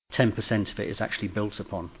10% of it is actually built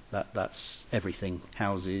upon. That's everything: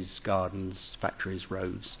 houses, gardens, factories,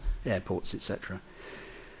 roads, airports, etc.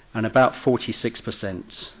 And about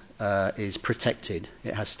 46% is protected.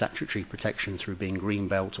 It has statutory protection through being green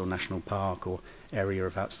belt or national park or area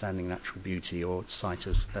of outstanding natural beauty or site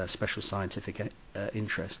of special scientific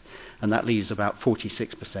interest. And that leaves about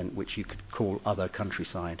 46%, which you could call other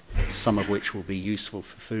countryside, some of which will be useful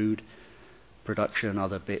for food production,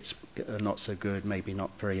 other bits are not so good, maybe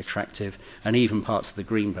not very attractive, and even parts of the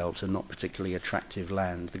green belt are not particularly attractive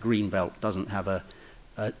land. The green belt doesn't have a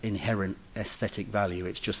inherent aesthetic value,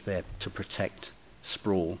 it's just there to protect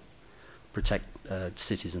sprawl, protect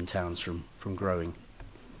cities and towns from growing.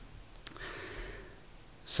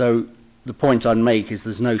 So the point I'd make is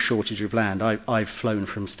there's no shortage of land. I've flown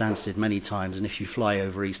from Stansted many times, and if you fly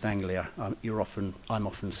over East Anglia, I'm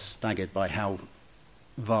often staggered by how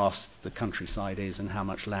vast the countryside is and how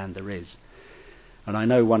much land there is. And I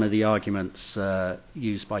know one of the arguments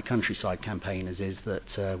used by countryside campaigners is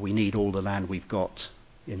that we need all the land we've got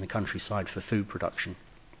in the countryside for food production.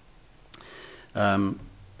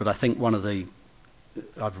 But I think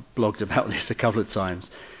I've blogged about this a couple of times,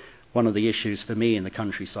 one of the issues for me in the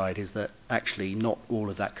countryside is that actually not all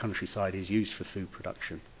of that countryside is used for food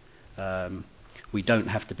production. We don't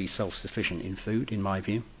have to be self-sufficient in food, in my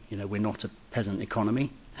view. You know, we're not a peasant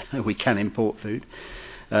economy. We can import food.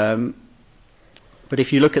 But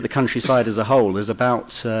if you look at the countryside as a whole, there's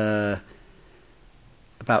about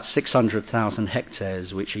 600,000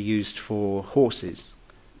 hectares which are used for horses,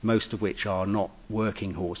 most of which are not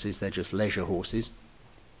working horses, they're just leisure horses.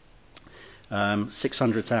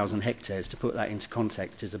 600,000 hectares, to put that into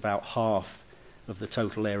context, is about half of the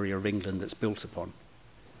total area of England that's built upon,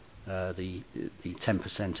 the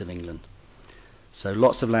 10% of England. So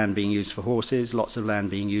lots of land being used for horses, lots of land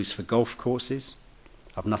being used for golf courses.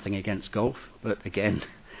 I've nothing against golf, but again,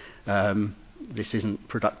 this isn't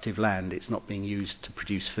productive land. It's not being used to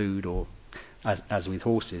produce food, or as with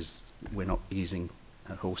horses, we're not using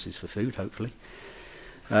horses for food, hopefully.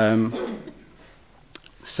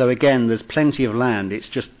 So again, there's plenty of land. It's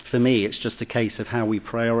just, for me, it's just a case of how we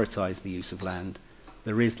prioritise the use of land.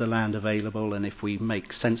 There is the land available, and if we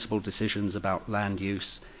make sensible decisions about land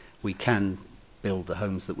use, we can build the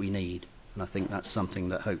homes that we need. And I think that's something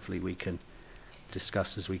that hopefully we can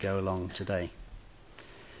discuss as we go along today.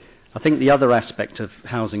 I think the other aspect of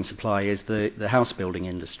housing supply is the house building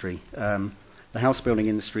industry. The house building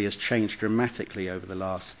industry has changed dramatically over the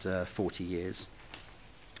last 40 years.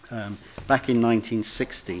 Back in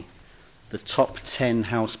 1960, the top 10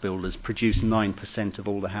 house builders produced 9% of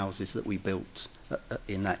all the houses that we built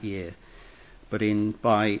in that year. But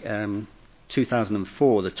by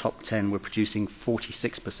 2004, the top 10 were producing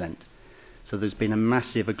 46%. So there's been a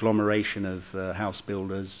massive agglomeration of house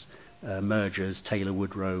builders, mergers, Taylor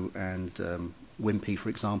Woodrow and Wimpey, for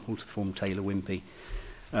example, to form Taylor Wimpey.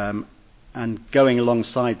 And going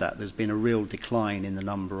alongside that, there's been a real decline in the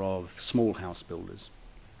number of small house builders.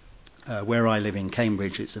 Where I live in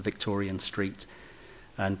Cambridge, it's a Victorian street,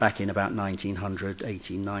 and back in about 1900,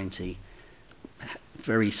 1890,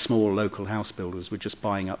 very small local house builders were just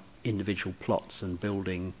buying up individual plots and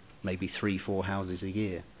building maybe 3-4 houses a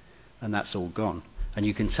year, and that's all gone. And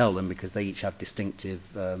you can tell them because they each have distinctive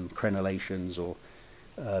crenellations or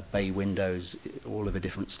bay windows, all of a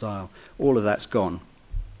different style. All of that's gone.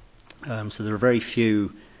 So there are very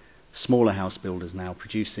few smaller house builders now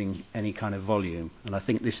producing any kind of volume, and I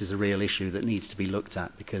think this is a real issue that needs to be looked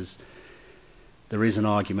at, because there is an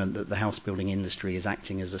argument that the house building industry is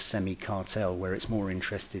acting as a semi-cartel where it's more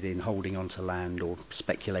interested in holding onto land or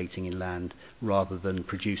speculating in land rather than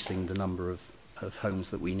producing the number of homes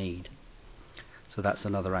that we need. So that's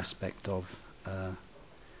another aspect of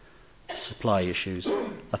supply issues.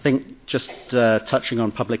 I think just touching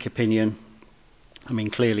on public opinion, I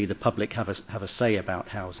mean, clearly the public have a say about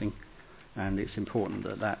housing, and it's important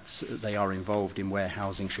that they are involved in where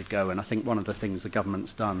housing should go. And I think one of the things the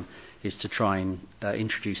government's done is to try and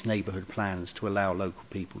introduce neighbourhood plans to allow local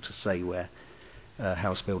people to say where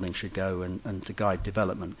house building should go and to guide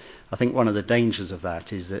development. I think one of the dangers of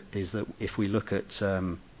that is that if we look at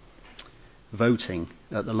voting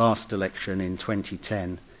at the last election in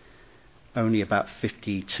 2010, only about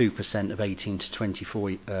 52% of 18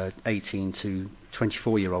 to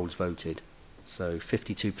 24-year-olds voted. So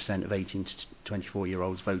 52% of 18 to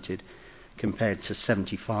 24-year-olds voted, compared to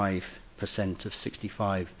 75% of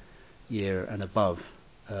 65-year and above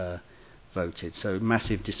voted. So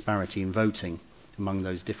massive disparity in voting among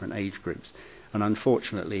those different age groups. And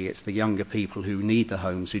unfortunately, it's the younger people who need the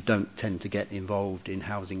homes who don't tend to get involved in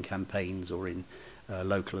housing campaigns or in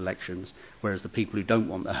local elections, whereas the people who don't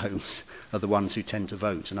want their homes are the ones who tend to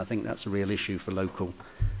vote. And I think that's a real issue for local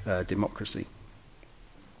democracy.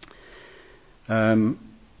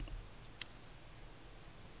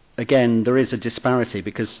 Again, there is a disparity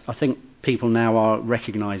because I think people now are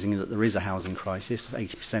recognising that there is a housing crisis.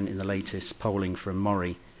 80% in the latest polling from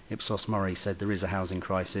Mori, Ipsos Mori, said there is a housing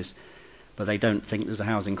crisis, but they don't think there's a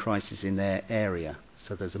housing crisis in their area.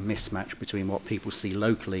 So there's a mismatch between what people see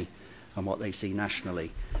locally and what they see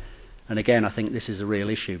nationally. And again, I think this is a real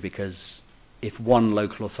issue because if one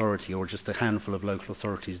local authority or just a handful of local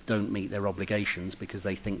authorities don't meet their obligations because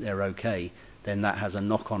they think they're okay, then that has a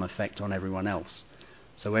knock-on effect on everyone else.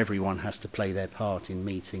 So everyone has to play their part in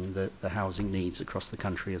meeting the housing needs across the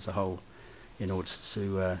country as a whole in order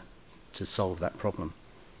to solve that problem.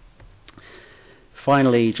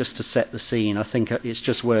 Finally, just to set the scene, I think it's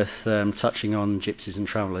just worth touching on gypsies and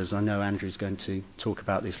travellers. I know Andrew's going to talk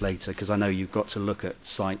about this later because I know you've got to look at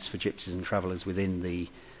sites for gypsies and travellers within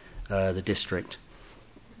the district.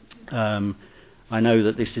 I know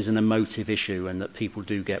that this is an emotive issue and that people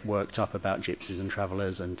do get worked up about gypsies and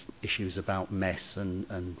travellers and issues about mess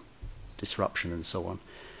and disruption and so on.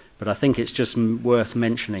 But I think it's just worth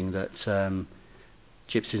mentioning that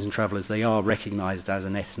gypsies and travellers, they are recognised as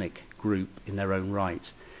an ethnic group in their own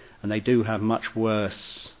right, and they do have much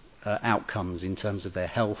worse outcomes in terms of their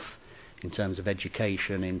health, in terms of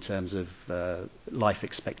education, in terms of life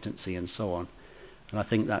expectancy and so on. And I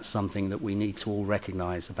think that's something that we need to all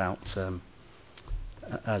recognise about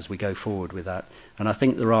as we go forward with that. And I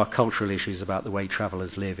think there are cultural issues about the way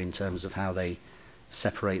travellers live in terms of how they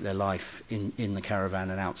separate their life in the caravan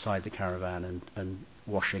and outside the caravan and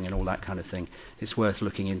washing and all that kind of thing. It's worth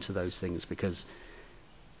looking into those things because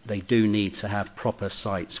they do need to have proper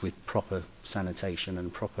sites with proper sanitation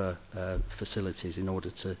and proper facilities in order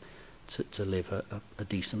to live a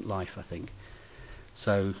decent life, I think.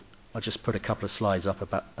 So I'll just put a couple of slides up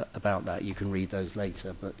about that. You can read those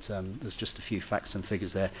later, but there's just a few facts and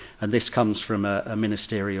figures there. And this comes from a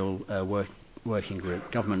ministerial working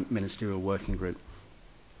group, government ministerial working group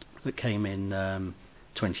that came in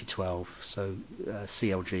 2012. So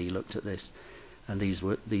CLG looked at this, and these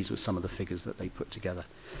were some of the figures that they put together.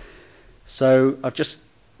 So I've just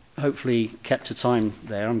hopefully kept to time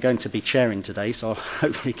there. I'm going to be chairing today, so I'll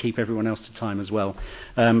hopefully keep everyone else to time as well.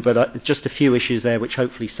 But just a few issues there which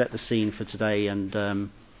hopefully set the scene for today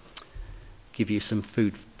and give you some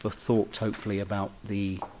food for thought, hopefully, about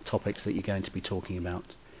the topics that you're going to be talking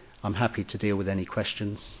about. I'm happy to deal with any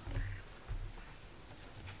questions.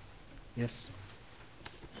 Yes?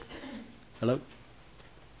 Hello?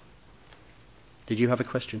 Did you have a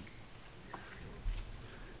question?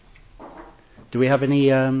 Do we have any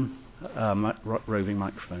roving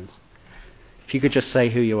microphones? If you could just say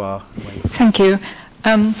who you are. Thank you.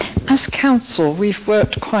 As council, we've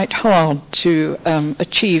worked quite hard to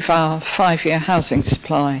achieve our 5-year housing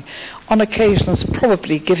supply, on occasions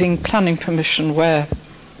probably giving planning permission where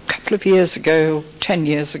a couple of years ago, 10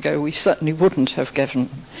 years ago, we certainly wouldn't have given.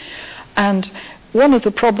 And one of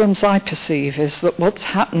the problems I perceive is that what's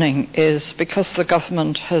happening is because the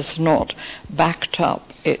government has not backed up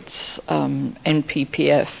its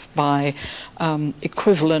NPPF by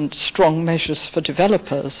equivalent strong measures for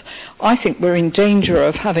developers, I think we're in danger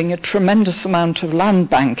of having a tremendous amount of land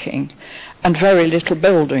banking and very little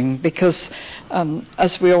building because,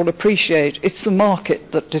 as we all appreciate, it's the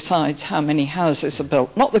market that decides how many houses are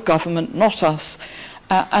built, not the government, not us.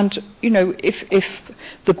 And, you know, if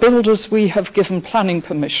the builders we have given planning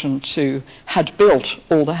permission to had built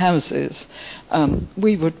all the houses,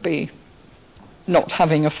 we would be not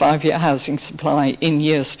having a 5-year housing supply in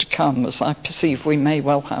years to come, as I perceive we may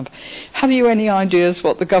well have. Have you any ideas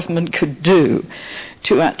what the government could do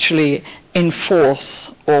to actually enforce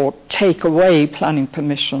or take away planning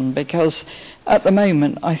permission? Because at the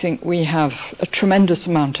moment, I think we have a tremendous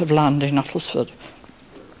amount of land in Uttlesford,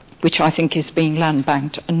 which I think is being land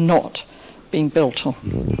banked and not being built on.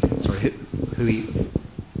 Sorry,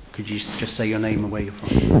 could you just say your name and where you're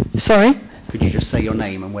from? Sorry? Could you just say your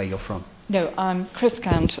name and where you're from? No, I'm Chris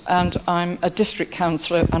Cant, and I'm a district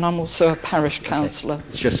councillor, and I'm also a parish councillor. Okay.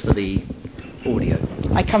 It's just for the audio.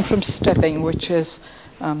 I come from Stebbing, which is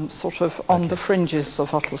sort of on the fringes of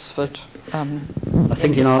Uttlesford. I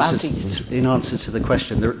think in answer to the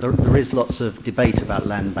question, there is lots of debate about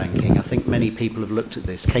land banking. I think many people have looked at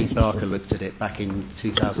this. Kate Barker looked at it back in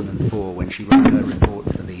 2004 when she wrote her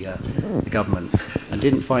report for the government and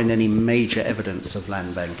didn't find any major evidence of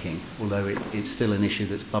land banking, although it's still an issue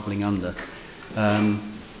that's bubbling under.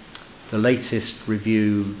 The latest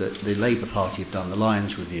review that the Labour Party have done, the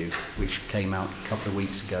Lions Review, which came out a couple of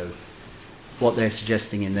weeks ago, what they're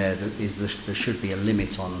suggesting in there is that there should be a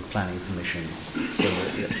limit on planning permissions, so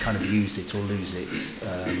that it kind of use it or lose it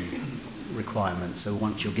requirement. So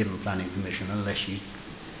once you're given planning permission, unless you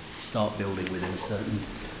start building within a certain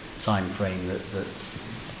time frame, that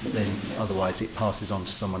then otherwise it passes on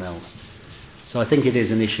to someone else. So I think it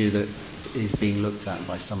is an issue that is being looked at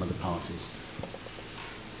by some of the parties.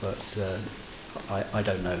 But I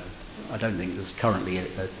don't know. I don't think there's currently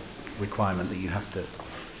a requirement that you have to,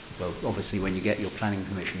 well, obviously when you get your planning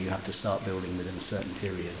permission you have to start building within a certain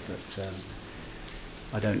period, but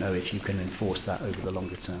I don't know if you can enforce that over the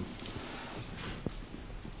longer term.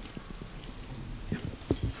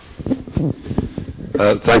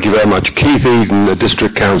 Thank you very much. Keith Eden,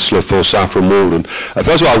 District Councillor for Saffron Walden.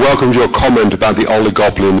 First of all, I welcomed your comment about the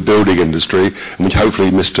oligopoly in the building industry, which hopefully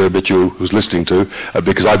Mr. Mitchell was listening to,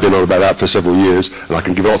 because I've been on about that for several years, and I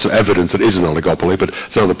can give lots of evidence that it is an oligopoly, but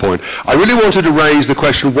it's another point. I really wanted to raise the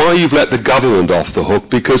question of why you've let the government off the hook,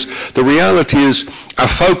 because the reality is our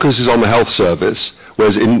focus is on the health service,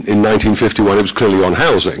 whereas in 1951 it was clearly on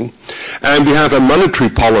housing. And we have a monetary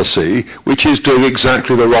policy which is doing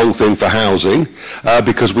exactly the wrong thing for housing,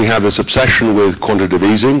 because we have this obsession with quantitative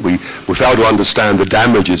easing. We fail to understand the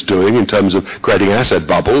damage it's doing in terms of creating asset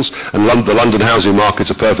bubbles, and the London housing market's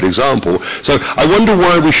a perfect example. So I wonder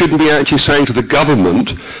why we shouldn't be actually saying to the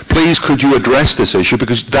government, please could you address this issue,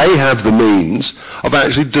 because they have the means of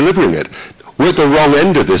actually delivering it. We're at the wrong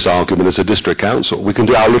end of this argument as a district council. We can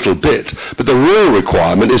do our little bit, but the real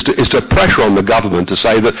requirement is to pressure on the government to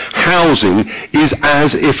say that housing is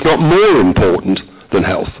as, if not more important than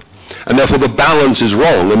health. And therefore the balance is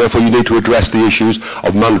wrong, and therefore you need to address the issues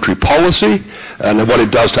of monetary policy and what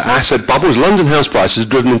it does to asset bubbles. London house prices are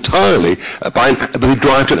driven entirely by the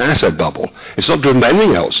drive to an asset bubble. It's not driven by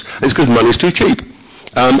anything else. It's because money's too cheap.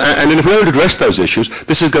 And if we don't address those issues,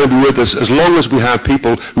 this is going to be with us as long as we have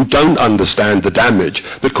people who don't understand the damage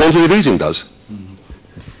that quantitative easing does.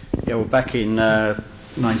 Yeah, well, back in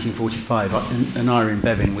 1945, Aneurin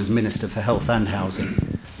Bevan was Minister for Health and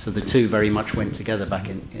Housing, so the two very much went together back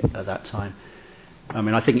at that time. I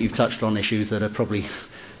mean, I think you've touched on issues that are probably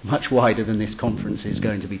much wider than this conference is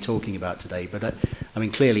going to be talking about today, but I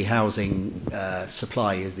mean, clearly housing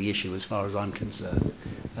supply is the issue as far as I'm concerned,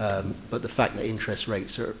 but the fact that interest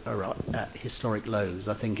rates are at historic lows,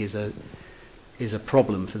 I think is a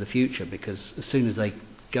problem for the future, because as soon as they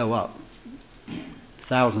go up,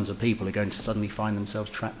 thousands of people are going to suddenly find themselves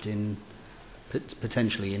trapped in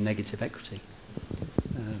potentially in negative equity.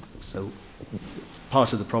 So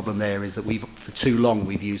part of the problem there is that for too long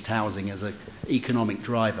we've used housing as an economic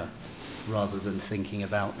driver rather than thinking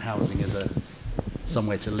about housing as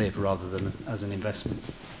somewhere to live rather than as an investment.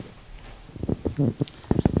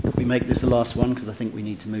 We make this the last one because I think we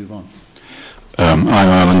need to move on. I'm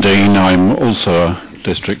Alan Dean. I'm also a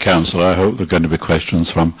district councillor. I hope there are going to be questions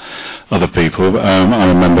from other people. I'm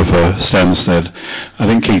a member for Stansted. I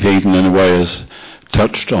think Keith Eden in a way has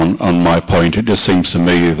touched on my point. It just seems to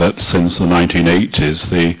me that since the 1980s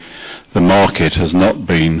the market has not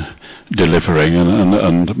been delivering,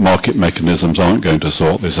 and market mechanisms aren't going to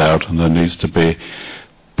sort this out, and there needs to be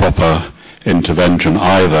proper intervention,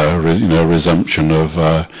 either resumption of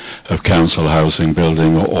council housing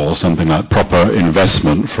building or something like proper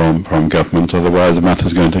investment from government. Otherwise the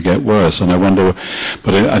matter's going to get worse. And I wonder,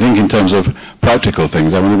 but I think in terms of practical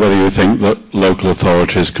things, I wonder whether you think that local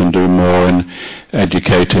authorities can do more in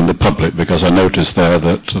educating the public, because I noticed there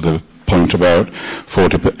that the point about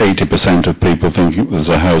 80% of people thinking there's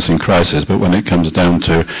a housing crisis, but when it comes down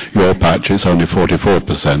to your patch it's only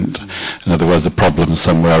 44%. In other words, the problem's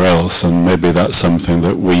somewhere else, and maybe that's something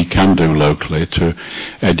that we can do locally to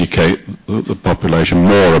educate the population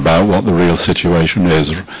more about what the real situation is,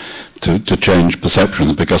 to change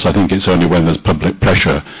perceptions, because I think it's only when there's public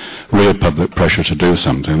pressure, real public pressure to do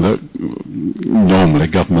something, that normally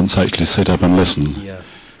governments actually sit up and listen. Yeah.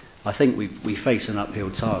 I think we face an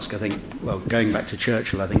uphill task. I think, well, going back to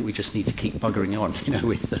Churchill, I think we just need to keep buggering on,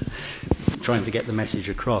 with trying to get the message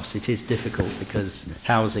across. It is difficult because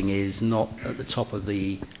housing is not at the top of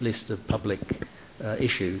the list of public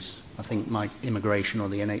issues. I think immigration or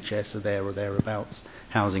the NHS are there or thereabouts.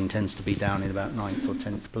 Housing tends to be down in about 9th or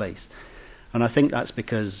 10th place. And I think that's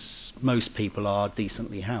because most people are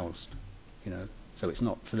decently housed, so it's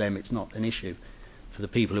not, for them it's not an issue. For the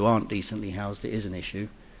people who aren't decently housed, it is an issue.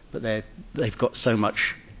 But they've got so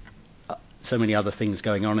many other things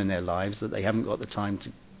going on in their lives that they haven't got the time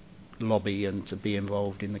to lobby and to be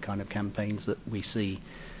involved in the kind of campaigns that we see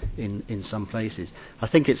in some places. I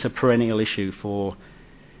think it's a perennial issue for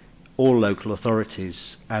all local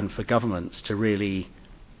authorities and for governments to really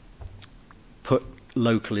put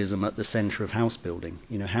localism at the centre of house building.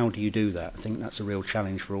 How do you do that? I think that's a real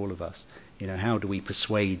challenge for all of us. How do we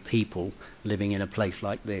persuade people living in a place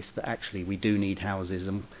like this that actually we do need houses,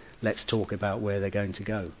 and let's talk about where they're going to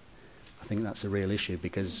go? I think that's a real issue,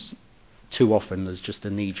 because too often there's just a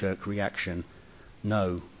knee-jerk reaction.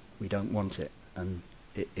 No, we don't want it. And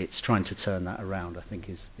it's trying to turn that around, I think,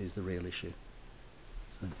 is the real issue.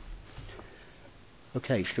 So.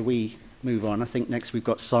 Okay, shall we move on? I think next we've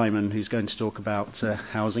got Simon, who's going to talk about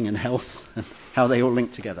housing and health and how they all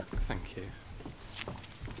link together. Thank you.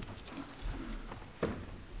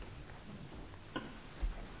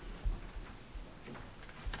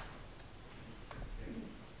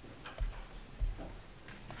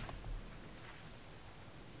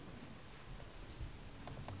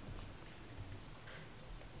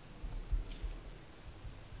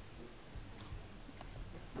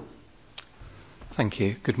 Thank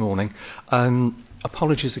you. Good morning.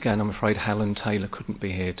 Apologies again, I'm afraid Helen Taylor couldn't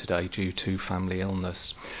be here today due to family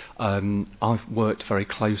illness. I've worked very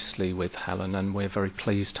closely with Helen, and we're very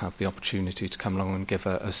pleased to have the opportunity to come along and give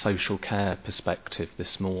a social care perspective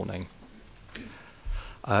this morning.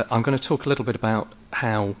 I'm going to talk a little bit about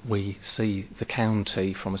how we see the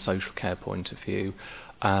county from a social care point of view,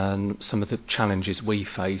 and some of the challenges we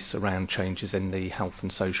face around changes in the health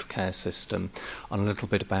and social care system, and a little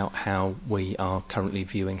bit about how we are currently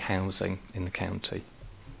viewing housing in the county.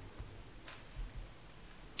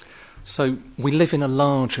 So we live in a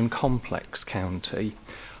large and complex county,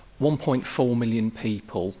 1.4 million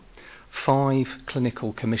people, 5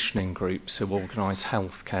 clinical commissioning groups who organise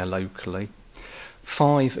healthcare locally,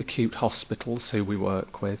 5 acute hospitals who we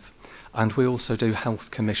work with, and we also do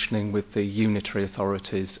health commissioning with the unitary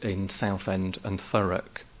authorities in Southend and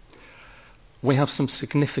Thurrock. We have some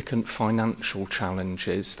significant financial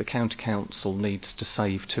challenges. The County Council needs to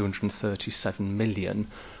save £237 million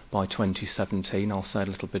by 2017. I'll say a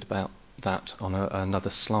little bit about that on another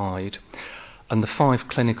slide. And the 5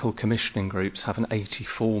 clinical commissioning groups have an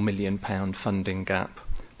 £84 million funding gap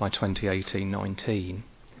by 2018-19.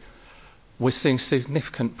 We're seeing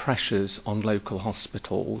significant pressures on local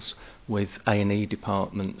hospitals, with A&E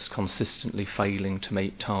departments consistently failing to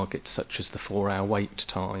meet targets such as the 4-hour wait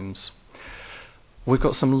times. We've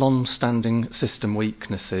got some long-standing system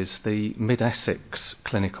weaknesses. The Mid-Essex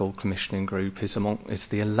Clinical Commissioning Group is the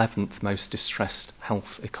 11th most distressed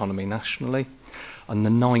health economy nationally, and the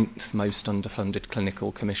 9th most underfunded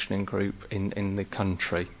clinical commissioning group in the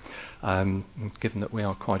country. Given that we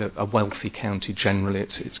are quite a wealthy county generally,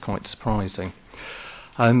 it's quite surprising.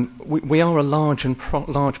 We are a large,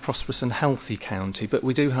 prosperous and healthy county, but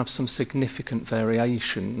we do have some significant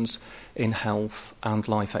variations in health and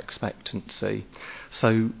life expectancy.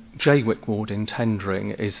 So Jaywick ward in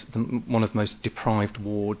Tendring is one of the most deprived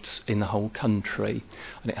wards in the whole country,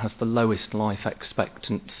 and it has the lowest life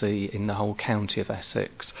expectancy in the whole county of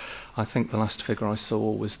Essex. I think the last figure I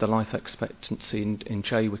saw was the life expectancy in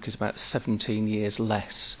Jaywick is about 17 years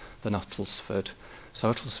less than Uttlesford.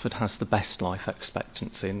 So Uttlesford has the best life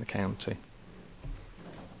expectancy in the county.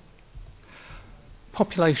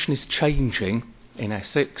 Population is changing in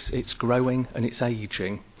Essex. It's growing and it's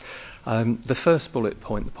ageing. The first bullet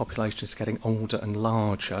point, the population is getting older and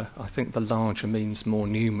larger. I think the larger means more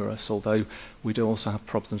numerous, although we do also have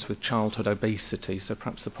problems with childhood obesity, so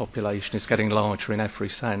perhaps the population is getting larger in every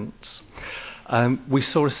sense. We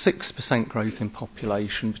saw a 6% growth in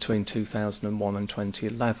population between 2001 and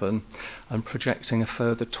 2011, and projecting a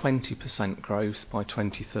further 20% growth by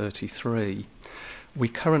 2033. We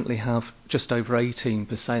currently have just over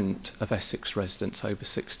 18% of Essex residents over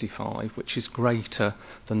 65, which is greater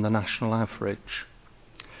than the national average.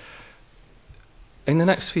 In the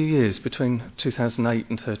next few years, between 2008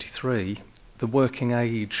 and 33, the working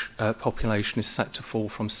age population is set to fall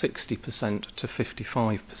from 60% to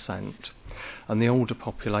 55%, and the older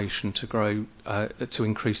population to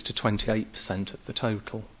increase to 28% of the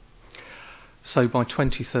total. So by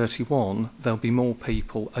 2031, there'll be more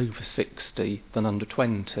people over 60 than under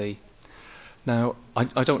 20. Now, I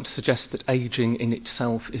don't want to suggest that ageing in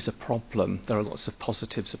itself is a problem. There are lots of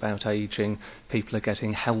positives about ageing. People are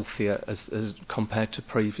getting healthier as compared to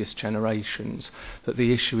previous generations. But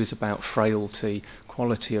the issue is about frailty,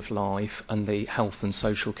 quality of life, and the health and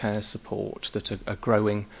social care support that a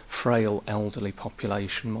growing, frail elderly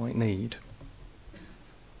population might need.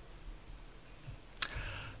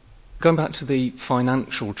 Going back to the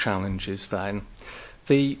financial challenges then,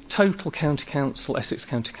 the total Essex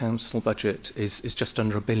County Council budget is just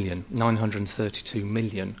under £1 billion, 932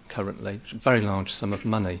 million currently, a very large sum of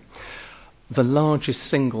money. The largest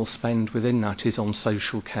single spend within that is on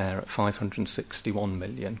social care at 561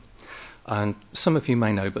 million. And some of you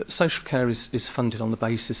may know, but social care is funded on the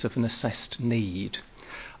basis of an assessed need.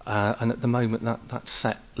 And at the moment that's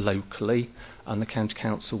set locally, and the County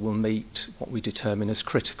Council will meet what we determine as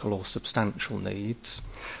critical or substantial needs.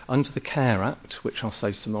 Under the Care Act, which I'll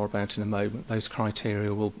say some more about in a moment, those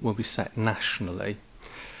criteria will be set nationally.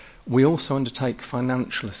 We also undertake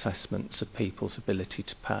financial assessments of people's ability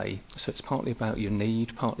to pay. So it's partly about your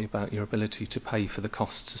need, partly about your ability to pay for the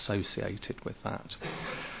costs associated with that.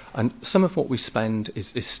 And some of what we spend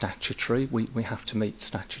is statutory. We have to meet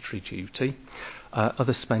statutory duty.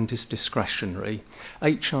 Other spend is discretionary.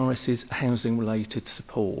 HRS is housing-related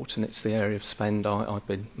support, and it's the area of spend I've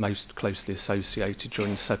been most closely associated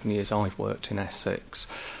during the 7 years I've worked in Essex.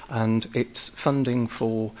 And it's funding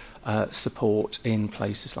for support in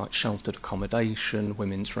places like sheltered accommodation,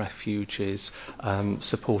 women's refuges,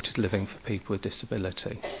 supported living for people with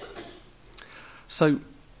disability. So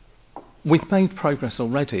we've made progress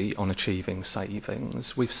already on achieving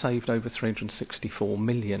savings. We've saved over 364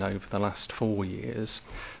 million over the last 4 years,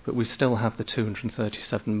 but we still have the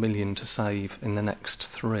 237 million to save in the next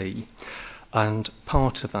 3. And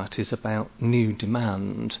part of that is about new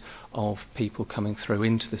demand of people coming through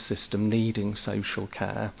into the system needing social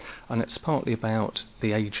care. And it's partly about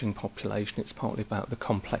the ageing population, it's partly about the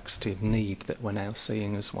complexity of need that we're now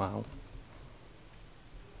seeing as well.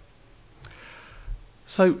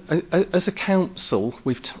 So, as a council,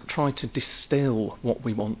 we've tried to distill what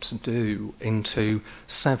we want to do into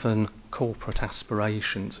 7 corporate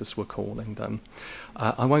aspirations, as we're calling them.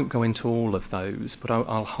 I won't go into all of those, but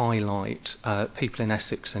I'll highlight people in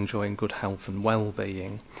Essex enjoying good health and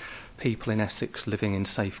well-being, people in Essex living in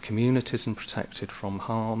safe communities and protected from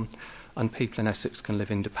harm, and people in Essex can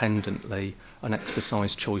live independently and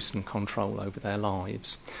exercise choice and control over their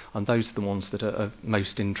lives. And those are the ones that are of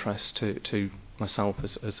most interest to myself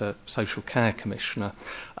as a social care commissioner,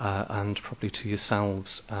 and probably to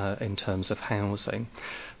yourselves in terms of housing.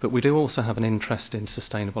 But we do also have an interest in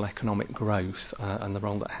sustainable economic growth and the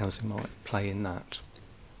role that housing might play in that.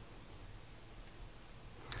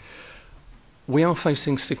 We are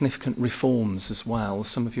facing significant reforms as well.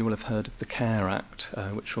 Some of you will have heard of the Care Act,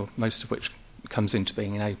 most of which comes into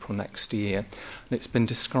being in April next year. And it's been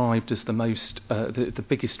described as the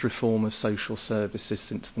biggest reform of social services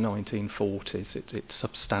since the 1940s. It's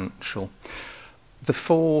substantial. The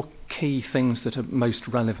 4 key things that are most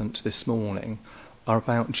relevant this morning are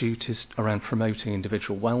about duties around promoting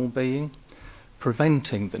individual well-being,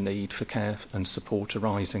 preventing the need for care and support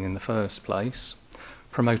arising in the first place,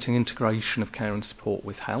 promoting integration of care and support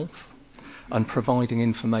with health, and providing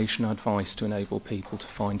information and advice to enable people to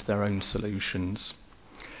find their own solutions.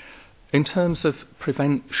 In terms of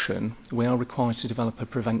prevention, we are required to develop a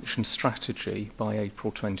prevention strategy by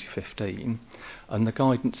April 2015, and the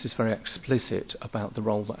guidance is very explicit about the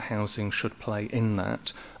role that housing should play in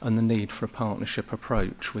that and the need for a partnership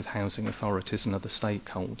approach with housing authorities and other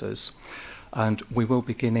stakeholders. And we will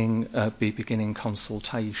be beginning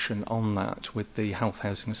consultation on that with the Health,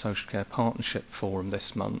 Housing and Social Care Partnership Forum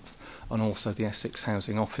this month, and also the Essex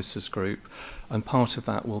Housing Officers Group. And part of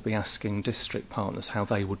that will be asking district partners how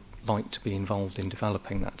they would like to be involved in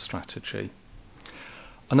developing that strategy.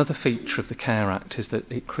 Another feature of the Care Act is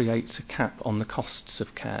that it creates a cap on the costs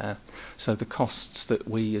of care, so the costs that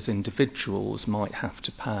we as individuals might have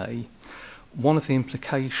to pay. One of the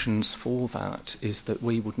implications for that is that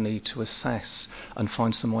we would need to assess and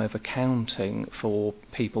find some way of accounting for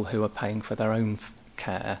people who are paying for their own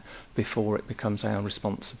care before it becomes our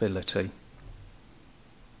responsibility.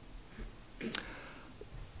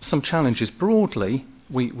 Some challenges. Broadly,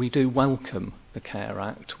 we do welcome the Care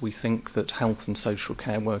Act. We think that health and social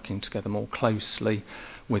care working together more closely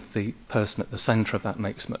with the person at the centre of that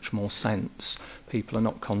makes much more sense. People are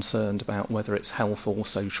not concerned about whether it's health or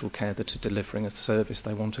social care that are delivering a service.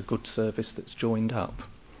 They want a good service that's joined up.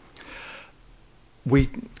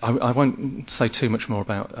 I won't say too much more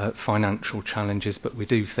about financial challenges, but we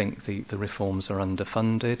do think the reforms are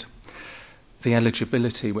underfunded. The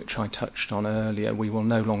eligibility, which I touched on earlier, we will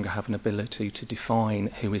no longer have an ability to define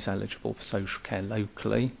who is eligible for social care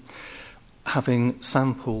locally. Having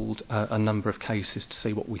sampled a number of cases to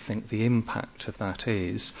see what we think the impact of that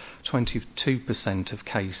is, 22% of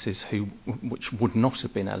cases which would not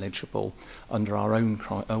have been eligible under our own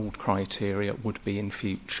old criteria would be in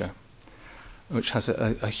future, which has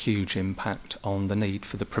a huge impact on the need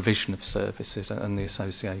for the provision of services and the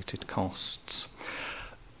associated costs.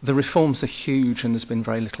 The reforms are huge and there's been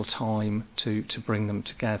very little time to bring them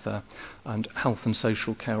together, and health and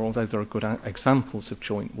social care, although there are good examples of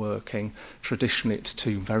joint working, traditionally it's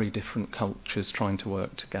 2 very different cultures trying to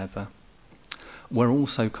work together. We're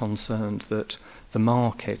also concerned that the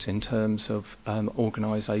market, in terms of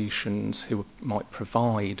organisations who might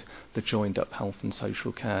provide the joined-up health and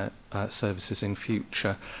social care services in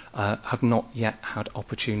future, have not yet had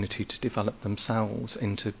opportunity to develop themselves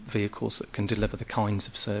into vehicles that can deliver the kinds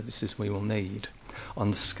of services we will need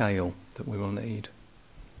on the scale that we will need.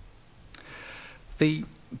 The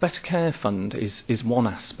Better Care Fund is one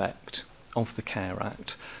aspect of the Care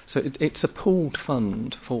Act. So it's a pooled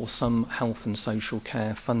fund for some health and social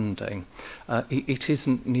care funding. It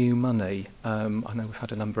isn't new money. I know we've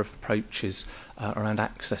had a number of approaches around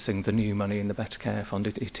accessing the new money in the Better Care Fund.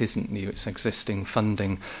 It isn't new, it's existing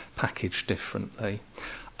funding packaged differently.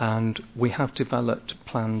 And we have developed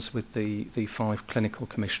plans with the 5 clinical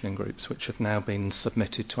commissioning groups, which have now been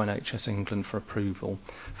submitted to NHS England for approval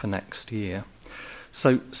for next year.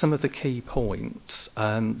 So some of the key points,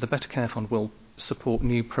 the Better Care Fund will support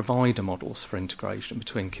new provider models for integration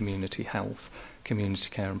between community health, community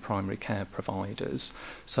care and primary care providers.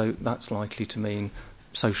 So that's likely to mean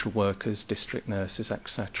social workers, district nurses,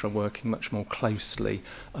 etc., working much more closely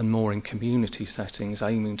and more in community settings,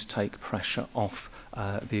 aiming to take pressure off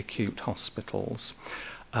the acute hospitals.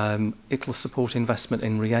 It will support investment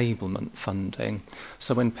in reablement funding.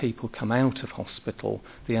 So when people come out of hospital,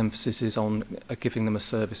 the emphasis is on giving them a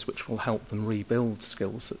service which will help them rebuild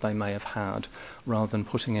skills that they may have had, rather than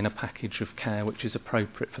putting in a package of care which is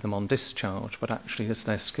appropriate for them on discharge, but actually as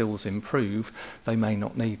their skills improve, they may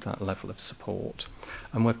not need that level of support.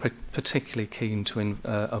 And we're particularly keen to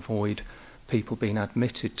avoid people being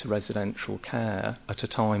admitted to residential care at a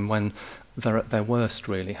time when they're at their worst,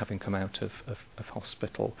 really, having come out of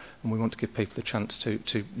hospital. And we want to give people the chance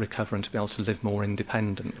to recover and to be able to live more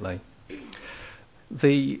independently.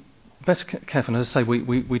 The Better Care Fund, as I say,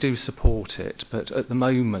 we do support it, but at the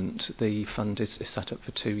moment the fund is set up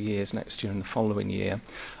for 2 years, next year and the following year.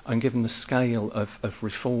 And given the scale of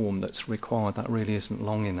reform that's required, that really isn't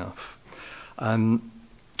long enough.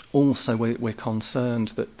 Also, we're concerned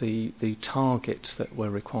that the targets that we're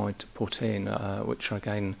required to put in, which are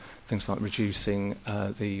again things like reducing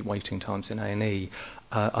the waiting times in A&E,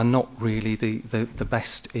 are not really the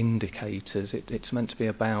best indicators. It's meant to be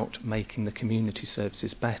about making the community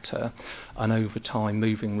services better and over time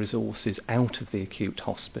moving resources out of the acute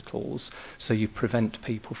hospitals, so you prevent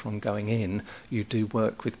people from going in. You do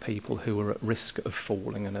work with people who are at risk of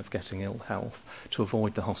falling and of getting ill health to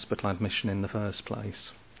avoid the hospital admission in the first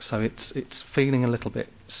place. So it's feeling a little bit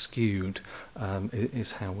skewed,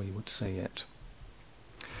 is how we would see it.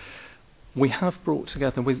 We have brought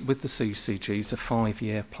together with the CCGs a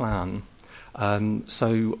 5-year plan.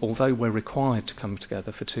 So although we're required to come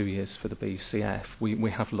together for 2 years for the BCF, we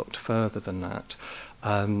have looked further than that.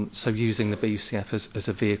 So using the BCF as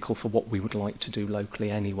a vehicle for what we would like to do locally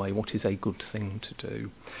anyway, what is a good thing to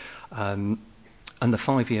do. And the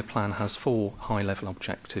 5-year plan has 4 high-level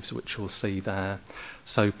objectives, which you'll see there.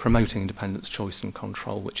 So promoting independence, choice and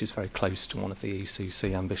control, which is very close to one of the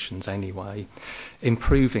ECC ambitions anyway.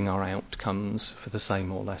 Improving our outcomes for the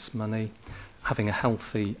same or less money. Having a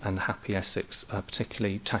healthy and happy Essex,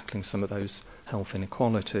 particularly tackling some of those health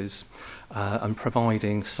inequalities. And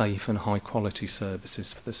providing safe and high-quality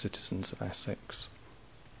services for the citizens of Essex.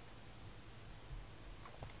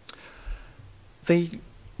 The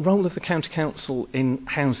role of the County Council in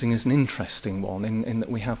housing is an interesting one in that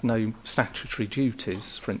we have no statutory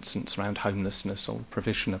duties, for instance, around homelessness or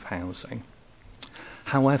provision of housing.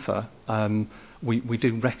 However, we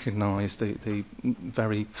do recognise the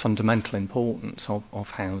very fundamental importance of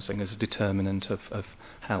housing as a determinant of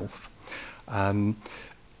health.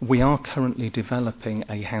 We are currently developing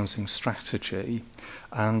a housing strategy,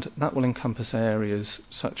 and that will encompass areas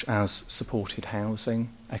such as supported housing,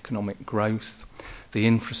 economic growth, the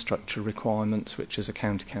infrastructure requirements which as a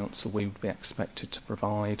county council we would be expected to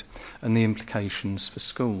provide, and the implications for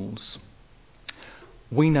schools.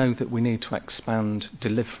 We know that we need to expand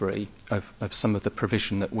delivery of some of the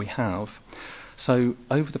provision that we have. So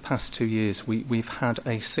over the past 2 years we've had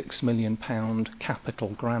a £6 million capital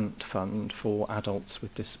grant fund for adults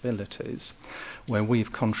with disabilities, where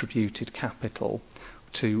we've contributed capital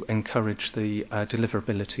to encourage the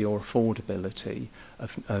deliverability or affordability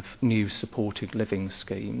of new supported living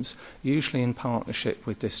schemes, usually in partnership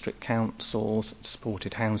with district councils,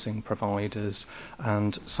 supported housing providers,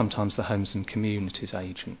 and sometimes the Homes and Communities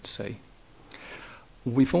Agency.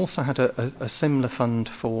 We've also had a similar fund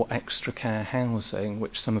for extra care housing,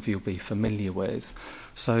 which some of you will be familiar with,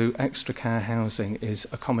 So extra care housing is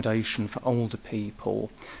accommodation for older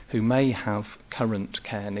people who may have current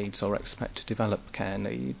care needs or expect to develop care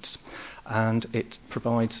needs, and it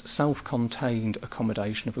provides self-contained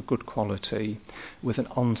accommodation of a good quality with an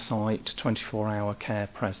on-site 24-hour care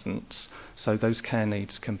presence, so those care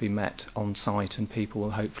needs can be met on-site and people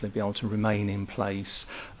will hopefully be able to remain in place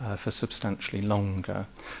for substantially longer.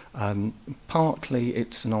 Partly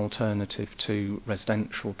it's an alternative to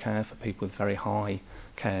residential care for people with very high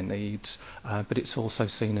care needs, but it's also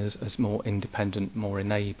seen as more independent, more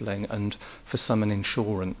enabling, and for some an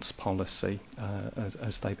insurance policy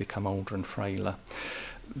as they become older and frailer.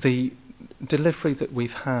 The delivery that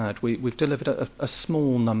we've had, we've delivered a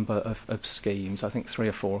small number of schemes, I think 3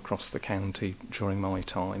 or 4 across the county during my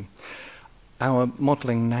time. Our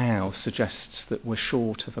modelling now suggests that we're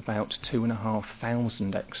short of about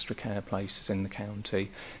 2,500 extra care places in the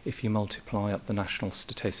county if you multiply up the national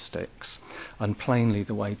statistics. And plainly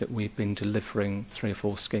the way that we've been delivering 3 or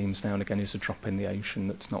 4 schemes now and again is a drop in the ocean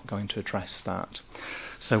that's not going to address that.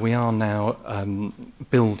 So we are now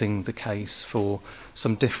building the case for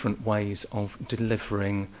some different ways of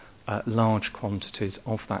delivering large quantities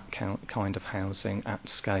of that kind of housing at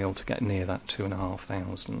scale to get near that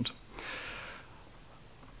 2,500.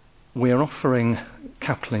 We are offering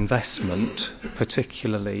capital investment,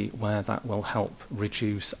 particularly where that will help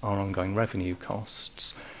reduce our ongoing revenue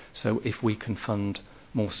costs. So if we can fund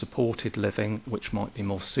more supported living, which might be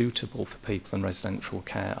more suitable for people in residential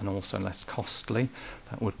care and also less costly,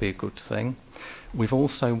 that would be a good thing. We've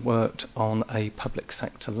also worked on a public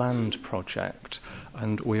sector land project,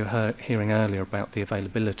 and we were hearing earlier about the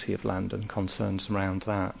availability of land and concerns around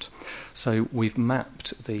that. So we've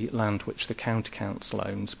mapped the land which the county council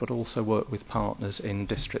owns, but also worked with partners in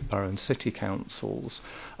district, borough and city councils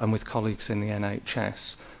and with colleagues in the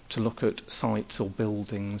NHS to look at sites or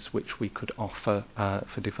buildings which we could offer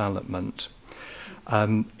for development.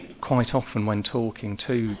 Quite often when talking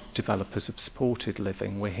to developers of supported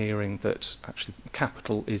living, we're hearing that actually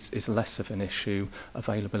capital is less of an issue,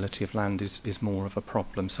 availability of land is more of a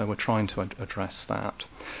problem, so we're trying to address that.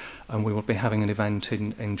 And we will be having an event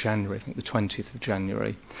in January, I think the 20th of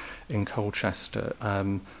January, in Colchester,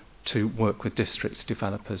 to work with districts,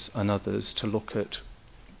 developers and others to look at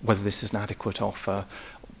whether this is an adequate offer,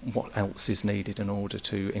 what else is needed in order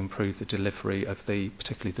to improve the delivery of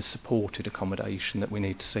particularly the supported accommodation that we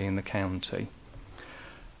need to see in the county.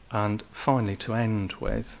 And finally, to end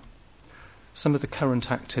with, some of the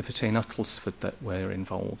current activity in Uttlesford that we're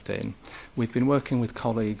involved in. We've been working with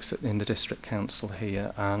colleagues in the District Council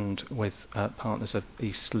here and with partners of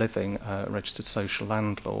East Living, registered social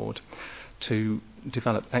landlord, to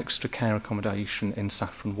develop extra care accommodation in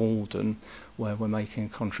Saffron Walden, where we're making a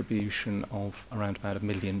contribution of around about £1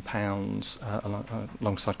 million,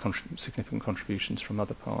 alongside significant contributions from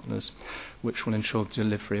other partners, which will ensure the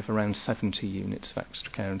delivery of around 70 units of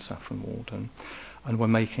extra care in Saffron Walden. And we're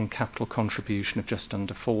making a capital contribution of just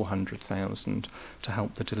under 400,000 to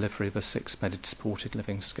help the delivery of a 6-bedded supported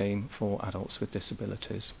living scheme for adults with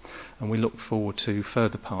disabilities. And we look forward to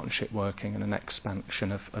further partnership working and an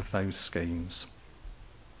expansion of those schemes.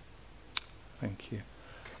 Thank you.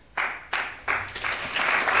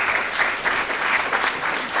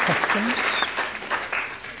 Questions?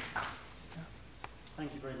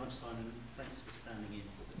 Thank you very much, Simon. Thanks for standing in.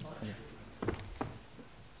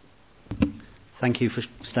 Thank you for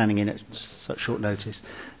standing in at such short notice.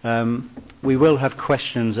 We will have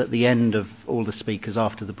questions at the end of all the speakers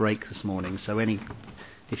after the break this morning, so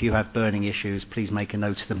if you have burning issues, please make a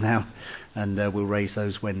note of them now, and we'll raise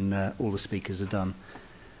those when all the speakers are done.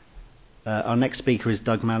 Our next speaker is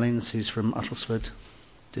Doug Mallins, who's from Uttlesford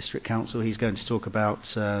District Council. He's going to talk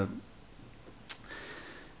about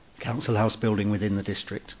council house building within the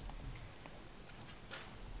district.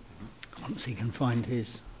 Once he can find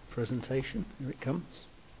his presentation. Here it comes.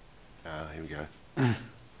 Here we go.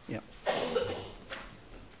 Yeah.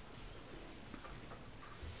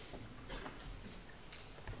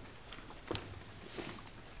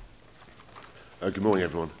 Good morning,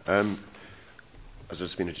 everyone. As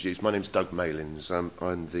I've been introduced, my name's Doug Malins.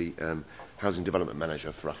 I'm the Housing Development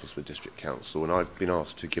Manager for Uttlesford District Council, and I've been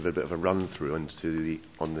asked to give a bit of a run-through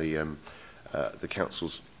on the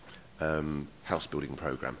council's house building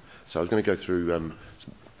programme. So I was going to go through some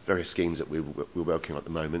various schemes that we're working on at the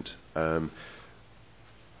moment.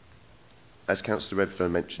 As Councillor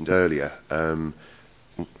Redfern mentioned earlier,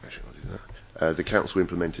 the council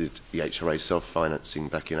implemented the HRA self-financing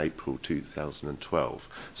back in April 2012.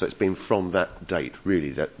 So it's been from that date,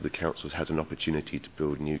 really, that the council has had an opportunity to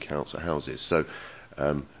build new council houses. So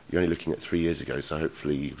You're only looking at 3 years ago, so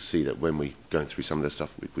hopefully you'll see that when we're going through some of the stuff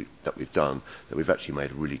that we've done, that we've actually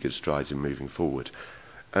made really good strides in moving forward.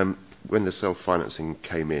 When the self-financing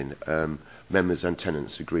came in, members and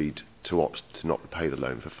tenants agreed to opt to not pay the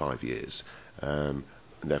loan for 5 years, and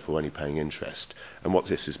therefore only paying interest. And what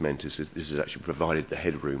this has meant is this has actually provided the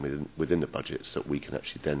headroom within the budget so that we can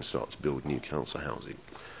actually then start to build new council housing.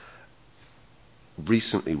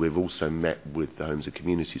 Recently, we've also met with the Homes and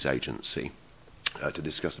Communities Agency to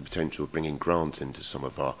discuss the potential of bringing grants into some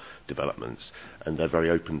of our developments, and they're very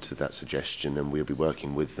open to that suggestion, and we'll be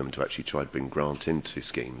working with them to actually try to bring grant into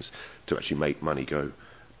schemes to actually make money go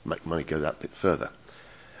that bit further.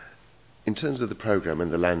 In terms of the programme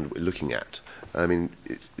and the land we're looking at, I mean,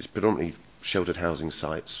 it's predominantly sheltered housing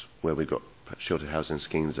sites where we've got sheltered housing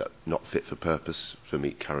schemes that are not fit for purpose to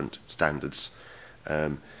meet current standards.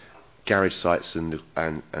 Garage sites and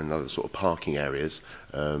other sort of parking areas.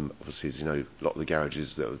 Obviously, as you know, a lot of the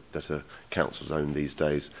garages that are councils own these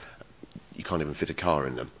days, you can't even fit a car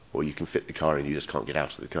in them, or you can fit the car in, you just can't get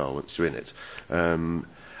out of the car once you're in it.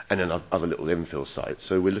 And then other little infill sites.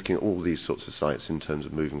 So we're looking at all these sorts of sites in terms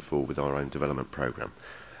of moving forward with our own development programme.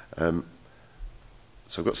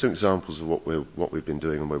 So I've got some examples of what we've been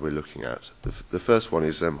doing and where we're looking at. The first one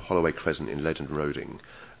is Holloway Crescent in Leaden Roding.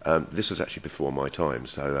 This was actually before my time,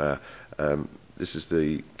 so this is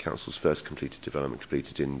the council's first completed development,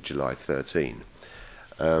 completed in July 13.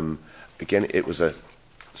 Again, it was a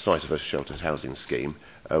site of a sheltered housing scheme,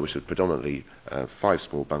 which was predominantly 5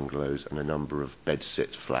 small bungalows and a number of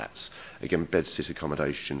bed-sit flats. Again, bed-sit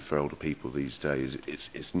accommodation for older people these days,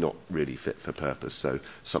 it's not really fit for purpose, so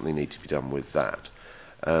something needs to be done with that.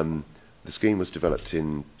 The scheme was developed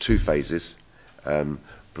in 2 phases,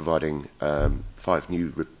 providing 5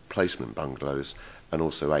 new replacement bungalows and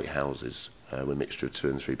also 8 houses, with a mixture of 2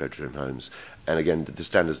 and 3 bedroom homes. And again, the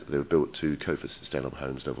standards that they were built to COFA Sustainable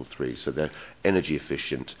Homes Level 3, so they're energy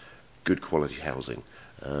efficient, good quality housing.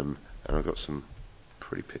 And I've got some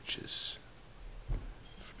pretty pictures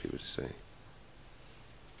for people to see.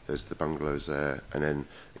 There's the bungalows there, and then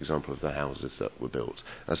example of the houses that were built.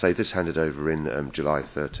 I say this handed over in July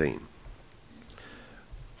 13.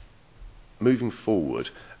 Moving forward,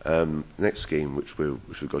 next scheme which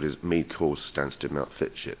we've got is Mead Course, Stansted, Mount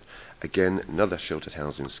Fitchett. Again, another sheltered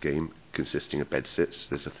housing scheme consisting of bed-sits.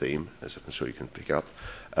 There's a theme, as I'm sure you can pick up,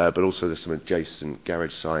 but also there's some adjacent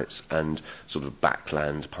garage sites and sort of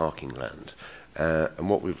backland, parking land. And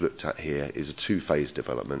what we've looked at here is a 2-phase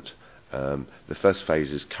development. The first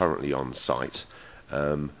phase is currently on site,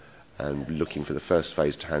 and looking for the first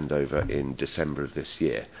phase to hand over in December of this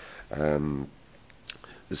year.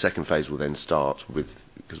 The second phase will then start with,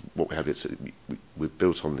 because what we have is we've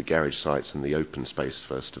built on the garage sites and the open space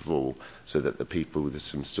first of all, so that the people,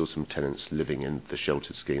 there's still some tenants living in the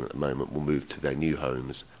sheltered scheme at the moment, will move to their new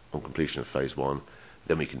homes on completion of phase 1.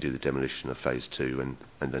 Then we can do the demolition of phase 2,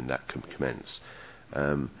 and then that can commence.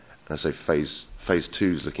 And so phase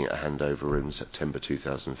 2 is looking at a handover in September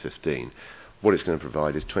 2015. What it's going to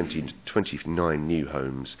provide is 29 new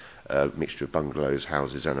homes, a mixture of bungalows,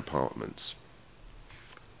 houses and apartments.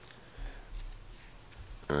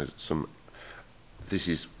 This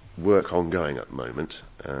is work ongoing at the moment.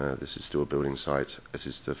 This is still a building site. This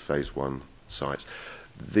is the phase 1 site.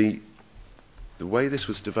 The way this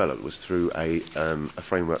was developed was through a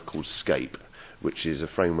framework called SCAPE, which is a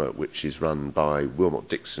framework which is run by Wilmot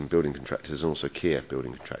Dixon Building Contractors and also Kia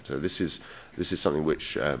Building Contractor. This is something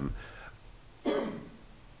which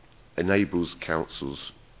enables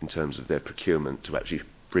councils in terms of their procurement to actually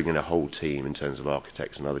bring in a whole team in terms of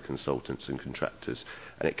architects and other consultants and contractors,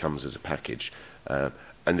 and it comes as a package.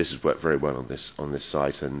 And this has worked very well on this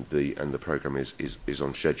site, and the programme is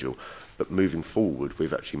on schedule. But moving forward,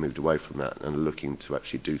 we've actually moved away from that and are looking to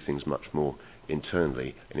actually do things much more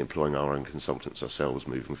internally and employing our own consultants ourselves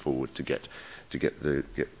moving forward to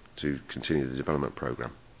continue the development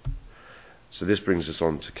programme. So this brings us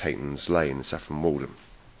on to Caton's Lane in Saffron Walden.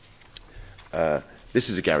 This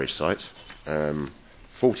is a garage site.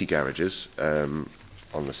 40 garages on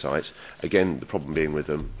the site. Again, the problem being with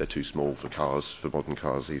them, they're too small for cars, for modern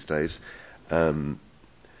cars these days.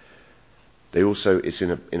 It's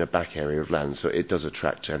in a back area of land, so it does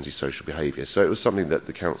attract antisocial behaviour. So it was something that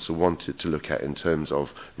the council wanted to look at in terms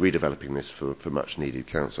of redeveloping this for much needed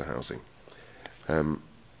council housing. The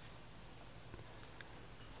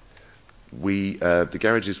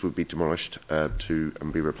garages would be demolished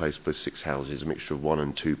and be replaced with 6 houses, a mixture of 1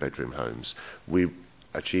 and 2 bedroom homes. We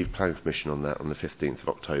achieved planning permission on that on the 15th of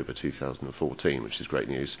October 2014, which is great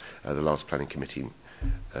news. The last planning committee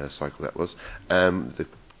cycle that was.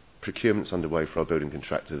 Procurement's underway for our building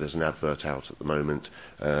contractor. There's an advert out at the moment,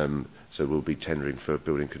 so we'll be tendering for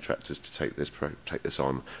building contractors to take this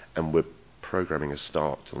on, and we're programming a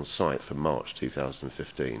start on site for March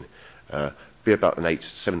 2015. Be about an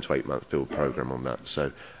 7 to 8 month build program on that,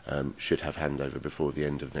 so should have handover before the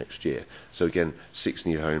end of next year. So again, 6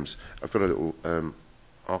 new homes. I've got a little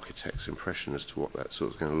architect's impression as to what that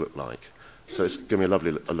sort of going to look like. So it's going to be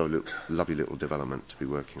a lovely little development to be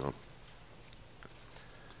working on.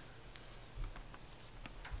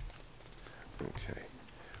 Okay,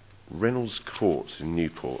 Reynolds Court in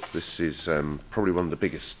Newport. This is probably one of the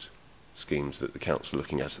biggest schemes that the council are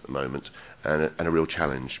looking at the moment, and a real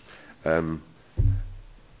challenge.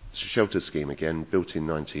 It's a shelter scheme again, built in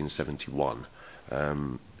 1971,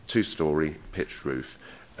 2-storey pitched roof.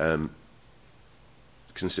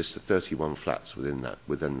 Consists of 31 flats within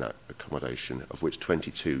that accommodation, of which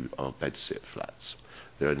 22 are bedsit flats.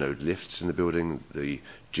 There are no lifts in the building.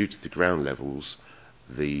 Due to the ground levels,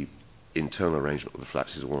 the internal arrangement of the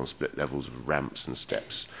flats is all on split levels with ramps and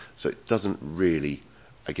steps, so it doesn't really,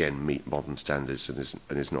 again, meet modern standards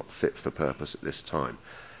and is not fit for purpose at this time.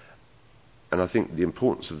 And I think the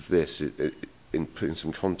importance of this, in putting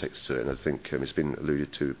some context to it, and I think it's been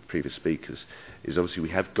alluded to previous speakers, is obviously we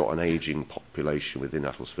have got an ageing population within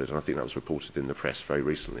Uttlesford, and I think that was reported in the press very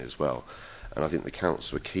recently as well. And I think the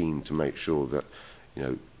council are keen to make sure that,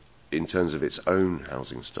 in terms of its own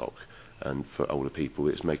housing stock, and for older people,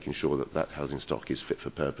 it's making sure that that housing stock is fit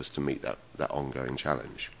for purpose to meet that ongoing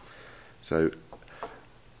challenge. So,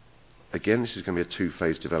 again, this is going to be a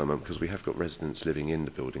 2-phase development because we have got residents living in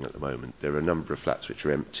the building at the moment. There are a number of flats which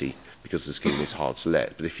are empty because the scheme is hard to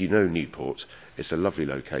let. But if you know Newport, it's a lovely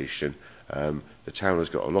location. The town has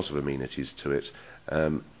got a lot of amenities to it,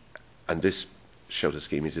 and this shelter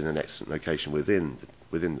scheme is in an excellent location within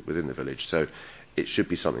the village. So it should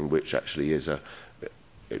be something which actually is a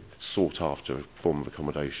sought after form of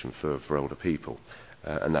accommodation for older people,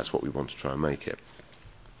 and that's what we want to try and make it.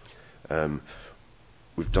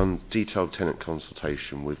 We've done detailed tenant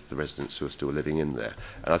consultation with the residents who are still living in there,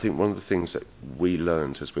 and I think one of the things that we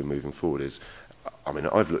learned as we're moving forward is,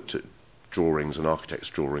 I've looked at drawings and architects'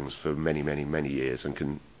 drawings for many years and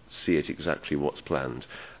can see it exactly what's planned,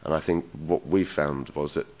 and I think what we found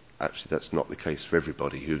was that actually that's not the case for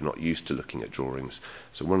everybody who's not used to looking at drawings.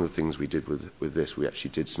 So one of the things we did with this, we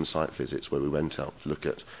actually did some site visits where we went out to look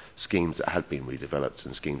at schemes that had been redeveloped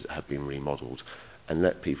and schemes that had been remodelled, and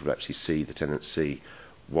let people actually see, the tenants see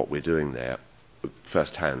what we're doing there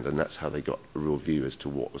first hand, and that's how they got a real view as to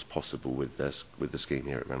what was possible with the scheme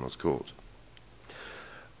here at Reynolds Court.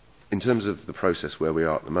 In terms of the process where we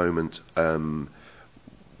are at the moment,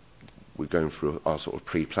 we're going through our sort of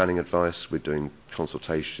pre-planning advice. We're doing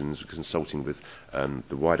consultations, we're consulting with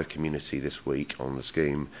the wider community this week on the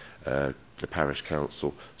scheme, the parish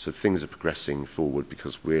council. So things are progressing forward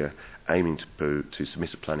because we're aiming to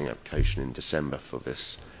submit a planning application in December for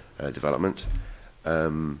this development,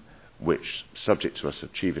 which, subject to us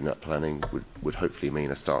achieving that planning, would hopefully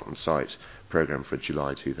mean a start on site programme for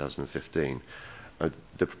July 2015.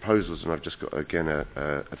 The proposals, and I've just got again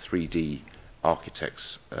a 3D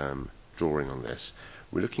architect's drawing on this.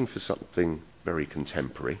 We're looking for something very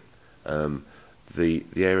contemporary. The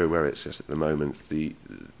area where it's at the moment, the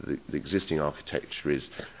existing architecture is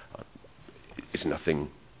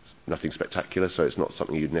nothing spectacular, so it's not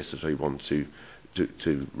something you'd necessarily want to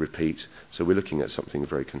repeat. So we're looking at something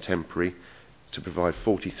very contemporary to provide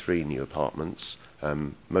 43 new apartments,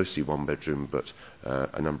 mostly 1-bedroom, but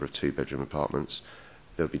a number of 2-bedroom apartments.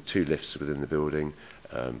 There'll be 2 lifts within the building,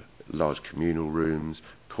 large communal rooms,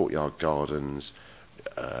 courtyard gardens,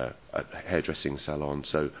 a hairdressing salon,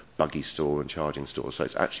 so buggy store and charging store. So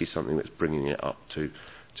it's actually something that's bringing it up to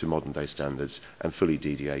modern day standards and fully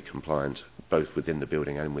DDA compliant, both within the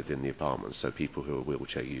building and within the apartments, so people who are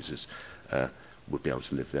wheelchair users would be able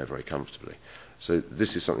to live there very comfortably. So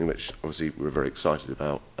this is something which obviously we're very excited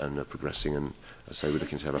about and are progressing, and as I say, we're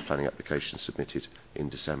looking to have a planning application submitted in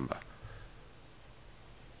December.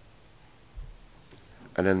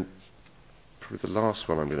 And then probably the last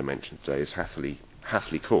one I'm going to mention today is Hathley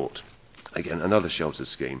Court. Again, another shelter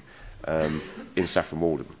scheme in Saffron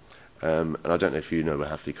Walden. And I don't know if you know where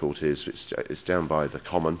Hathley Court is. It's down by the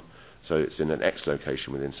Common, so it's in an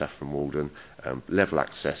ex-location within Saffron Walden, level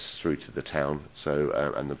access through to the town, so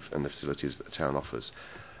and the facilities that the town offers.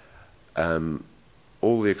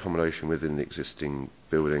 All the accommodation within the existing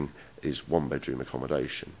building is 1-bedroom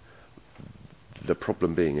accommodation. The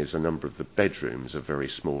problem being is a number of the bedrooms are very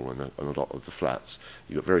small in a lot of the flats.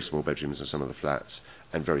 You've got very small bedrooms in some of the flats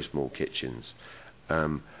and very small kitchens.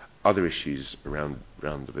 Other issues around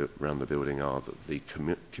the building are that the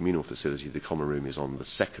communal facility, the common room, is on the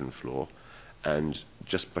second floor, and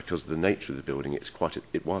just because of the nature of the building,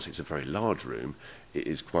 whilst it's a very large room, it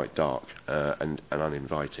is quite dark and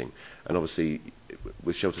uninviting. And obviously,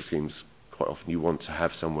 with shelter schemes, quite often you want to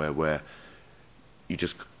have somewhere where you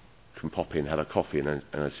just can pop in, have a coffee and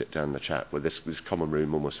a sit down and a chat, where this common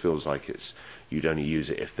room almost feels like you'd only use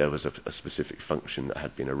it if there was a specific function that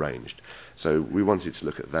had been arranged. So we wanted to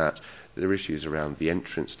look at that. There are issues around the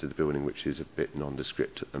entrance to the building, which is a bit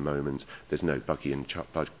nondescript at the moment. There's no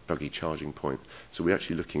buggy charging point. So we're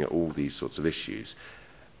actually looking at all these sorts of issues.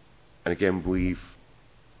 And again,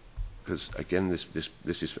 because again,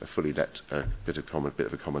 this is a fully let bit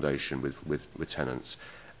of accommodation with tenants.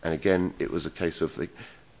 And again, it was a case of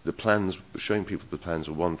the plans, showing people the plans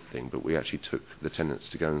were one thing, but we actually took the tenants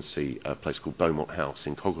to go and see a place called Beaumont House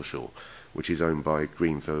in Coggeshall, which is owned by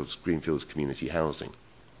Greenfields Community Housing.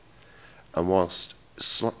 And whilst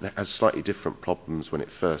it has slightly different problems when they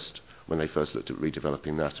first looked at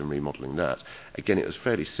redeveloping that and remodelling that, again, it was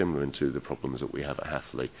fairly similar to the problems that we have at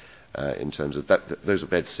Hathley in terms of that. Those are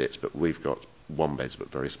bed sits, but we've got one beds,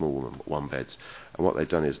 but very small one beds. And what they've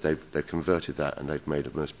done is they've converted that, and they've made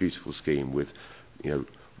a most beautiful scheme with,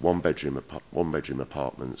 one bedroom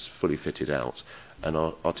apartments fully fitted out, and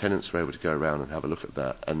our tenants were able to go around and have a look at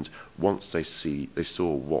that. And once they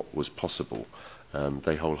saw what was possible,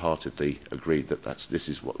 they wholeheartedly agreed that this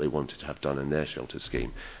is what they wanted to have done in their shelter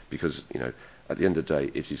scheme, because at the end of the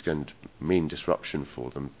day it is going to mean disruption for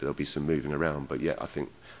them. There'll be some moving around, but yet I think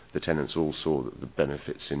the tenants all saw the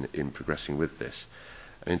benefits in progressing with this.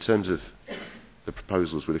 And in terms of the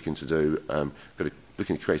proposals we're looking to do,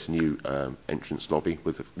 looking to create a new entrance lobby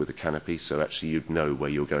with a canopy, so actually you'd know where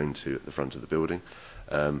you're going to at the front of the building.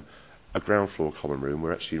 A ground floor common room.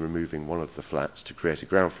 We're actually removing one of the flats to create a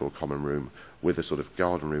ground floor common room with a sort of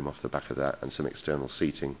garden room off the back of that and some external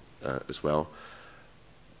seating as well,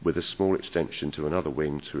 with a small extension to another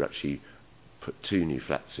wing to actually put 2 new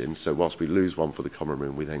flats in. So whilst we lose one for the common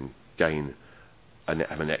room, we then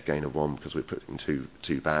have a net gain of 1 because we're putting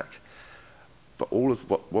two back. But all of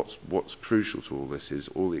what's crucial to all this is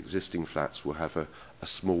all the existing flats will have a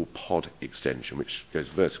small pod extension which goes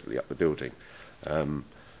vertically up the building,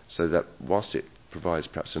 so that whilst it provides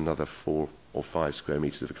perhaps another 4 or 5 square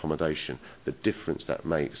metres of accommodation, the difference that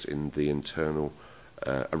makes in the internal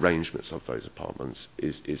arrangements of those apartments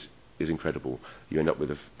is incredible. You end up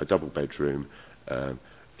with a double bedroom,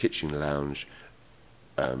 kitchen, lounge.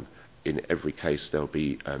 In every case, there'll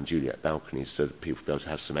be Juliet balconies, so that people will be able to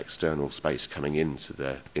have some external space coming into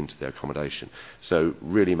their accommodation. So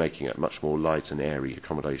really making it much more light and airy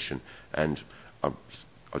accommodation, and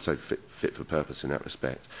I'd say fit for purpose in that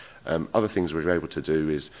respect. Other things we're able to do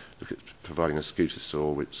is look at providing a scooter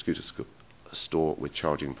store with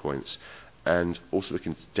charging points, and also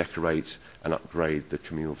looking to decorate and upgrade the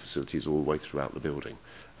communal facilities all the way throughout the building.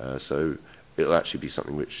 So it'll actually be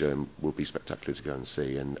something which will be spectacular to go and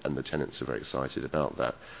see, and the tenants are very excited about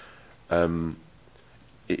that.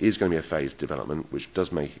 It is going to be a phased development, which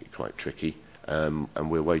does make it quite tricky, and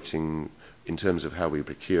we're waiting in terms of how we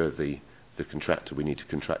procure the contractor. We need to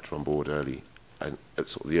contractor on board early, and at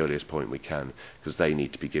sort of the earliest point we can, because they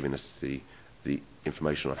need to be giving us the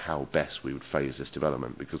information on how best we would phase this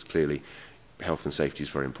development, because clearly health and safety is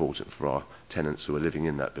very important for our tenants who are living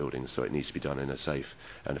in that building, so it needs to be done in a safe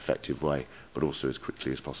and effective way, but also as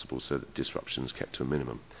quickly as possible so that disruption is kept to a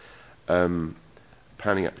minimum.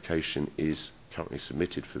 Planning application is currently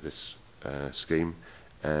submitted for this scheme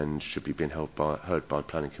and should be being heard by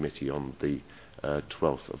planning committee on the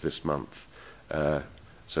 12th of this month.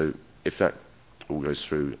 So if that all goes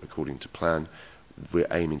through according to plan, we're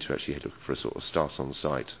aiming to actually look for a sort of start on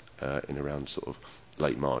site in around sort of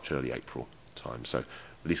late March, early April time. So at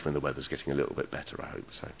least when the weather's getting a little bit better, I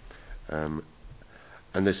hope so.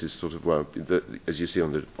 And this is sort of, well, as you see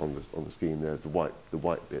on the scheme there, the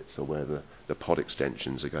white bits are where the pod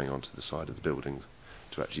extensions are going onto the side of the building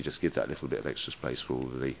to actually just give that little bit of extra space for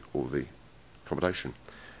all the accommodation.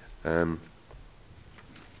 And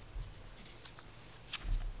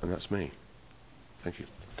that's me. Thank you.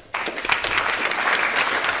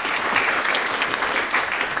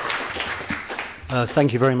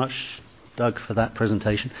 Thank you very much, Doug, for that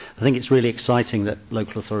presentation. I think it's really exciting that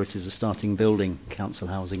local authorities are starting building council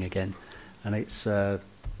housing again, and it's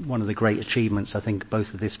one of the great achievements, I think,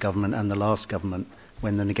 both of this government and the last government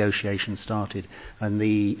when the negotiations started. And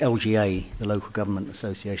the LGA, the Local Government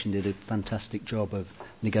Association, did a fantastic job of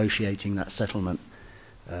negotiating that settlement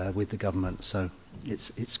with the government, so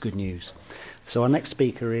it's good news. So our next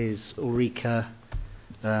speaker is Ulrika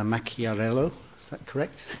Macchiarello, is that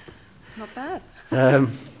correct? Not bad.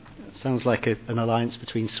 Sounds like an alliance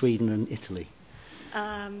between Sweden and Italy.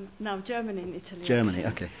 No, Germany and Italy. Germany,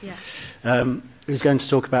 actually. okay. Yeah. He was going to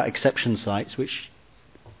talk about exception sites, which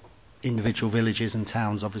individual villages and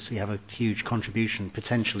towns obviously have a huge contribution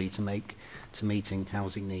potentially to make to meeting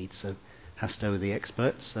housing needs. So Hasto are the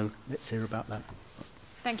experts, so let's hear about that.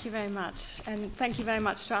 Thank you very much. And thank you very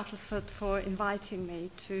much to Attlesford for inviting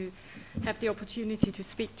me to have the opportunity to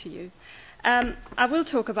speak to you. I will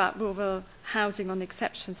talk about rural housing on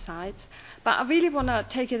exception sites, but I really want to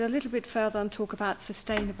take it a little bit further and talk about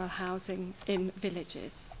sustainable housing in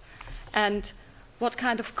villages and what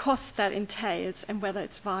kind of cost that entails and whether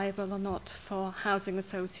it's viable or not for housing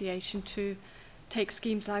association to take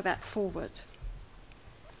schemes like that forward.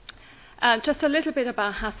 Just a little bit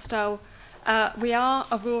about Hasto. We are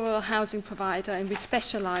a rural housing provider and we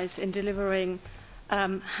specialise in delivering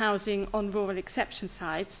housing on rural exception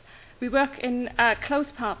sites. We work in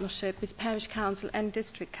close partnership with parish council and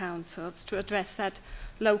district councils to address that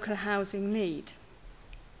local housing need.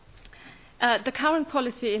 The current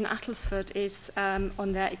policy in Attlesford is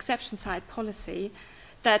on their exception site policy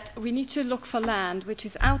that we need to look for land which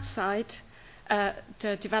is outside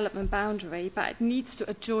the development boundary, but it needs to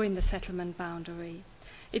adjoin the settlement boundary.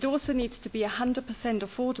 It also needs to be 100%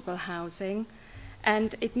 affordable housing,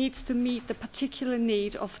 and it needs to meet the particular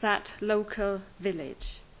need of that local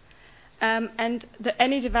village. And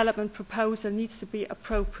any development proposal needs to be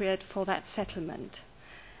appropriate for that settlement.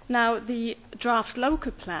 Now, the draft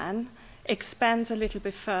local plan expands a little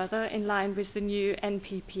bit further in line with the new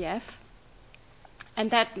NPPF,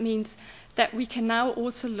 and that means that we can now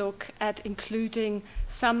also look at including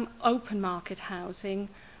some open market housing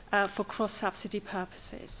for cross-subsidy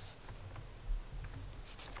purposes.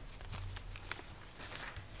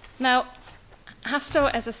 Now, Hasto,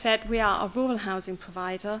 as I said, we are a rural housing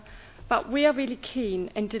provider, but we are really keen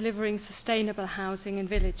in delivering sustainable housing in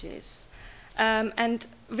villages. And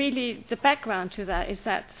really the background to that is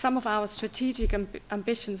that some of our strategic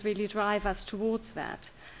ambitions really drive us towards that.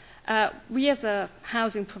 We as a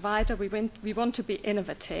housing provider, we want to be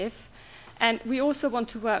innovative, and we also want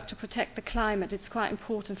to work to protect the climate. It's quite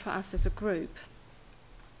important for us as a group.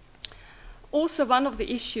 Also, one of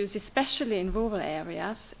the issues, especially in rural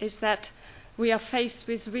areas, is that we are faced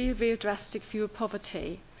with real drastic fuel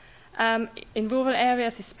poverty. In rural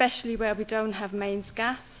areas, especially where we don't have mains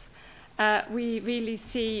gas, we really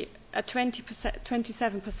see a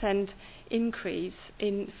 27% increase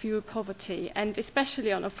in fuel poverty, and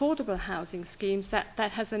especially on affordable housing schemes, that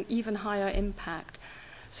has an even higher impact.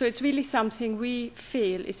 So it's really something we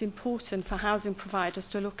feel is important for housing providers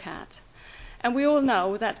to look at. And we all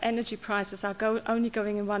know that energy prices are only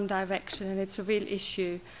going in one direction, and it's a real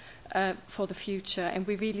issue for the future, and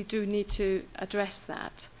we really do need to address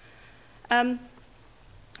that.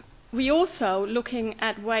 We also looking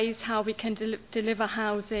at ways how we can deliver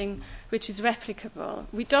housing which is replicable.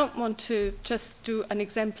 We don't want to just do an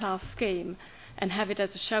exemplar scheme and have it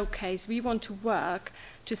as a showcase. We want to work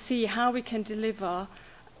to see how we can deliver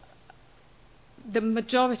the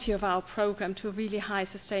majority of our programme to a really high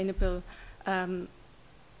sustainable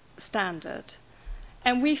standard.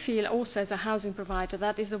 And we feel also as a housing provider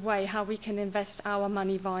that is a way how we can invest our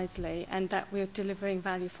money wisely and that we're delivering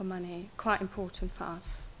value for money. Quite important for us.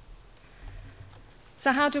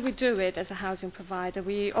 So how do we do it as a housing provider?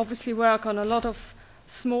 We obviously work on a lot of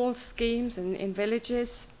small schemes in villages.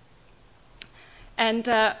 And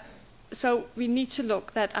so we need to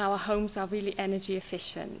look that our homes are really energy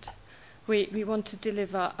efficient. We want to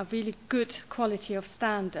deliver a really good quality of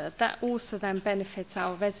standard that also then benefits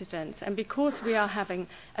our residents. And because we are having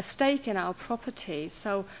a stake in our properties,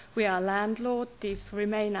 so we are landlord, these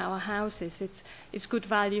remain our houses, it's good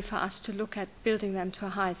value for us to look at building them to a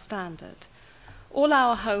high standard. All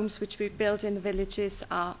our homes which we build in the villages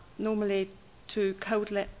are normally to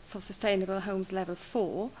code for sustainable homes level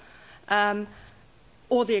 4,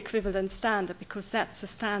 or the equivalent standard, because that's a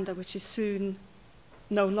standard which is soon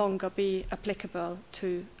no longer be applicable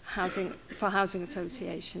to housing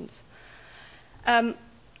associations.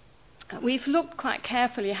 We've looked quite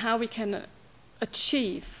carefully how we can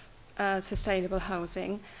achieve sustainable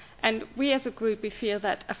housing, and we as a group, we feel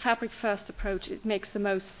that a fabric first approach, it makes the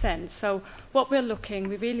most sense. So what we're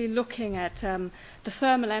really looking at the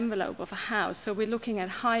thermal envelope of a house. So we're looking at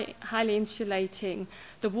highly insulating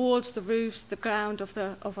the walls, the roofs, the ground of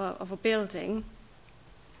a building,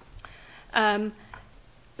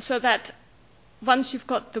 so that once you've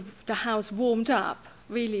got the house warmed up,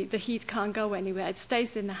 really the heat can't go anywhere. It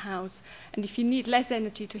stays in the house, and if you need less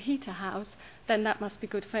energy to heat a house, then that must be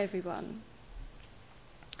good for everyone.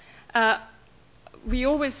 we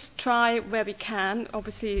always try where we can.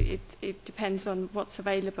 Obviously, it depends on what's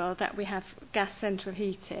available, that we have gas central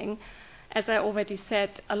heating. As I already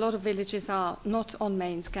said, a lot of villages are not on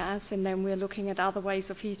mains gas, and then we're looking at other ways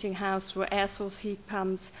of heating house through air source heat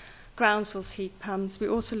pumps, ground source heat pumps.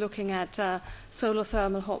 We're also looking at solar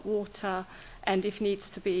thermal hot water, and if needs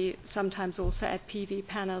to be, sometimes also at PV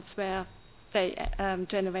panels where they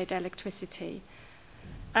generate electricity.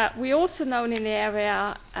 We're also known in the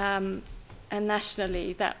area and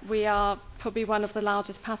nationally that we are probably one of the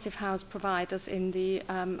largest passive house providers in the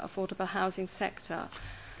affordable housing sector.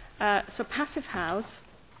 So passive house,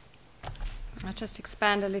 I'll just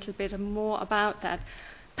expand a little bit more about that.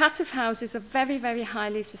 Passive house is a very, very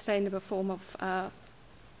highly sustainable form of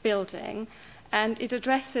building, and it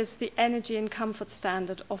addresses the energy and comfort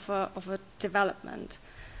standard of a development.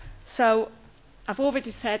 So I've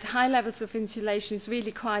already said high levels of insulation is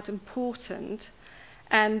really quite important,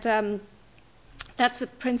 and that's the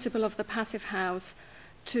principle of the passive house,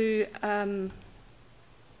 to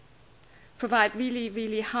provide really,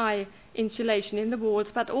 really high insulation in the walls,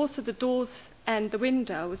 but also the doors and the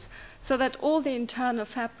windows, so that all the internal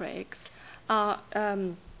fabrics are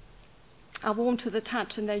warm to the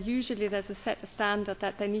touch, and there's a set standard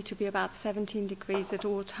that they need to be about 17 degrees at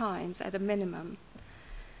all times at a minimum.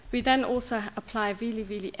 We then also apply really,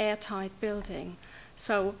 really airtight building,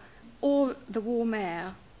 so all the warm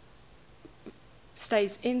air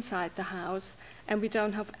stays inside the house, and we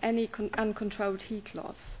don't have any uncontrolled heat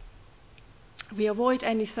loss. We avoid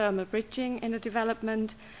any thermal bridging in a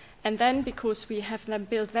development, and then because we have them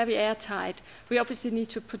built very airtight, we obviously need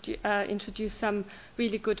to introduce some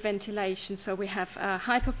really good ventilation. So we have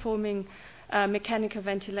high-performing mechanical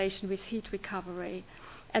ventilation with heat recovery,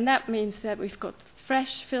 and that means that we've got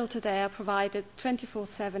fresh filtered air provided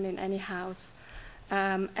 24/7 in any house,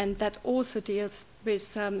 and that also deals with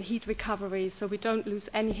heat recovery, so we don't lose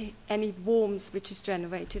any warmth which is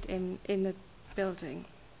generated in the building.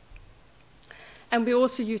 And we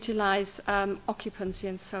also utilize occupancy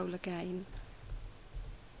and solar gain.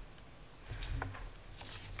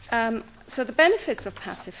 So the benefits of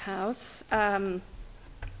passive house,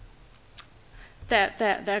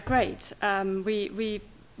 they're great.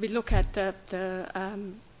 We look at the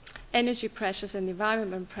energy pressures and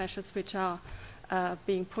environment pressures which are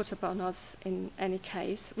being put upon us in any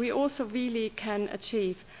case. We also really can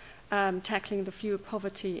achieve tackling the fuel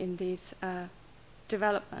poverty in these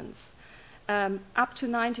developments. Up to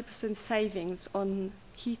 90% savings on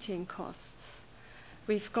heating costs.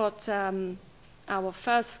 We've got our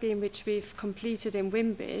first scheme, which we've completed in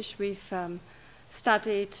Wimbish. We've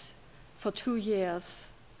studied for 2 years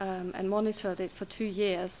and monitored it for 2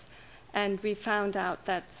 years, and we found out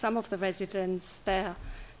that some of the residents there,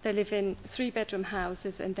 they live in 3-bedroom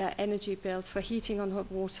houses, and their energy bills for heating on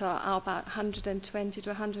hot water are about £120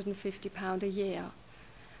 to £150 a year.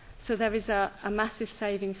 So there is a massive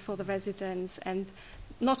savings for the residents, and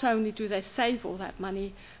not only do they save all that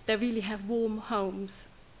money, they really have warm homes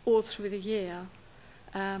all through the year,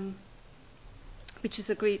 which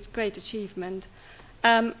is a great achievement.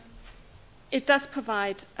 It does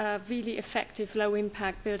provide a really effective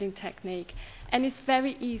low-impact building technique, and it's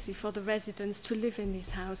very easy for the residents to live in these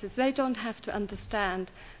houses. They don't have to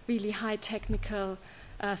understand really high technical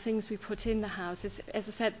things we put in the houses. As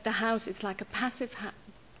I said, the house is like a passive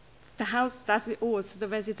the house does it all, so the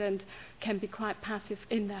resident can be quite passive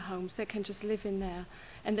in their homes. They can just live in there,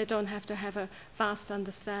 and they don't have to have a vast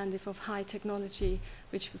understanding of high technology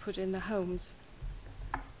which we put in the homes.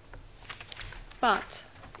 But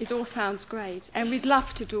it all sounds great, and we'd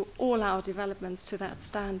love to do all our developments to that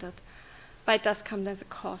standard, but it does come at a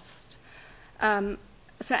cost. So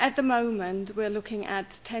at the moment, we're looking at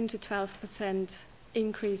 10 to 12%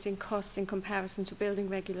 increase in costs in comparison to building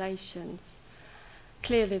regulations.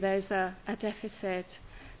 Clearly, there's a deficit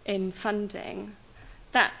in funding.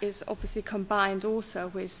 That is obviously combined also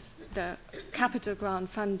with the capital grant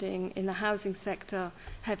funding in the housing sector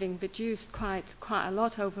having reduced quite a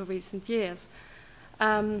lot over recent years.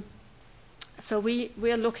 So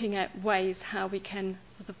we're looking at ways how we can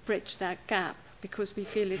sort of bridge that gap, because we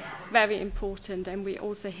feel it's very important, and we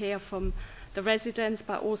also hear from the residents,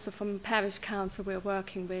 but also from parish council we're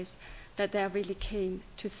working with, that they're really keen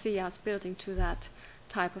to see us building to that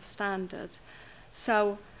type of standard.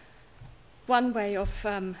 So one way of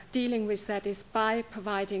dealing with that is by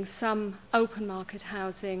providing some open market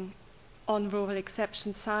housing on rural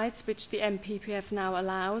exception sites, which the MPPF now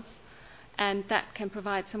allows, and that can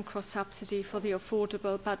provide some cross-subsidy for the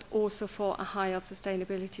affordable, but also for a higher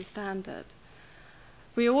sustainability standard.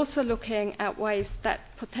 We're also looking at ways that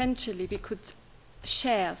potentially we could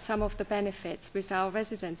share some of the benefits with our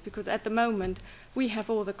residents, because at the moment we have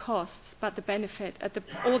all the costs, but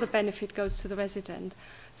all the benefit goes to the resident.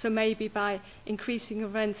 So maybe by increasing the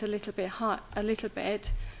rents a little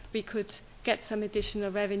bit, we could get some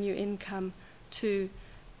additional revenue income to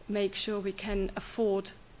make sure we can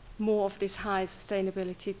afford more of these high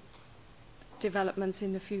sustainability developments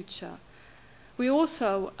in the future. We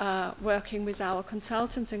also are working with our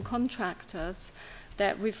consultants and contractors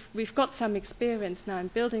that we've got some experience now in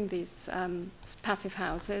building these passive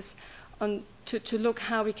houses to look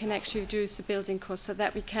how we can actually reduce the building costs so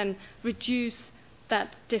that we can reduce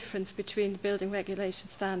that difference between the building regulation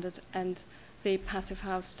standard and the passive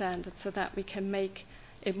house standard, so that we can make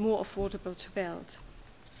it more affordable to build.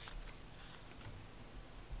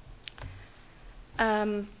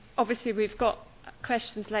 Obviously we've got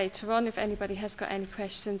questions later on if anybody has got any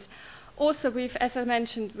questions. Also, as I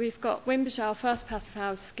mentioned, we've got Wimbish, our first passive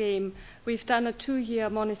house scheme. We've done a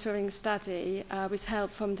 2-year monitoring study with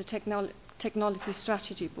help from the Technology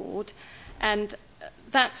Strategy Board, and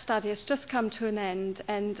that study has just come to an end.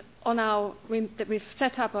 And on we've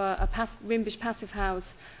set up a Wimbish Passive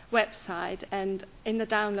House website, and in the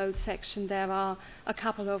download section there are a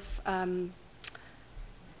couple of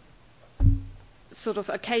sort of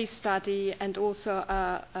a case study and also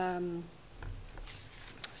a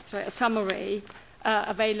summary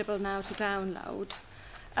available now to download.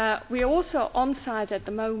 We are also on site at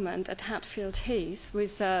the moment at Hatfield Heath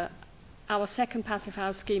with our second passive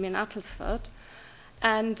house scheme in Uttlesford,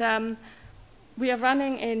 and we are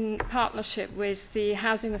running in partnership with the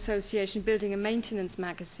Housing Association Building and Maintenance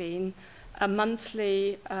magazine a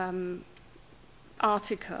monthly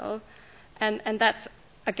article, and that's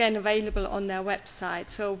again available on their website.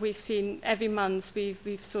 So we've seen every month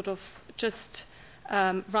we've sort of just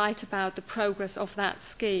write about the progress of that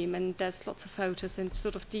scheme, and there's lots of photos and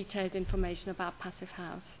sort of detailed information about passive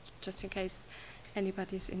house, just in case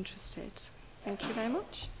anybody's interested. Thank you very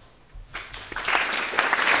much.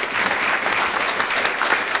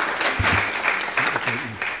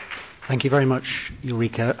 Thank you very much,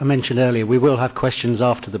 Ulrika. I mentioned earlier we will have questions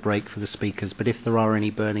after the break for the speakers, but if there are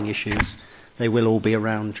any burning issues, they will all be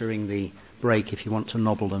around during the break if you want to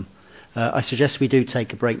nobble them. I suggest we do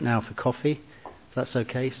take a break now for coffee, if that's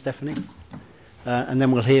okay, Stephanie. And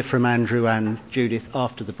then we'll hear from Andrew and Judith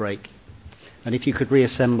after the break. And if you could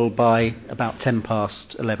reassemble by about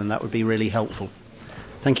 11:10, that would be really helpful.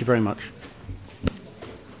 Thank you very much.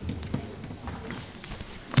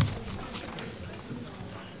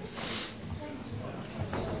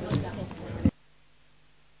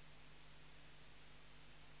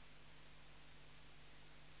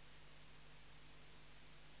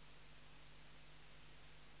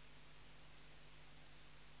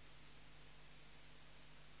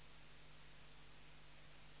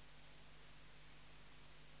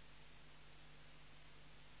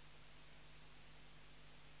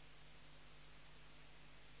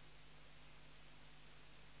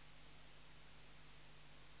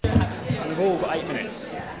 We've all got 8 minutes.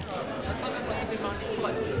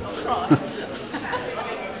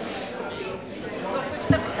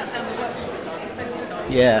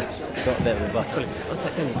 Yeah, got a bit of a buffer.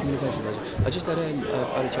 I just had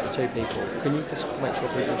only chat to 2 people. Can you just make sure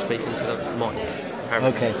people speak into the mic?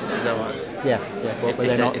 Okay. Is that right? Yeah. Well, but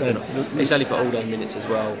they're not. It's only for all 10 minutes as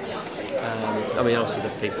well. I mean, obviously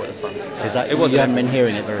the people at the front. So is that, you haven't been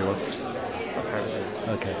hearing it very well? Apparently.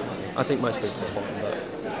 Okay. I think most people are fine, but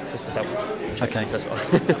just to double check. Okay. That's fine.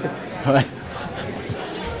 All right.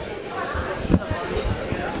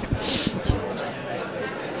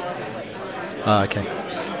 Okay.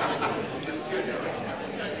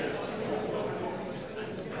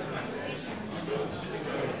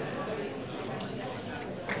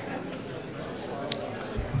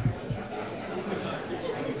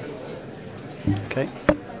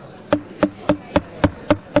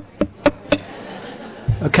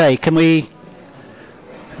 Okay, can we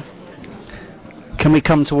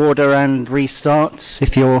come to order and restart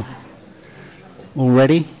if you're all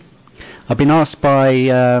ready? I've been asked by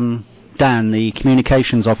Dan, the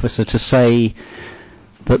communications officer, to say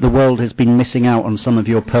that the world has been missing out on some of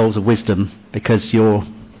your pearls of wisdom because your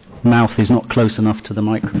mouth is not close enough to the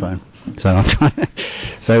microphone. So I'm trying.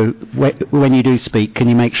 So when you do speak, can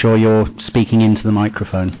you make sure you're speaking into the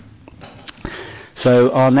microphone?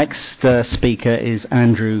 So our next speaker is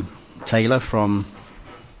Andrew Taylor from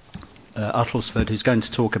Uttlesford, who's going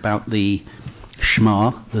to talk about the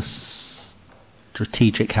SHMA, the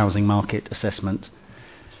Strategic Housing Market Assessment.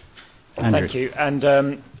 Andrew. Thank you.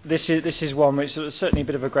 And this is one which is certainly a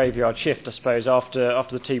bit of a graveyard shift, I suppose, after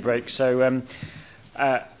the tea break. So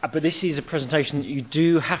But this is a presentation that you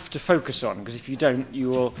do have to focus on, because if you don't, you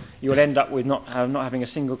will end up with not having a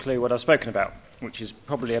single clue what I've spoken about, which is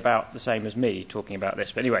probably about the same as me talking about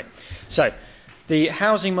this. But anyway, so the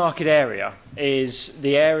housing market area is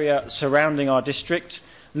the area surrounding our district,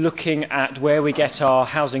 looking at where we get our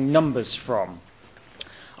housing numbers from.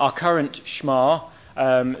 Our current SHMAR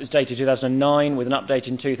is dated 2009 with an update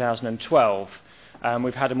in 2012.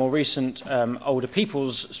 We've had a more recent older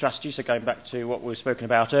people's strategy, so going back to what we've spoken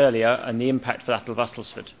about earlier and the impact for that of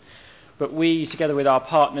Uttlesford. But we, together with our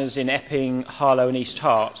partners in Epping, Harlow and East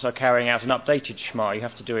Herts, are carrying out an updated SHMAR. You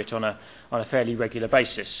have to do it on a fairly regular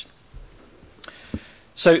basis.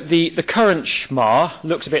 So the current SHMAR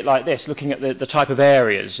looks a bit like this, looking at the type of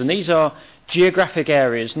areas. And these are geographic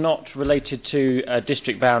areas not related to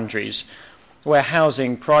district boundaries, where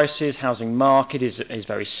housing prices, housing market is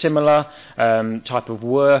very similar, type of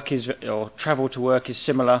work or travel to work is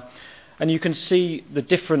similar. And you can see the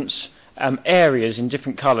different areas in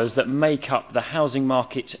different colours that make up the housing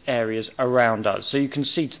market areas around us. So you can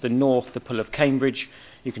see to the north the Pull of Cambridge.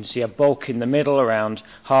 You can see a bulk in the middle around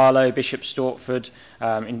Harlow, Bishop Stortford,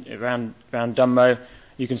 around Dunmow.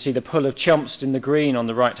 You can see the Pull of Chelmsford in the green on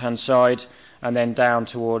the right-hand side, and then down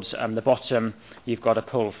towards the bottom, you've got a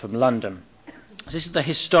pull from London. So this is the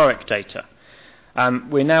historic data.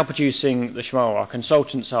 We're now producing the SHMAR. Our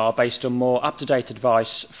consultants are based on more up-to-date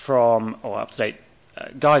advice or up-to-date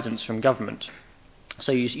guidance from government.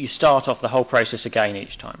 So you start off the whole process again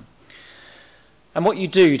each time. And what you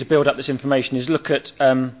do to build up this information is look at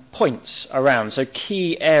points around, so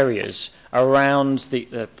key areas around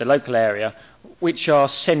the local area, which are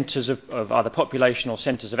centres of either population or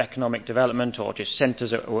centres of economic development, or just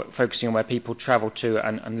centres focusing on where people travel to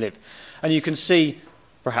and live. And you can see,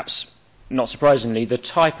 perhaps not surprisingly, the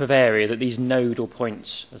type of area that these nodal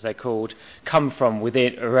points, as they're called, come from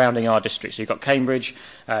surrounding our district. So you've got Cambridge,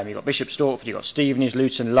 you've got Bishop Stortford, you've got Stevenage,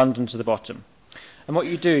 Luton, London to the bottom. And what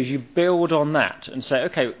you do is you build on that and say,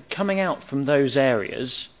 okay, coming out from those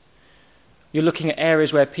areas, you're looking at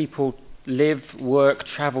areas where people live, work,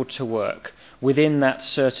 travel to work within that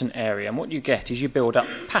certain area. And what you get is you build up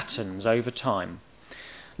patterns over time,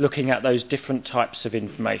 looking at those different types of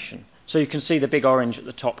information. So you can see the big orange at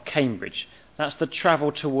the top, Cambridge. That's the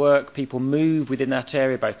travel to work. People move within that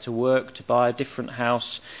area, both to work, to buy a different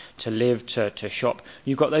house, to live, to shop.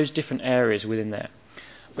 You've got those different areas within there.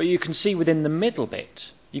 But you can see within the middle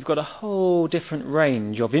bit, you've got a whole different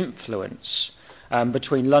range of influence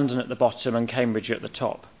between London at the bottom and Cambridge at the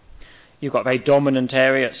top. You've got a very dominant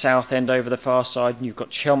area at Southend over the far side, and you've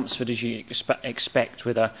got Chelmsford, as you expect,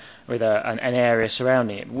 with an area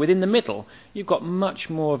surrounding it. Within the middle, you've got much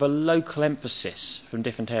more of a local emphasis from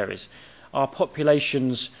different areas. Our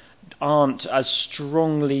populations aren't as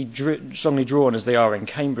strongly drawn as they are in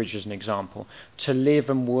Cambridge, as an example, to live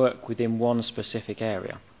and work within one specific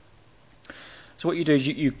area. So what you do is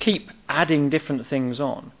you keep adding different things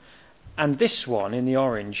on. And this one in the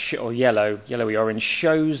orange, or yellowy orange,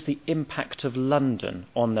 shows the impact of London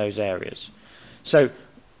on those areas. So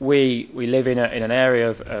we live in an area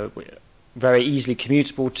of very easily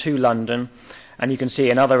commutable to London, and you can see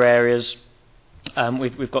in other areas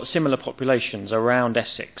we've got similar populations around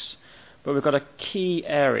Essex, but we've got a key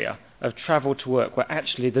area of travel to work where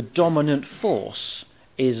actually the dominant force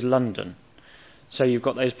is London. So you've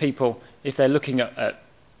got those people, if they're looking at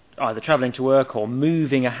either travelling to work or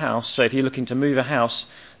moving a house. So if you're looking to move a house,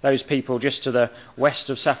 those people just to the west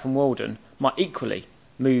of Saffron Walden might equally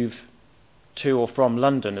move to or from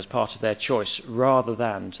London as part of their choice, rather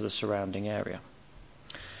than to the surrounding area.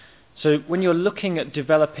 So when you're looking at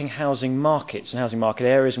developing housing markets and housing market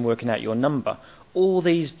areas and working out your number, all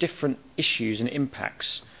these different issues and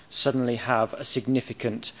impacts suddenly have a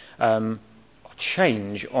significant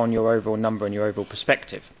change on your overall number and your overall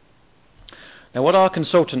perspective. Now, what our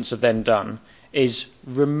consultants have then done is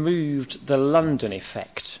removed the London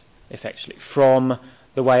effect, effectively, from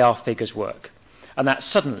the way our figures work. And that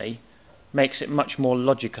suddenly makes it much more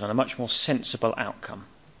logical and a much more sensible outcome.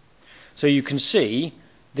 So you can see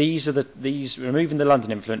these removing the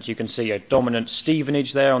London influence. You can see a dominant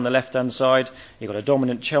Stevenage there on the left-hand side. You've got a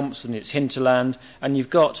dominant Chelmsford and its hinterland, and you've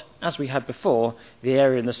got, as we had before, the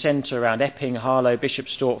area in the centre around Epping, Harlow, Bishop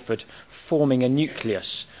Stortford, forming a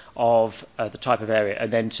nucleus of the type of area,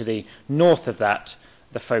 and then to the north of that,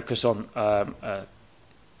 the focus on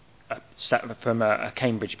from a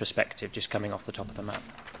Cambridge perspective, just coming off the top of the map.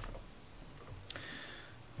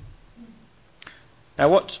 Now,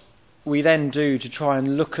 what we then do to try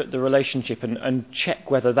and look at the relationship and check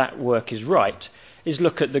whether that work is right is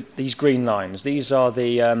look at these green lines. These are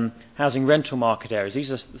the housing rental market areas.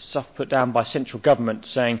 These are the stuff put down by central government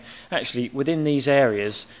saying, actually, within these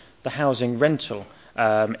areas, the housing rental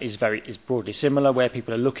is broadly similar, where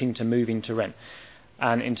people are looking to move into rent,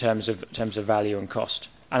 and in terms of value and cost.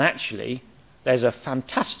 And actually, there's a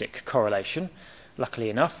fantastic correlation, luckily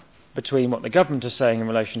enough, between what the government is saying in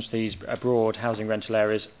relation to these broad housing rental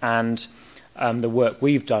areas and the work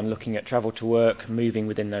we've done looking at travel to work, moving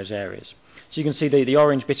within those areas. So you can see the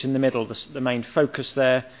orange bit in the middle, the main focus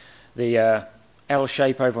there, the L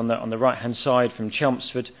shape over on the right-hand side from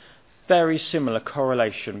Chelmsford. Very similar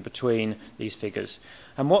correlation between these figures.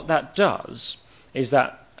 And what that does is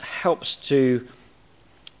that helps to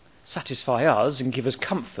satisfy us and give us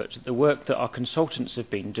comfort that the work that our consultants have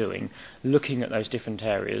been doing, looking at those different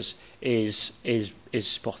areas, is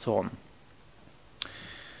spot on.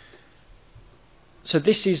 So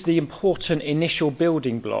this is the important initial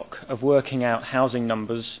building block of working out housing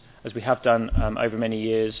numbers, as we have done over many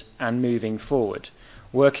years, and moving forward.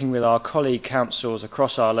 Working with our colleague councils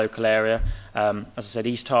across our local area, as I said,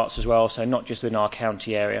 East Herts as well, so not just within our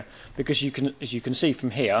county area, because as you can see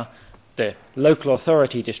from here, the local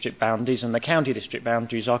authority district boundaries and the county district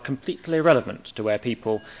boundaries are completely irrelevant to where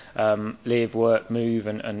people live, work, move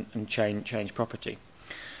and change property.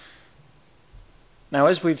 Now,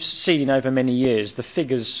 as we've seen over many years, the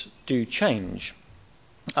figures do change.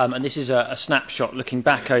 And this is a snapshot looking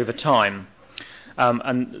back over time.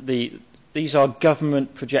 These are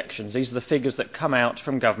government projections. These are the figures that come out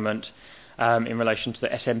from government in relation to the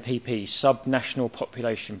SNPP, sub-national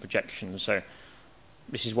population projections. So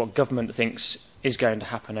this is what government thinks is going to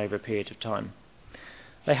happen over a period of time.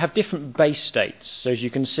 They have different base dates. So as you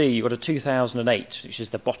can see, you've got a 2008, which is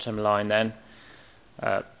the bottom line then,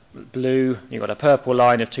 blue, you've got a purple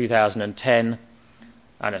line of 2010,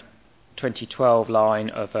 and a 2012 line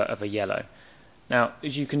of a yellow. Now,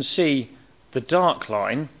 as you can see, the dark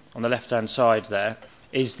line on the left-hand side there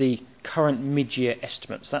is the current mid-year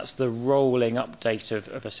estimates. That's the rolling update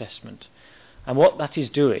of assessment. And what that is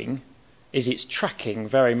doing is it's tracking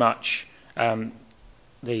very much some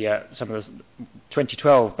of the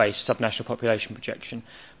 2012 based subnational population projection,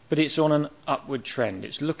 but it's on an upward trend.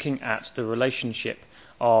 It's looking at the relationship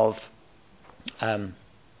of the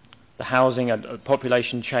housing and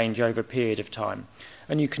population change over a period of time.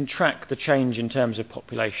 And you can track the change in terms of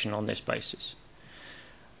population on this basis.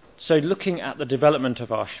 So looking at the development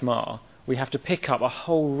of our SHMA, we have to pick up a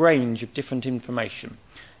whole range of different information.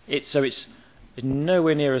 It's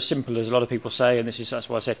nowhere near as simple as a lot of people say, and that's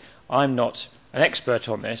why I said I'm not an expert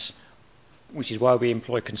on this, which is why we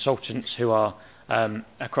employ consultants who are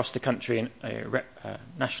across the country and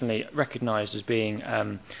nationally recognised as being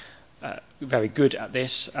very good at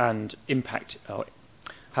this and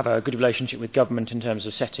have a good relationship with government in terms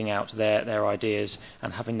of setting out their ideas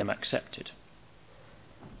and having them accepted.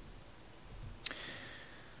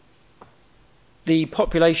 The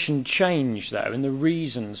population change, though, and the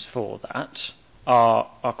reasons for that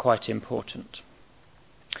are quite important.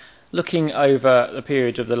 Looking over the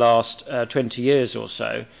period of the last 20 years or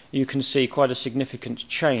so, you can see quite a significant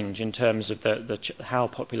change in terms of how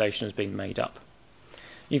population has been made up.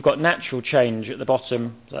 You've got natural change at the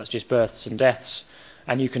bottom, so that's just births and deaths,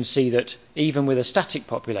 and you can see that even with a static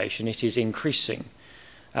population, it is increasing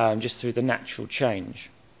just through the natural change.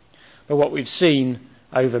 But what we've seen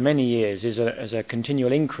over many years is a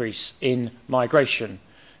continual increase in migration.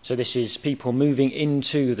 So this is people moving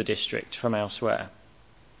into the district from elsewhere.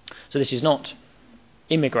 So this is not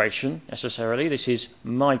immigration necessarily, this is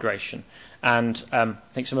migration. And I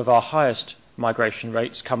think some of our highest migration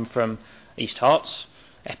rates come from East Herts,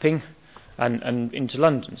 Epping, and into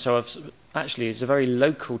London. So actually it's a very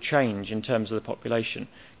local change in terms of the population,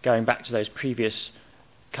 going back to those previous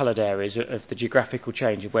coloured areas of the geographical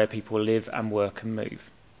change of where people live and work and move.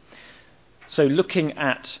 So looking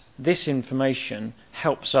at this information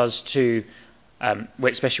helps us to,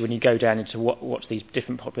 especially when you go down into what these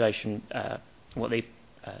different population, what the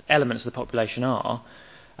elements of the population are,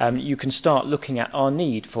 you can start looking at our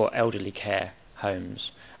need for elderly care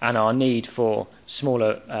homes and our need for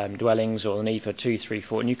smaller dwellings, or the need for 2, 3,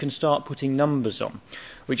 4, and you can start putting numbers on,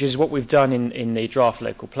 which is what we've done in the draft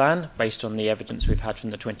local plan based on the evidence we've had from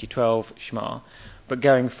the 2012 SHMA. But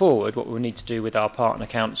going forward, what we'll need to do with our partner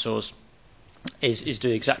councils is do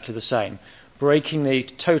exactly the same, breaking the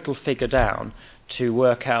total figure down to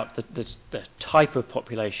work out the type of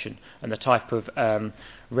population and the type of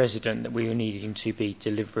resident that we are needing to be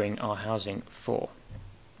delivering our housing for.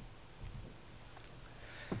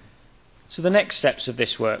 So the next steps of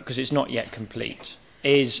this work, because it's not yet complete,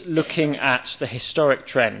 is looking at the historic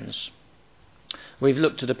trends. We've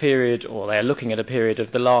looked at a period, or they're looking at a period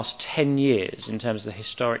of the last 10 years in terms of the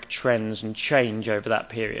historic trends and change over that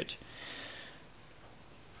period.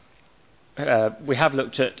 We have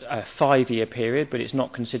looked at a 5-year period, but it's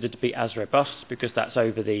not considered to be as robust because that's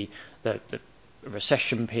over the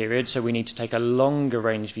recession period, so we need to take a longer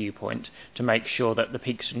range viewpoint to make sure that the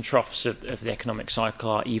peaks and troughs of the economic cycle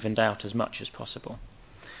are evened out as much as possible.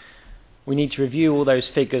 We need to review all those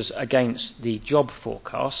figures against the job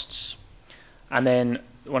forecasts, and then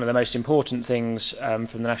one of the most important things from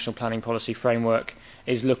the National Planning Policy Framework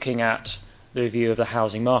is looking at the review of the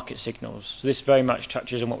housing market signals. So this very much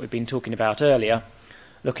touches on what we've been talking about earlier,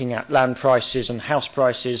 looking at land prices and house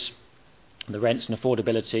prices, the rents and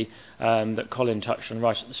affordability that Colin touched on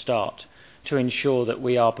right at the start, to ensure that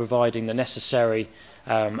we are providing the necessary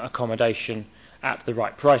accommodation at the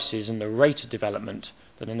right prices and the rate of development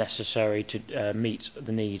that are necessary to meet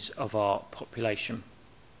the needs of our population.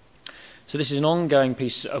 So this is an ongoing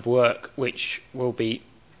piece of work which will be,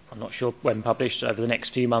 I'm not sure when published, over the next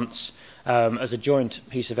few months as a joint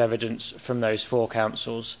piece of evidence from those 4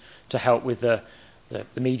 councils to help with the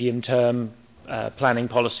medium-term planning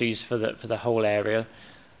policies for the whole area.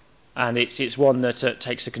 And it's one that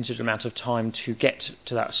takes a considerable amount of time to get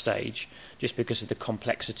to that stage, just because of the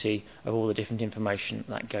complexity of all the different information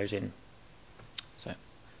that goes in. So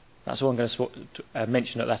that's all I'm going to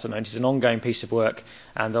mention at that moment. It's an ongoing piece of work,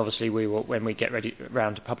 and obviously we will, when we get ready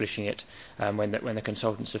around to publishing it, when the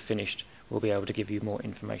consultants have finished, we'll be able to give you more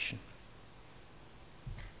information.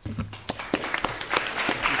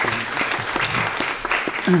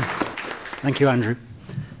 Thank you, Andrew.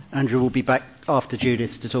 Andrew will be back after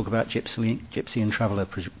Judith to talk about gypsy and traveller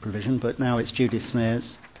provision, but now it's Judith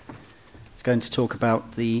Snares. She's going to talk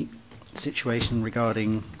about the situation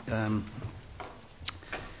regarding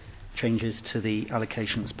changes to the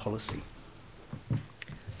allocations policy.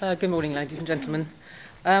 Good morning, ladies and gentlemen.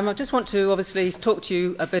 I just want to obviously talk to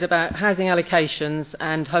you a bit about housing allocations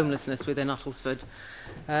and homelessness within Uttlesford.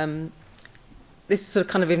 This sort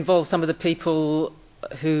of kind of involves some of the people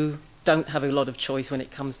who don't have a lot of choice when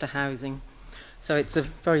it comes to housing. So it's a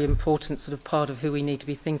very important sort of part of who we need to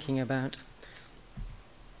be thinking about.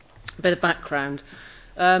 A bit of background.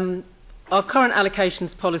 Our current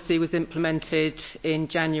allocations policy was implemented in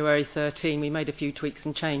January 13. We made a few tweaks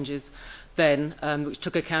and changes then, which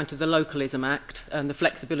took account of the Localism Act and the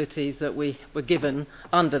flexibilities that we were given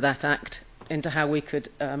under that Act into how we could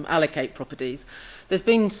allocate properties. There's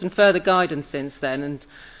been some further guidance since then, and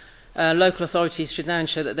local authorities should now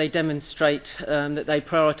ensure that they demonstrate that they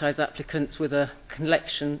prioritise applicants with a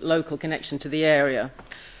local connection to the area.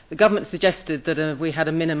 The government suggested that we had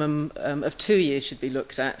a minimum of 2 years should be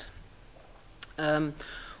looked at.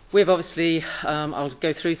 We've obviously, I'll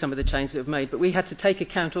go through some of the changes that we've made, but we had to take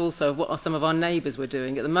account also of what some of our neighbours were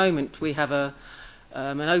doing. At the moment, we have an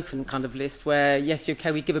open kind of list where, yes,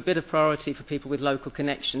 okay, we give a bit of priority for people with local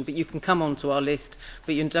connection, but you can come onto our list,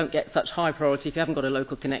 but you don't get such high priority if you haven't got a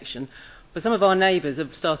local connection. But some of our neighbours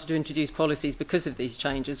have started to introduce policies because of these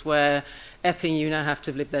changes, where Epping, you now have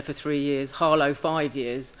to have lived there for 3 years, Harlow 5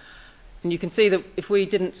 years. And you can see that if we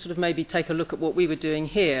didn't sort of maybe take a look at what we were doing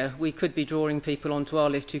here, we could be drawing people onto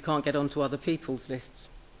our list who can't get onto other people's lists.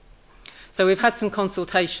 So we've had some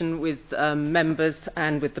consultation with members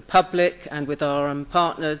and with the public and with our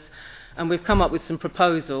partners, and we've come up with some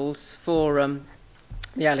proposals for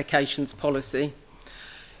the allocations policy.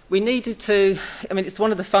 We needed to, it's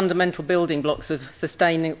one of the fundamental building blocks of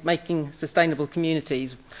making sustainable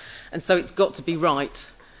communities, and so it's got to be right,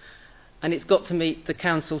 and it's got to meet the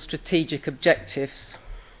Council's strategic objectives.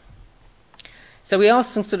 So we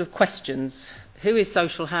asked some sort of questions. Who is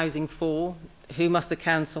social housing for? Who must the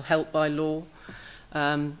Council help by law?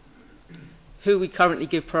 Who we currently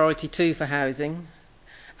give priority to for housing?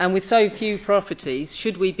 And with so few properties,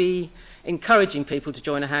 should we be encouraging people to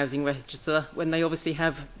join a housing register when they obviously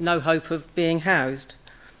have no hope of being housed?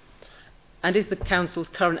 And is the Council's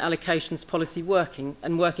current allocations policy working,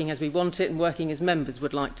 and working as we want it and working as members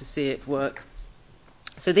would like to see it work?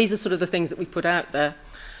 So these are sort of the things that we put out there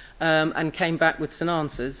and came back with some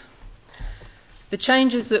answers. The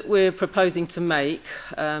changes that we're proposing to make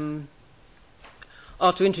are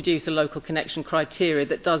to introduce a local connection criteria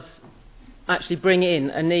that does actually bring in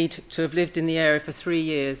a need to have lived in the area for 3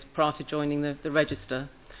 years prior to joining the register.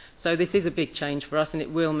 So this is a big change for us, and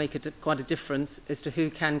it will make quite a difference as to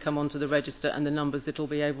who can come onto the register and the numbers that will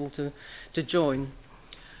be able to join.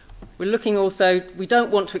 We're looking also, we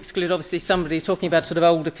don't want to exclude, obviously, somebody talking about sort of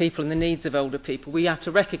older people and the needs of older people. We have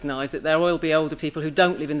to recognise that there will be older people who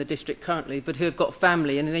don't live in the district currently, but who have got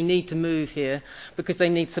family and they need to move here because they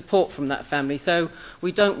need support from that family. So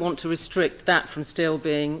we don't want to restrict that from still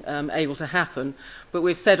being able to happen. But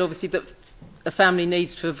we've said, obviously, that a family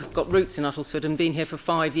needs to have got roots in Uttlesford and been here for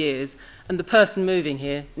 5 years, and the person moving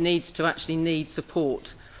here needs to actually need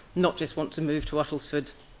support, not just want to move to Uttlesford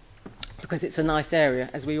because it's a nice area,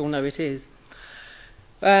 as we all know it is.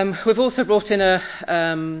 We've also brought in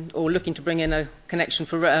or looking to bring in a connection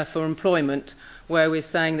for employment, where we're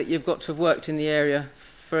saying that you've got to have worked in the area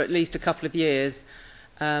for at least a couple of years,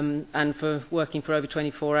 and for working for over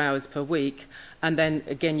 24 hours per week, and then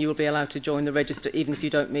again you will be allowed to join the register even if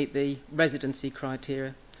you don't meet the residency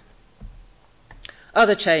criteria.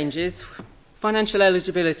 Other changes, financial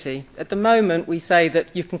eligibility. At the moment we say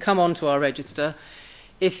that you can come onto our register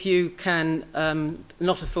if you can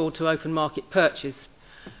not afford to open market purchase.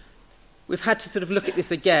 We've had to sort of look at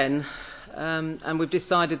this again, and we've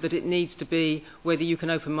decided that it needs to be whether you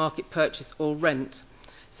can open market purchase or rent.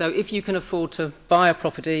 So if you can afford to buy a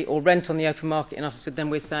property or rent on the open market in Uttlesford, then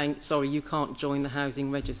we're saying, sorry, you can't join the housing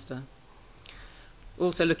register.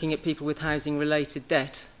 Also looking at people with housing related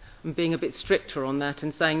debt and being a bit stricter on that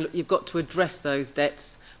and saying, look, you've got to address those debts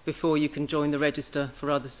before you can join the register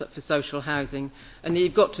for social housing, and that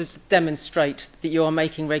you've got to demonstrate that you are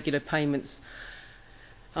making regular payments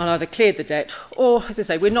and either cleared the debt, or, as I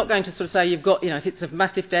say, we're not going to sort of say you've got, if it's a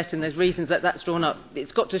massive debt and there's reasons that that's drawn up,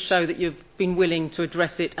 it's got to show that you've been willing to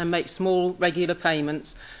address it and make small regular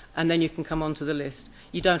payments, and then you can come onto the list.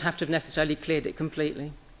 You don't have to have necessarily cleared it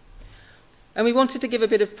completely. And we wanted to give a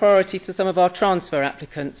bit of priority to some of our transfer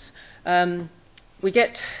applicants. We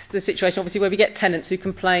get the situation, obviously, where we get tenants who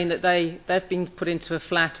complain that they've been put into a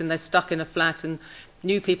flat and they're stuck in a flat, and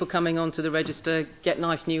new people coming onto the register get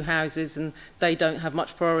nice new houses and they don't have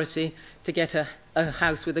much priority to get a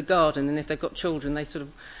house with a garden, and if they've got children they sort of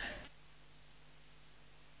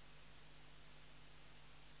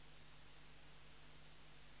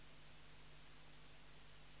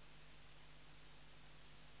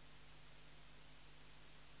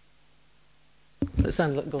That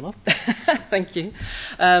sounds like gone off. Thank you.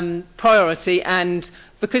 Priority, and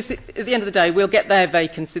because at the end of the day we'll get their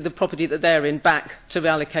vacancy, the property that they're in, back to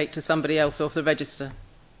allocate to somebody else off the register.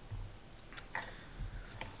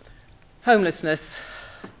 Homelessness.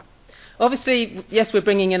 Obviously, yes, we're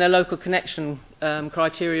bringing in a local connection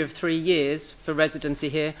criteria of 3 years for residency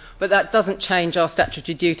here, but that doesn't change our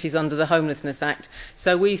statutory duties under the Homelessness Act.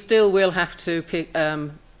 So we still will have to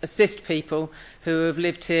assist people who have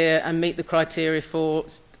lived here and meet the criteria for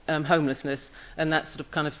homelessness, and that's sort of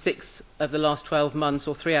kind of 6 of the last 12 months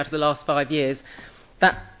or 3 out of the last 5 years.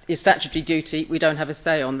 That is statutory duty. We don't have a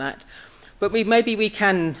say on that. But maybe we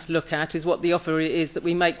can look at is what the offer is that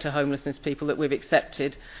we make to homelessness people that we've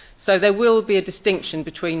accepted. So there will be a distinction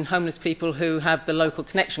between homeless people who have the local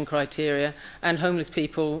connection criteria and homeless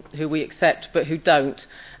people who we accept but who don't.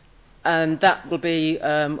 And that will be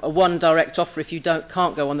a one direct offer if you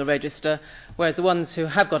can't go on the register, whereas the ones who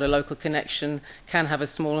have got a local connection can have a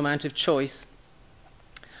small amount of choice.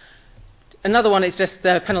 Another one is just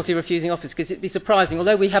the penalty refusing offers, because it'd be surprising,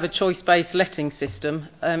 although we have a choice-based letting system,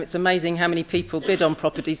 it's amazing how many people bid on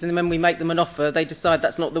properties, and then when we make them an offer, they decide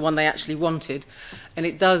that's not the one they actually wanted. And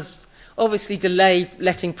it does obviously delay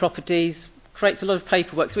letting properties, creates a lot of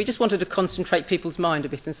paperwork. So we just wanted to concentrate people's mind a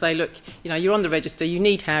bit and say, look, you're on the register, you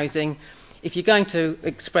need housing. If you're going to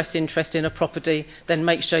express interest in a property, then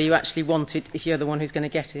make sure you actually want it if you're the one who's going to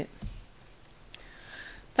get it.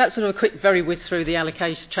 That's sort of a quick very whiz through the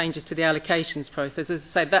changes to the allocations process. As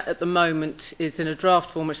I say, that at the moment is in a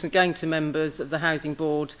draft form which is going to members of the Housing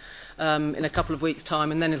Board in a couple of weeks'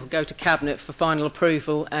 time, and then it'll go to Cabinet for final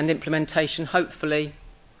approval and implementation, hopefully,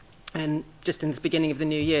 and just in the beginning of the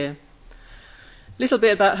new year. A little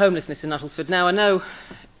bit about homelessness in Uttlesford. Now, I know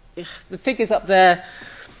the figures up there,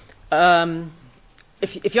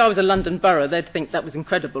 if I was a London borough, they'd think that was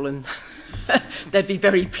incredible, and they'd be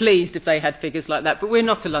very pleased if they had figures like that. But we're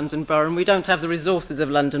not a London borough, and we don't have the resources of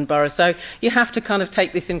London borough, so you have to kind of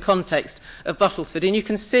take this in context of Uttlesford. And you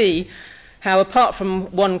can see how, apart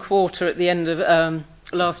from one quarter at the end of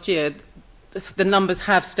last year, the numbers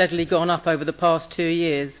have steadily gone up over the past 2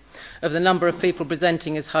 years of the number of people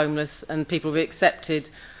presenting as homeless and people we accepted.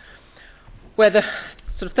 Where the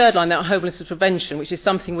sort of third line, that homelessness prevention, which is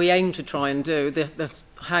something we aim to try and do, the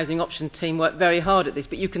housing option team work very hard at this,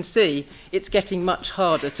 but you can see it's getting much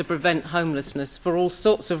harder to prevent homelessness for all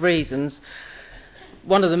sorts of reasons.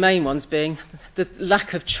 One of the main ones being the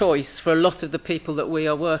lack of choice for a lot of the people that we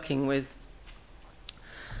are working with.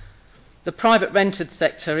 The private rented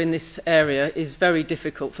sector in this area is very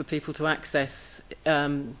difficult for people to access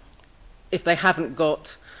if they haven't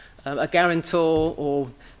got a guarantor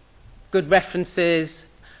or good references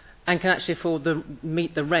and can actually afford to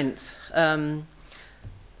meet the rent.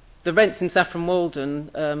 The rents in Saffron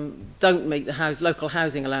Walden don't meet the local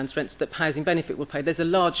housing allowance rents that housing benefit will pay. There's a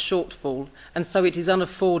large shortfall, and so it is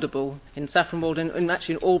unaffordable in Saffron Walden and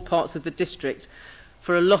actually in all parts of the district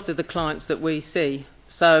for a lot of the clients that we see.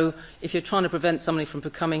 So if you're trying to prevent somebody from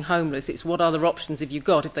becoming homeless, it's what other options have you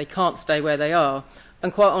got if they can't stay where they are.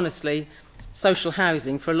 And quite honestly, social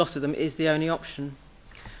housing for a lot of them is the only option.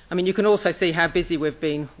 I mean, you can also see how busy we've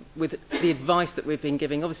been with the advice that we've been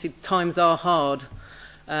giving. Obviously, times are hard,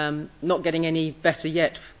 not getting any better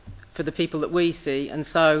yet for the people that we see. And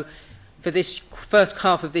so for this first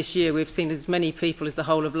half of this year, we've seen as many people as the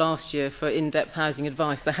whole of last year for in-depth housing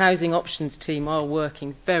advice. The housing options team are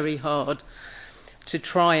working very hard to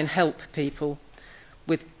try and help people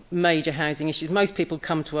with major housing issues. Most people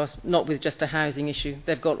come to us not with just a housing issue.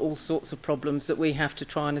 They've got all sorts of problems that we have to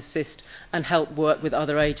try and assist and help work with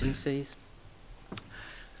other agencies.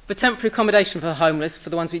 For temporary accommodation for the homeless,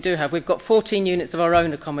 for the ones we do have, we've got 14 units of our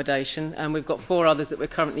own accommodation, and we've got 4 others that we're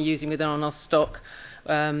currently using within our stock,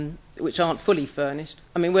 which aren't fully furnished.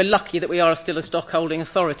 I mean, we're lucky that we are still a stock holding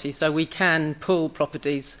authority, so we can pull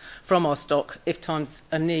properties from our stock if times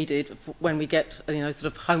are needed when we get sort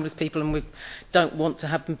of homeless people and we don't want to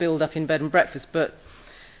have them build up in bed and breakfast. But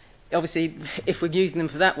obviously, if we're using them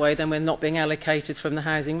for that way, then we're not being allocated from the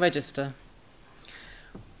housing register.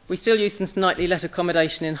 We still use some nightly let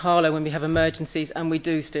accommodation in Harlow when we have emergencies, and we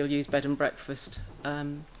do still use bed and breakfast.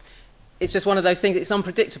 It's just one of those things, it's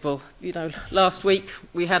unpredictable. Last week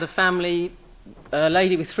we had a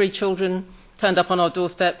lady with 3 children, turned up on our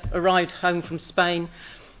doorstep, arrived home from Spain.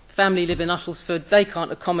 Family live in Uttlesford, they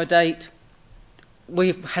can't accommodate.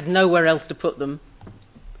 We've had nowhere else to put them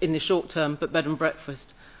in the short term but bed and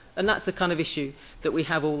breakfast. And that's the kind of issue that we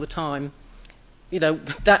have all the time.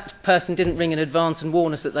 That person didn't ring in advance and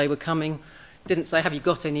warn us that they were coming, didn't say, have you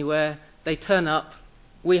got anywhere? They turn up,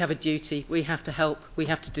 we have a duty, we have to help, we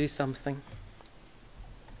have to do something.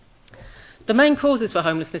 The main causes for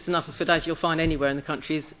homelessness in Uttlesford, as you'll find anywhere in the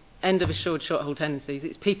country, is end of assured short-hold tenancies.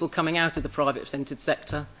 It's people coming out of the private rented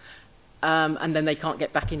sector and then they can't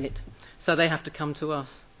get back in it, so they have to come to us.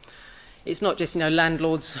 It's not just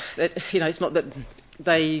landlords, it's not that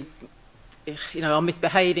they are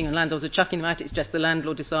misbehaving and landlords are chucking them out. It's just the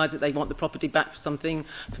landlord decides that they want the property back for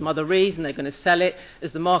some other reason. They're going to sell it.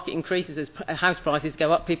 As the market increases, as house prices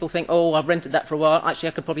go up, people think, oh, I've rented that for a while. Actually,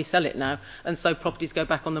 I could probably sell it now. And so properties go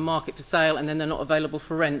back on the market for sale, and then they're not available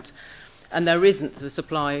for rent. And there isn't the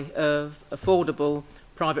supply of affordable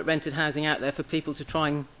private rented housing out there for people to try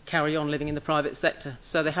and carry on living in the private sector.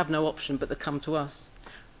 So they have no option but to come to us.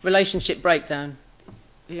 Relationship breakdown.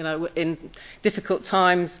 In difficult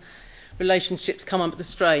times, relationships come under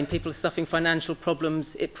strain. People are suffering financial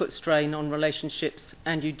problems. It puts strain on relationships,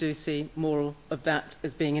 and you do see more of that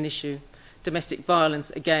as being an issue. Domestic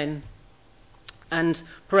violence, again, and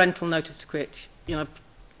parental notice to quit.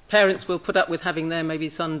 Parents will put up with having their maybe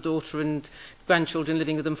son, daughter and grandchildren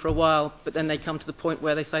living with them for a while, but then they come to the point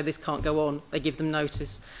where they say this can't go on. They give them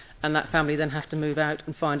notice, and that family then have to move out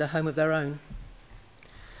and find a home of their own.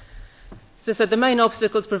 So the main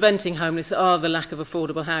obstacles preventing homelessness are the lack of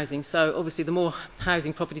affordable housing. So obviously the more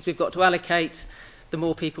housing properties we've got to allocate, the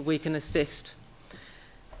more people we can assist.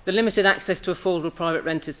 The limited access to affordable private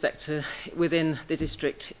rented sector within the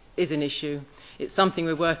district is an issue. It's something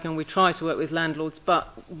we're working on. We try to work with landlords,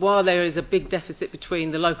 but while there is a big deficit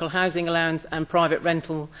between the local housing allowance and private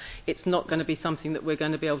rental, it's not going to be something that we're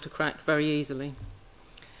going to be able to crack very easily.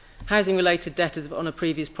 Housing-related debtors on a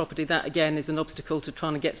previous property, that again is an obstacle to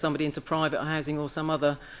trying to get somebody into private housing or some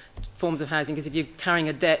other forms of housing, because if you're carrying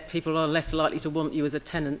a debt, people are less likely to want you as a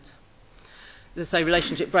tenant. As I say,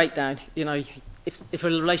 relationship breakdown. If a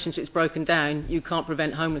relationship's broken down, you can't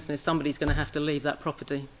prevent homelessness. Somebody's going to have to leave that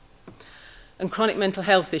property. And chronic mental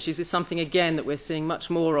health issues is something, again, that we're seeing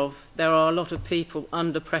much more of. There are a lot of people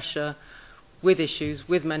under pressure with issues,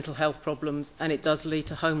 with mental health problems, and it does lead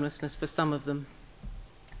to homelessness for some of them.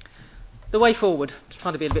 The way forward,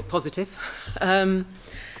 trying to be a bit positive.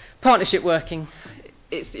 Partnership working.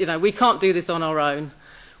 We can't do this on our own.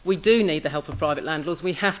 We do need the help of private landlords.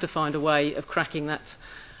 We have to find a way of cracking that.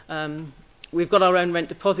 We've got our own rent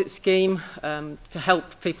deposit scheme to help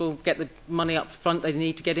people get the money up front they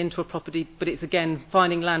need to get into a property, but it's again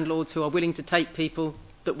finding landlords who are willing to take people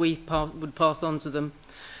that we would pass on to them.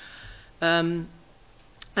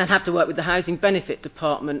 And have to work with the Housing Benefit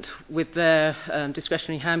Department with their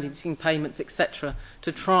discretionary housing payments, etc.,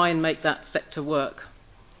 to try and make that sector work.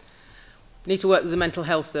 We need to work with the mental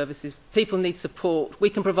health services. People need support. We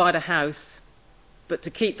can provide a house, but to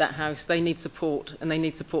keep that house, they need support, and they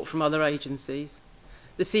need support from other agencies.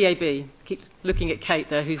 The CAB, keep looking at Kate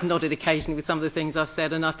there, who's nodded occasionally with some of the things I've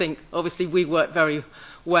said, and I think obviously we work very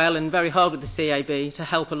well and very hard with the CAB to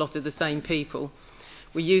help a lot of the same people.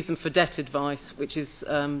 We use them for debt advice, which is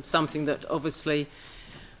something that obviously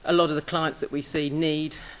a lot of the clients that we see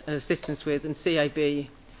need assistance with, and CAB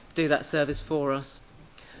do that service for us.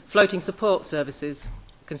 Floating support services.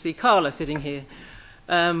 You can see Carla sitting here.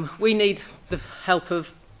 We need the help of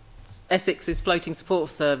Essex's floating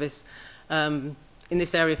support service. In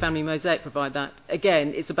this area, Family Mosaic provide that.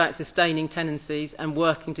 Again, it's about sustaining tenancies and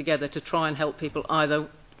working together to try and help people either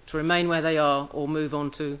to remain where they are or move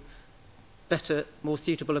on to better, more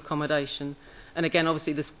suitable accommodation. And again,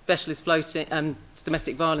 obviously, the specialist floating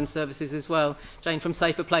domestic violence services as well. Jane, from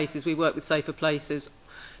Safer Places, we work with Safer Places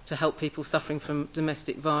to help people suffering from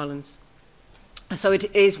domestic violence. So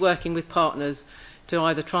it is working with partners to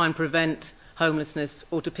either try and prevent homelessness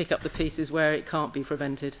or to pick up the pieces where it can't be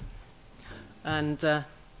prevented. And that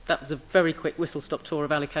was a very quick whistle-stop tour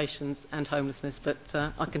of allocations and homelessness, but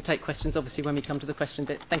I can take questions, obviously, when we come to the question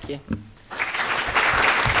bit. Thank you.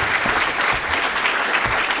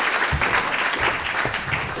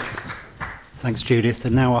 Thanks, Judith.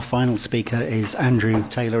 And now our final speaker is Andrew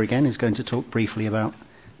Taylor again, who's going to talk briefly about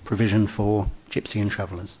provision for Gypsy and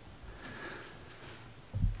travellers.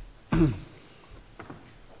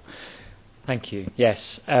 Thank you.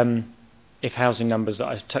 Yes. If housing numbers that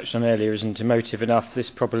I touched on earlier isn't emotive enough, this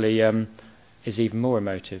probably is even more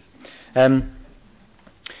emotive.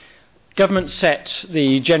 Government set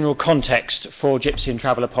the general context for Gypsy and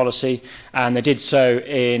Traveller policy, and they did so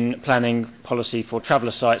in planning policy for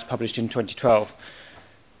traveller sites published in 2012.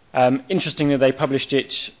 Interestingly, they published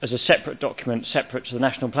it as a separate document, separate to the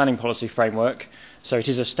National Planning Policy Framework, so it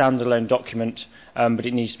is a standalone document, but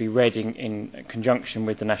it needs to be read in conjunction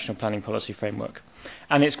with the National Planning Policy Framework.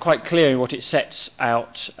 And it's quite clear in what it sets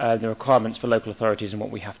out the requirements for local authorities and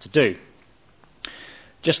what we have to do.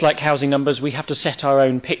 Just like housing numbers, we have to set our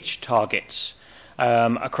own pitch targets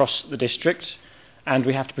across the district, and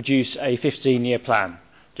we have to produce a 15-year plan,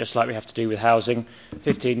 just like we have to do with housing,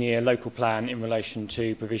 15-year local plan in relation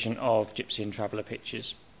to provision of Gypsy and Traveller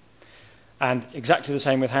pitches. And exactly the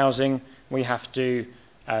same with housing, we have to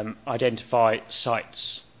identify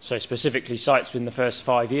sites, so specifically sites within the first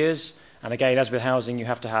 5 years, and again, as with housing, you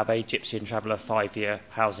have to have a Gypsy and Traveller 5-year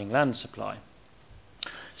housing land supply.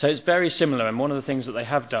 So it's very similar, and one of the things that they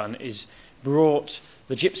have done is brought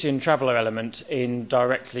the Gypsy and Traveller element in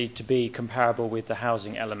directly to be comparable with the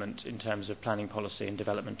housing element in terms of planning policy and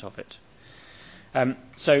development of it.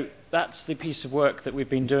 So that's the piece of work that we've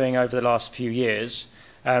been doing over the last few years.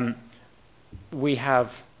 We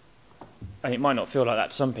have, and it might not feel like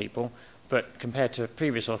that to some people, but compared to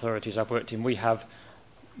previous authorities I've worked in, we have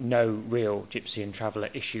no real Gypsy and Traveller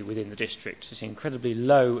issue within the district. It's incredibly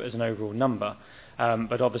low as an overall number,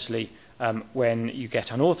 but obviously when you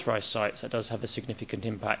get unauthorised sites, that does have a significant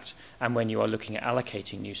impact, and when you are looking at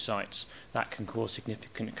allocating new sites, that can cause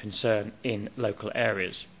significant concern in local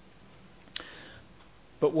areas.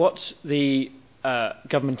 But what the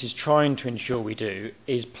government is trying to ensure we do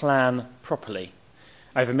is plan properly.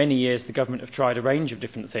 Over many years, the government have tried a range of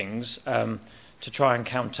different things to try and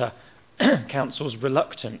counter council's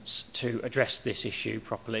reluctance to address this issue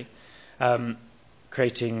properly,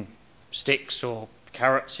 creating sticks or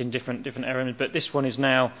carrots in different areas. But this one is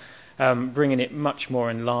now bringing it much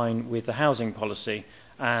more in line with the housing policy,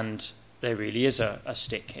 and there really is a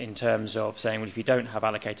stick in terms of saying, well, if you don't have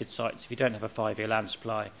allocated sites, if you don't have a 5-year land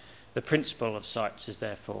supply, the principle of sites is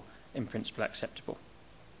therefore in principle acceptable.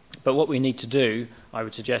 But what we need to do, I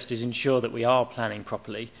would suggest, is ensure that we are planning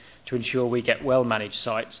properly, to ensure we get well-managed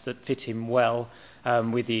sites that fit in well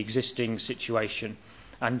with the existing situation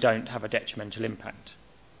and don't have a detrimental impact.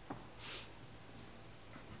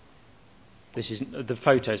 The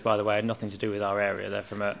photos, by the way, are nothing to do with our area. They're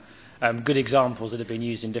from good examples that have been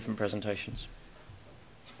used in different presentations.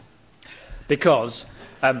 Because,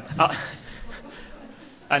 and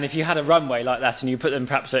if you had a runway like that and you put them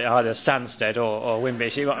perhaps at either Stansted or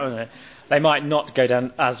Wimbish, they might not go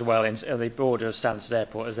down as well in the border of Stansted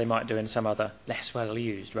Airport as they might do in some other less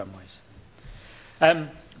well-used runways.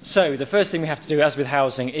 So the first thing we have to do, as with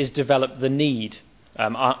housing, is develop the need,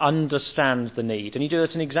 understand the need. And you do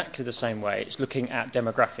it in exactly the same way. It's looking at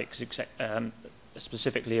demographics,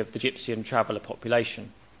 specifically of the Gypsy and Traveller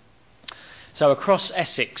population. So across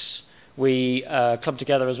Essex, we clubbed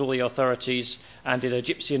together as all the authorities and did a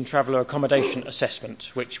Gypsy and Traveller accommodation assessment,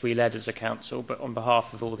 which we led as a council, but on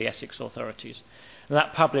behalf of all the Essex authorities. And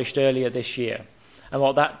that published earlier this year. And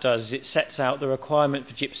what that does is it sets out the requirement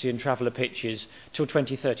for gypsy and traveller pitches till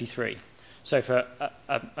 2033. So for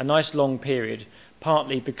a nice long period,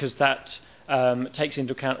 partly because that takes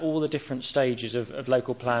into account all the different stages of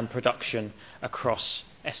local plan production across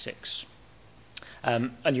Essex.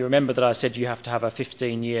 And you remember that I said you have to have a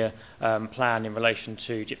 15-year plan in relation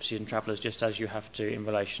to gypsy and travellers, just as you have to in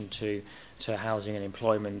relation to housing and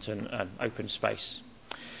employment and open space.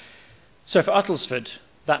 So for Uttlesford,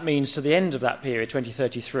 that means to the end of that period,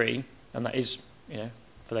 2033, and that is,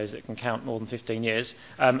 for those that can count more than 15 years,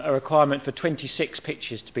 a requirement for 26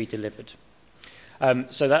 pitches to be delivered.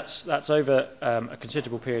 So that's over a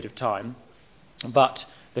considerable period of time, but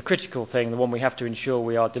the critical thing, the one we have to ensure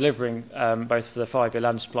we are delivering both for the 5-year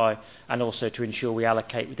land supply and also to ensure we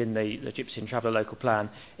allocate within the gypsy and traveller local plan,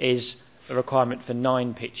 is a requirement for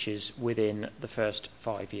 9 pitches within the first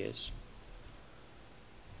 5 years.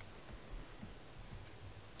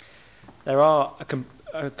 There are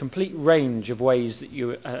a complete range of ways that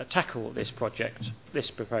you tackle this project,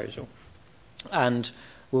 this proposal, and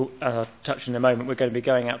we'll touch in a moment. We're going to be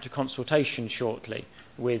going out to consultation shortly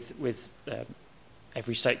with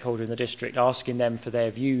every stakeholder in the district, asking them for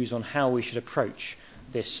their views on how we should approach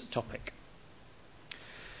this topic.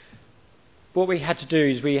 What we had to do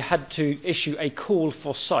is we had to issue a call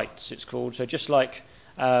for sites, it's called. So just like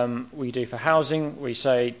we do for housing, we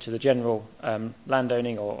say to the general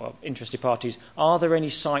landowning or interested parties, are there any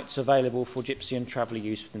sites available for gypsy and traveller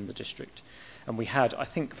use within the district? And we had, I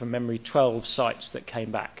think from memory, 12 sites that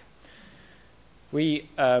came back. We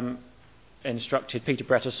instructed Peter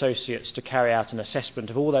Brett Associates to carry out an assessment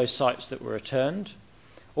of all those sites that were returned,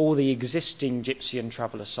 all the existing gypsy and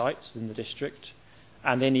traveller sites in the district,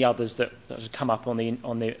 and any others that had come up on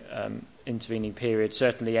the intervening period,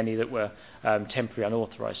 certainly any that were temporary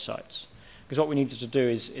unauthorised sites. Because what we needed to do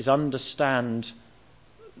is understand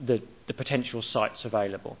the potential sites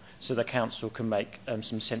available so the council can make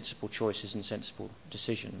some sensible choices and sensible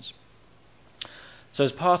decisions. So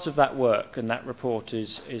as part of that work, and that report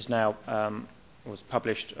is now was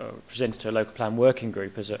published or presented to a local plan working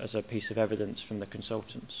group as a piece of evidence from the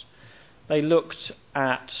consultants. They looked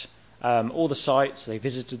at all the sites, they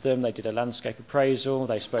visited them, they did a landscape appraisal,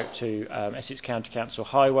 they spoke to Essex County Council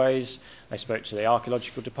Highways, they spoke to the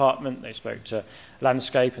Archaeological Department, they spoke to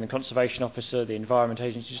Landscape and the Conservation Officer, the Environment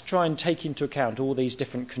Agency, to try and take into account all these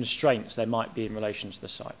different constraints there might be in relation to the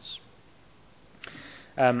sites.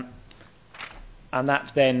 And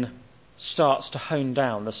that then starts to hone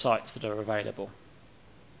down the sites that are available.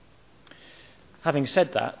 Having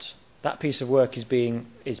said that, that piece of work is being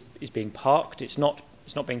parked. It's not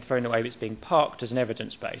being thrown away, but it's being parked as an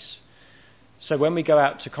evidence base. So when we go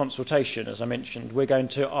out to consultation, as I mentioned, we're going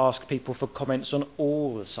to ask people for comments on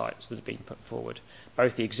all the sites that have been put forward,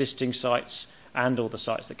 both the existing sites and all the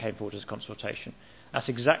sites that came forward as a consultation. That's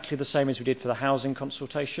exactly the same as we did for the housing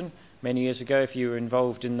consultation many years ago. If you were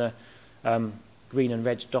involved in the green and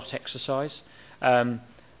red dot exercise,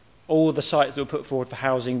 all the sites that were put forward for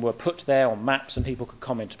housing were put there on maps and people could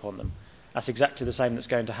comment upon them. That's exactly the same that's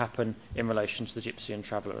going to happen in relation to the gypsy and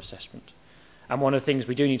traveller assessment. And one of the things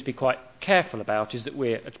we do need to be quite careful about is that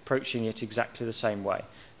we're approaching it exactly the same way.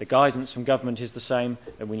 The guidance from government is the same,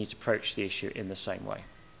 and we need to approach the issue in the same way.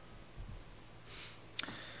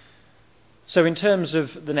 So in terms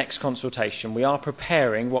of the next consultation, we are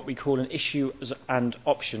preparing what we call an issues and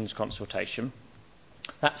options consultation.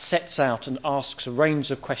 That sets out and asks a range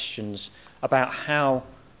of questions about how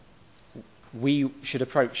we should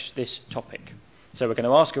approach this topic. So we're going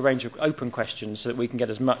to ask a range of open questions so that we can get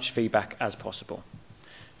as much feedback as possible.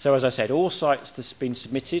 So as I said, all sites that's been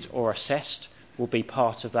submitted or assessed will be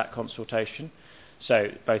part of that consultation.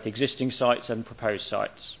 So both existing sites and proposed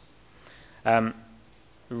sites. A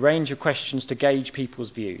range of questions to gauge people's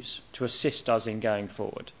views, to assist us in going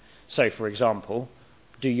forward. So for example,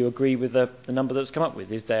 do you agree with the number that's come up with?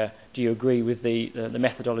 Do you agree with the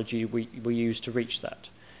methodology we use to reach that?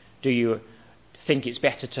 Do you think it's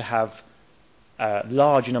better to have a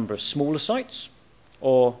larger number of smaller sites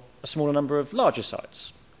or a smaller number of larger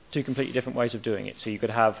sites? Two completely different ways of doing it. So you could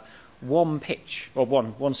have one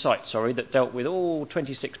site that dealt with all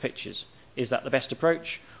 26 pitches. Is that the best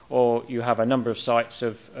approach? Or you have a number of sites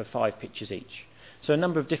of 5 pitches each. So a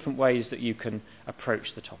number of different ways that you can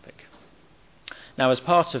approach the topic. Now as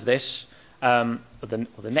part of this, or the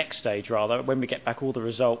next stage rather, when we get back all the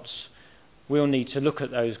results, we'll need to look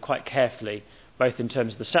at those quite carefully, both in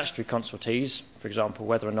terms of the statutory consultees, for example,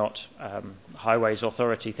 whether or not Highways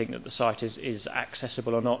Authority think that the site is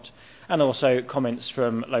accessible or not, and also comments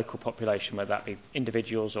from local population, whether that be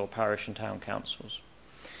individuals or parish and town councils.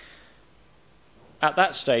 At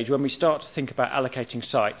that stage, when we start to think about allocating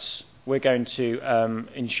sites, we're going to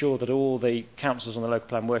ensure that all the councillors on the local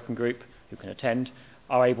plan working group who can attend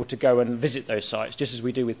are able to go and visit those sites, just as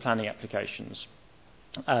we do with planning applications.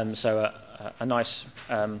 So a nice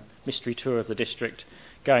mystery tour of the district,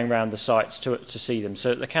 going around the sites to see them, so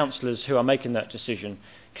that the councillors who are making that decision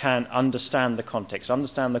can understand the context,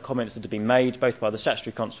 understand the comments that have been made both by the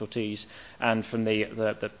statutory consultees and from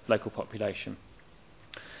the local population.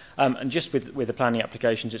 And just with the planning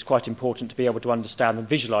applications, it's quite important to be able to understand and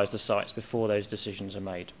visualise the sites before those decisions are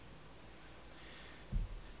made.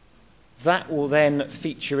 That will then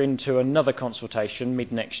feature into another consultation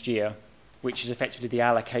mid-next year, which is effectively the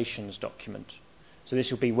allocations document. So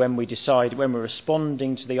this will be when we decide, when we're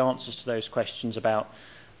responding to the answers to those questions about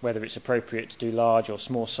whether it's appropriate to do large or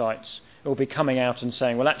small sites. It will be coming out and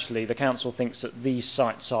saying, well, actually, the council thinks that these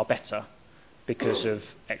sites are better because of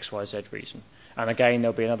X, Y, Z reason. And again,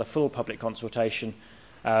 there'll be another full public consultation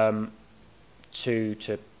to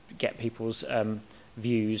get people's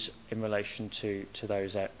views in relation to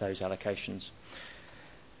those allocations.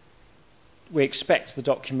 We expect the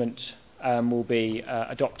document will be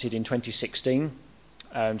adopted in 2016,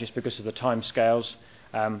 just because of the timescales,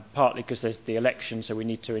 partly because there's the election, so we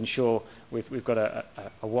need to ensure we've got a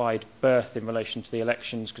wide berth in relation to the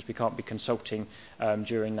elections, because we can't be consulting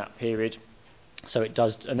during that period. So it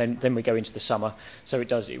does, and then we go into the summer, so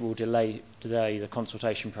it will delay the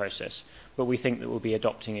consultation process. But we think that we'll be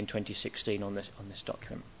adopting in 2016 on this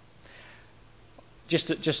document. Just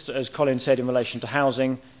as Colin said in relation to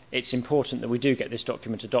housing, it's important that we do get this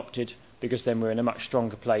document adopted, because then we're in a much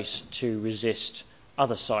stronger place to resist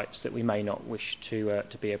other sites that we may not wish to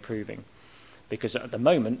be approving. Because at the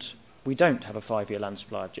moment, we don't have a 5-year land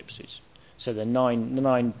supply of gypsies. So the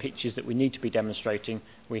nine pitches that we need to be demonstrating,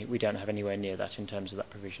 we don't have anywhere near that in terms of that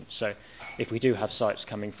provision. So if we do have sites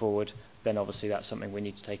coming forward, then obviously that's something we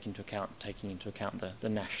need to take into account, taking into account the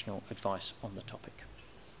national advice on the topic.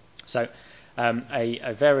 So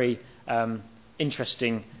a very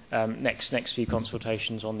interesting next few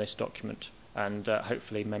consultations on this document, and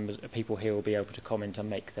hopefully people here will be able to comment and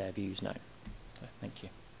make their views known. So thank you.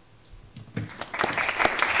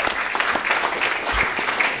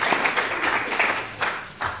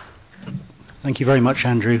 Thank you very much,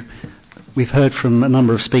 Andrew. We've heard from a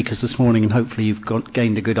number of speakers this morning, and hopefully you've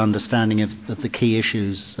gained a good understanding of the key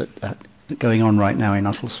issues that are going on right now in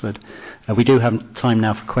Uttlesford. We do have time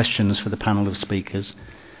now for questions for the panel of speakers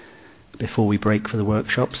before we break for the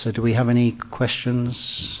workshop. So do we have any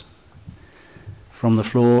questions from the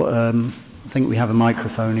floor? I think we have a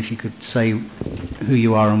microphone. If you could say who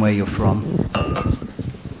you are and where you're from.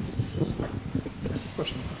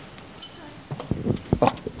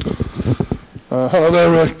 Hello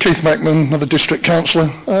there, Keith Mackman, another district councillor.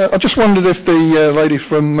 I just wondered if the lady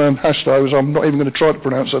from Hastow, I'm not even going to try to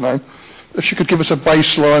pronounce her name, if she could give us a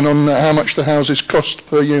baseline on how much the houses cost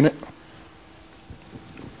per unit.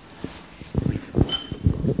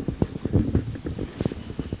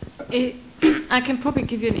 I can probably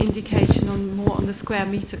give you an indication on the square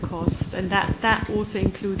metre cost, and that also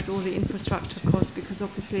includes all the infrastructure costs, because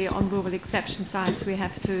obviously on rural exception sites we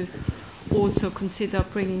have to also consider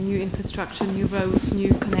bringing new infrastructure, new roads,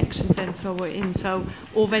 new connections and so on. So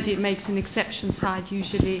already it makes an exception site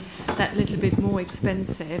usually that little bit more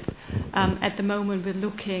expensive. At the moment we're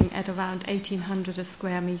looking at around 1,800 a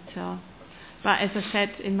square metre. But as I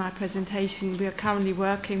said in my presentation, we are currently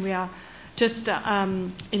working, we are just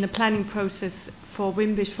in the planning process for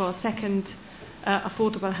Wimbish for a second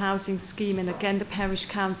affordable housing scheme, and again the parish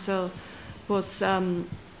council was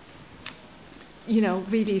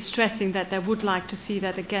really stressing that they would like to see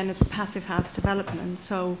that again as a passive house development.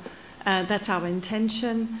 So that's our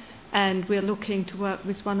intention, and we're looking to work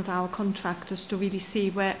with one of our contractors to really see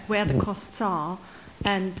where the costs are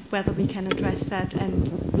and whether we can address that, and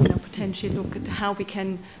potentially look at how we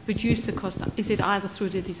can reduce the cost. Is it either through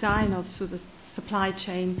the design or through the supply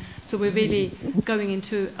chain? So we're really going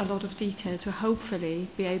into a lot of detail to hopefully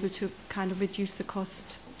be able to kind of reduce the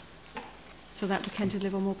cost so that we can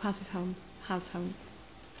deliver more passive house homes.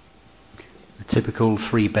 A typical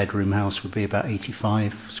 3-bedroom house would be about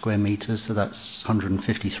 85 square metres, so that's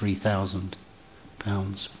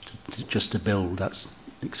 £153,000 just to build. That's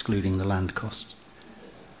excluding the land costs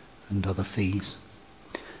and other fees.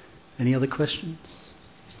 Any other questions?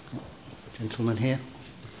 Gentleman here.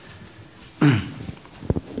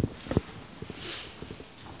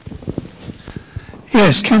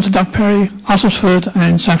 Yes, Councillor Doug Perry, Uttlesford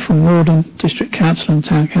and Saffron Walden, District Councillor and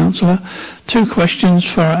Town Councillor. 2 questions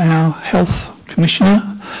for our Health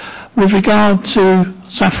Commissioner. With regard to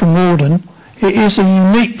Saffron Walden, it is a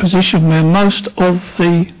unique position where most of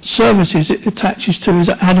the services it attaches to is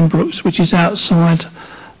at Addenbrooks, which is outside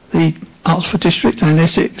the Oxford district and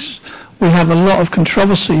Essex, we have a lot of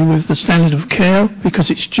controversy with the standard of care because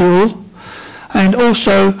it's dual. And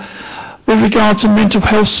also, with regard to mental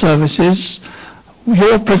health services,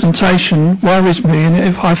 your presentation worries me, and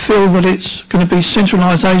if I feel that it's going to be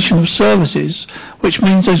centralisation of services, which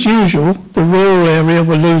means, as usual, the rural area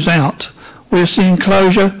will lose out. We're seeing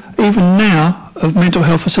closure, even now, of mental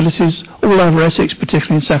health facilities all over Essex,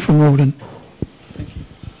 particularly in Saffron Walden.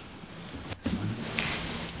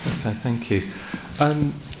 Okay, thank you.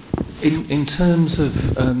 In terms of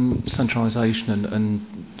centralisation and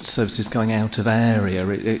services going out of area,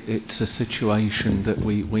 it's a situation that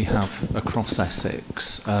we have across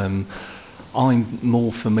Essex. I'm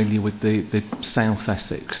more familiar with the South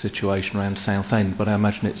Essex situation around Southend, but I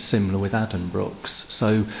imagine it's similar with Addenbrooks.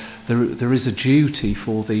 So there is a duty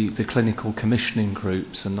for the clinical commissioning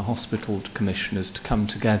groups and the hospital commissioners to come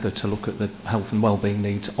together to look at the health and wellbeing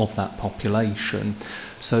needs of that population.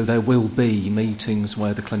 So there will be meetings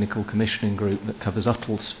where the clinical commissioning group that covers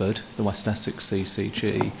Uttlesford, the West Essex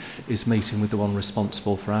CCG, is meeting with the one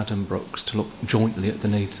responsible for Addenbrooks to look jointly at the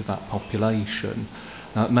needs of that population.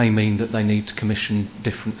 Now, it may mean that they need to commission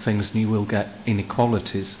different things and you will get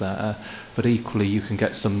inequalities there, but equally you can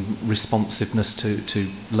get some responsiveness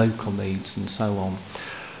to local needs and so on.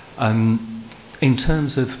 In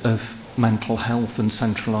terms of mental health and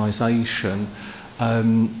centralisation,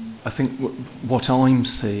 I think what I'm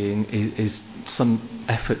seeing is some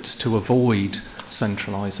efforts to avoid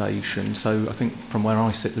centralisation. So I think from where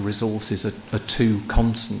I sit, the resources are too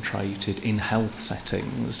concentrated in health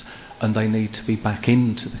settings, and they need to be back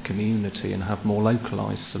into the community and have more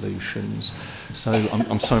localised solutions. So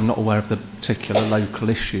I'm sorry, I'm not aware of the particular local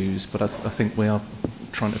issues, but I think we are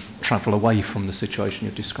trying to travel away from the situation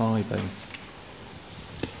you're describing.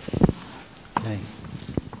 Okay.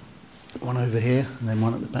 One over here, and then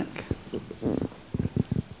one at the back.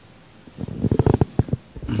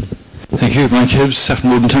 Thank you. Mike Hibbs,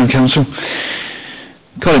 Saffron Walden Town Council.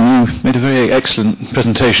 Colin, you made a very excellent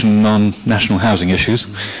presentation on national housing issues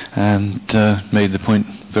and made the point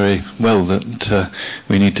very well that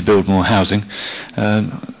we need to build more housing.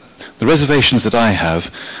 The reservations that I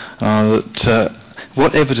have are that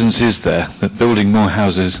what evidence is there that building more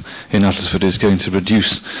houses in Uttlesford is going to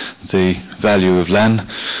reduce the value of land?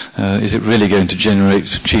 Is it really going to generate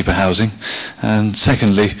cheaper housing? And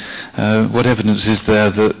secondly, what evidence is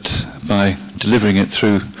there that by delivering it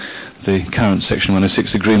through the current Section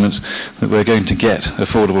 106 agreements that we're going to get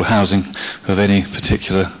affordable housing of any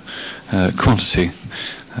particular quantity?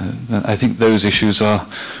 I think those issues are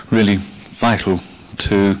really vital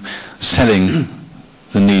to selling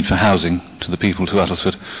the need for housing to the people to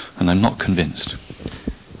Uttlesford, and I'm not convinced.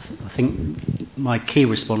 I think my key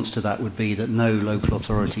response to that would be that no local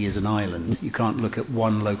authority is an island. You can't look at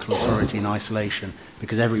one local authority in isolation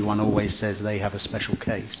because everyone always says they have a special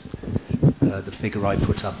case. The figure I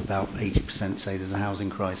put up, about 80% say there's a housing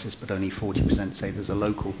crisis, but only 40% say there's a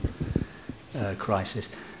local crisis.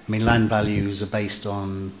 I mean, land values are based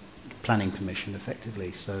on planning permission,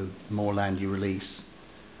 effectively, so the more land you release,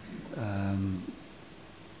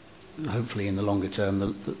 hopefully in the longer term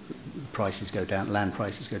the prices go down, land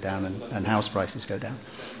prices go down and house prices go down.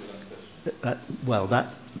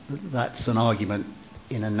 That's an argument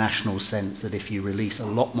in a national sense that if you release a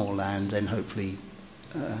lot more land, then hopefully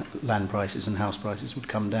land prices and house prices would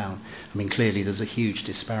come down. I mean, clearly there's a huge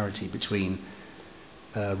disparity between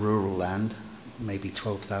rural land, maybe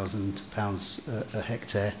 £12,000 a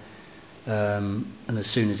hectare, and as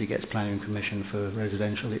soon as it gets planning permission for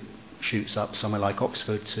residential, it shoots up somewhere like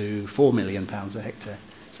Oxford to £4 million a hectare.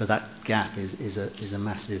 So that gap is a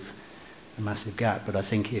massive gap. But I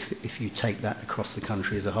think if you take that across the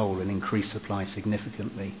country as a whole and increase supply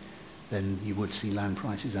significantly, then you would see land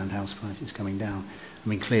prices and house prices coming down. I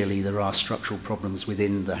mean, clearly there are structural problems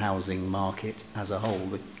within the housing market as a whole,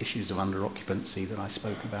 the issues of under-occupancy that I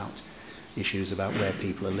spoke about, issues about where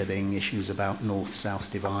people are living, issues about north-south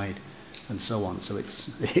divide, and so on. So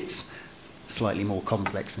it's slightly more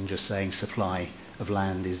complex than just saying supply of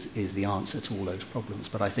land is the answer to all those problems,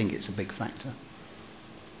 but I think it's a big factor.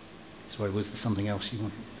 Sorry, was there something else you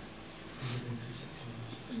wanted?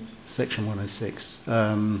 Section 106.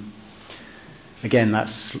 Again,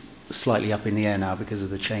 that's slightly up in the air now because of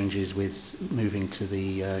the changes with moving to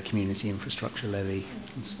the community infrastructure levy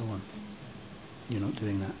and so on. You're not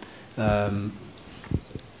doing that.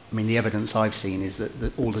 I mean, the evidence I've seen is that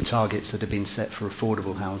all the targets that have been set for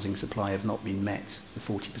affordable housing supply have not been met. The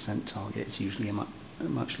 40% target is usually a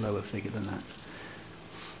much lower figure than that.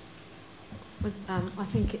 I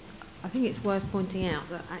think I think it's worth pointing out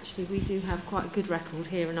that actually we do have quite a good record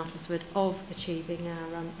here in Uttlesford of achieving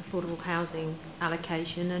our affordable housing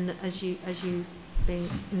allocation, and as you being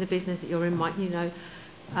in the business that you're in, Mike, you know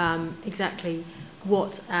exactly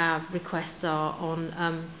what our requests are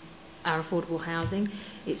on our affordable housing.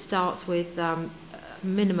 It starts with a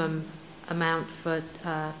minimum amount for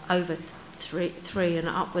over three and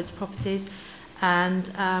upwards properties,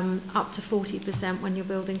 and up to 40% when you're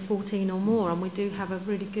building 14 or more, and we do have a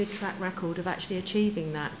really good track record of actually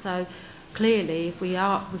achieving that. So clearly, if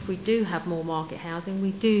we do have more market housing,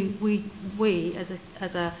 we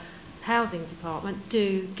as a housing department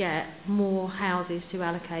do get more houses to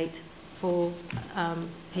allocate for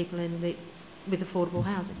people with affordable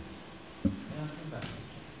housing.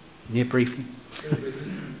 Yeah, briefly.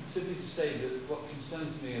 Simply to say that what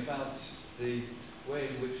concerns me about the way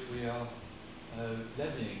in which we are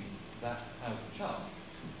levying that housing charge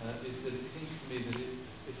is that it seems to me that it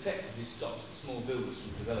effectively stops the small builders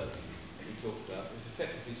from developing, that we talked about. It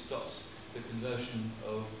effectively stops the conversion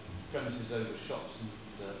of premises over shops and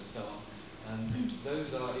so on. And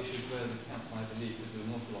those are issues where the council, I believe, could do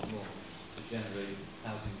an awful lot more to generate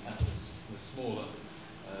housing at a smaller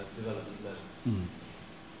development level.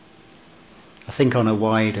 I think on a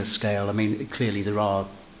wider scale, I mean, clearly there are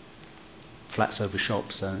flats over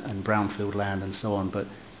shops and brownfield land and so on, but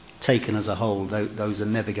taken as a whole, those are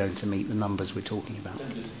never going to meet the numbers we're talking about.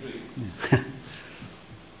 Don't disagree. Yeah.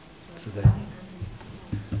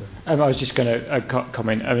 I was just going to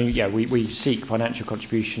comment. I mean, yeah, we seek financial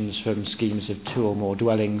contributions from schemes of 2 or more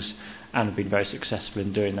dwellings and have been very successful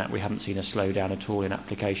in doing that. We haven't seen a slowdown at all in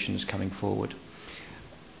applications coming forward.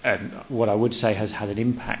 What I would say has had an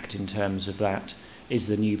impact in terms of that is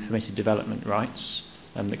the new permitted development rights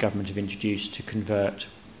the government have introduced to convert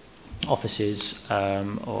offices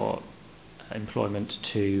or employment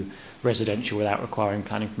to residential without requiring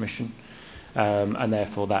planning permission. And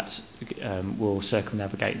therefore that will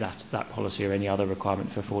circumnavigate that policy or any other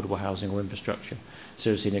requirement for affordable housing or infrastructure. So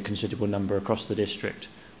we've seen a considerable number across the district.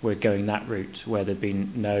 We're going that route where there have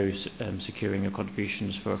been no securing of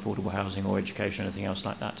contributions for affordable housing or education or anything else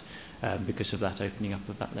like that because of that opening up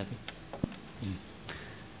of that levy.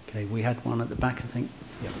 Okay, we had one at the back, I think.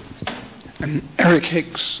 Yeah. Eric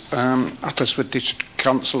Hicks, Uttlesford District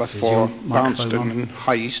Councillor for Barnston and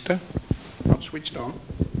High Easter. Not switched on.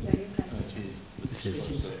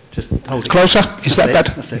 Just hold it closer. Is that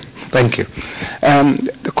better? That's it. Thank you.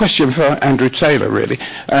 The question for Andrew Taylor, really.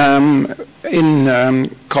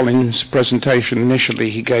 In Colin's presentation initially,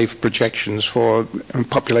 he gave projections for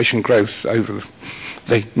population growth over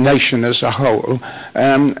the nation as a whole.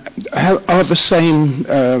 Are the same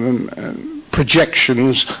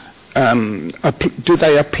projections, do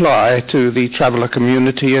they apply to the traveller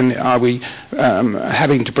community, and are we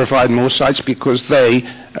having to provide more sites because they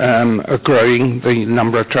are growing, the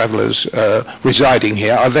number of travellers residing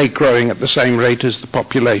here? Are they growing at the same rate as the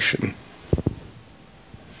population?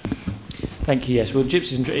 Thank you. Yes. Well,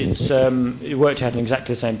 Gypsies, it worked out on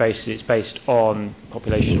exactly the same basis. It's based on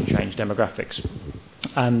population change demographics,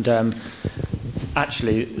 and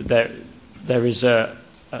actually there is I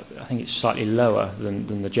think it's slightly lower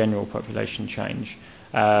than the general population change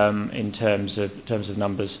in terms of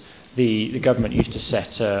numbers. The government used to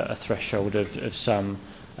set a threshold of some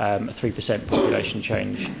 3% population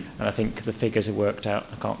change, and I think the figures are worked out.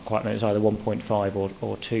 I can't quite remember. It's either 1.5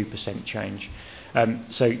 or 2% change.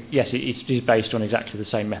 So yes, it's based on exactly the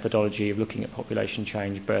same methodology of looking at population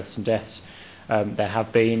change, births and deaths. There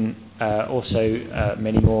have been also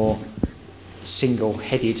many more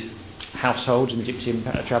single-headed households in the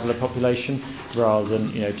Gypsy traveller population, rather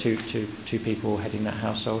than two people heading that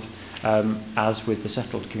household, as with the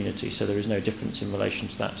settled community. So there is no difference in relation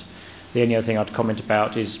to that. The only other thing I'd comment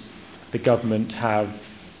about is the government have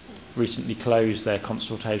recently closed their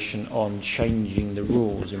consultation on changing the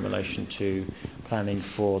rules in relation to planning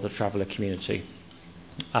for the traveller community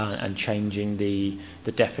and changing the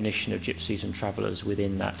definition of gypsies and travellers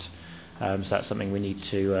within that. So that's something we need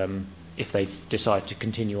to, if they decide to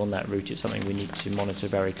continue on that route, it's something we need to monitor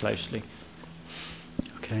very closely.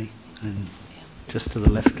 Okay, and just to the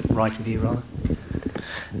left, right of you, rather.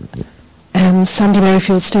 Sandy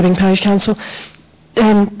Merrifield, Stirling Parish Council.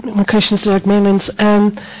 My question is to Doug Maylands.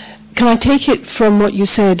 Can I take it from what you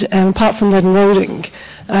said, apart from Leaden Roding,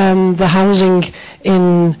 the housing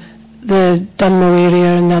in the Dunmore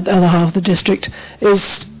area and the other half of the district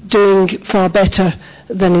is doing far better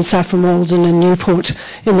than in Saffron Walden and Newport,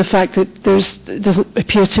 in the fact that there doesn't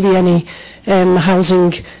appear to be any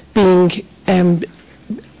housing being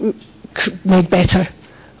made better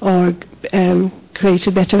or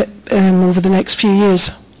created better over the next few years?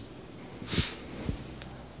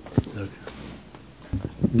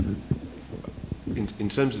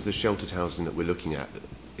 terms of the sheltered housing that we're looking at,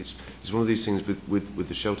 it's one of these things with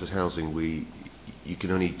the sheltered housing, you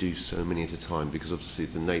can only do so many at a time, because obviously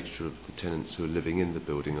the nature of the tenants who are living in the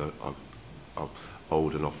building are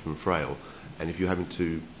old and often frail, and if you're having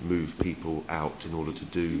to move people out in order to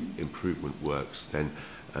do improvement works, then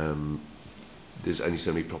there's only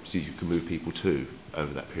so many properties you can move people to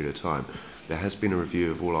over that period of time. There has been a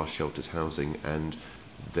review of all our sheltered housing, and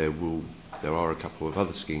there are a couple of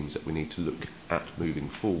other schemes that we need to look at moving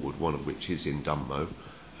forward, one of which is in Dunmow,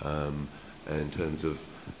 in terms of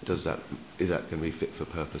is that going to be fit for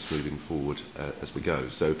purpose moving forward as we go.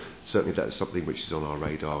 So certainly that's something which is on our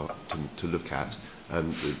radar to look at.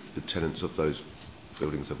 The tenants of those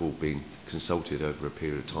buildings have all been consulted over a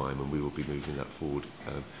period of time, and we will be moving that forward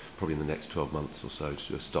probably in the next 12 months or so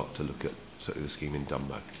to start to look at certainly the scheme in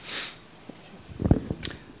Dunmow.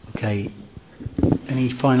 Okay. Any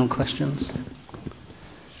final questions?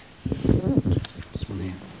 This one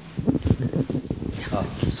here. Oh,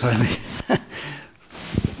 sorry.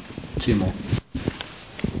 Two more.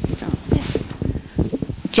 Yes.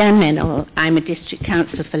 Jan Mennell, I'm a district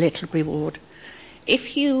councillor for Littlebury Ward.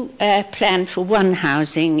 If you plan for one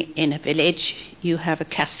housing in a village, you have a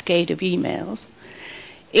cascade of emails.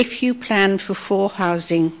 If you plan for 4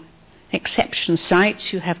 housing exception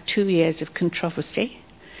sites, you have 2 years of controversy.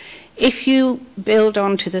 If you build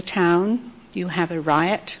onto the town, you have a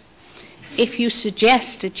riot. If you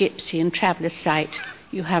suggest a gypsy and traveller site,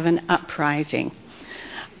 you have an uprising.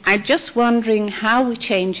 I'm just wondering how we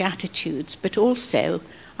change attitudes, but also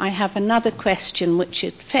I have another question which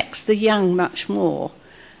affects the young much more,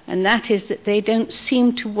 and that is that they don't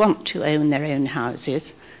seem to want to own their own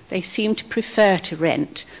houses. They seem to prefer to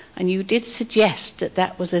rent, and you did suggest that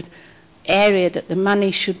that was an area that the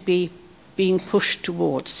money should be being pushed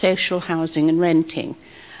towards, social housing and renting.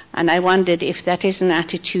 And I wondered if that is an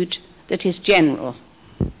attitude that is general.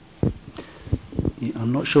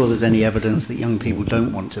 I'm not sure there's any evidence that young people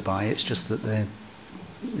don't want to buy. It's just that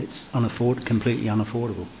it's completely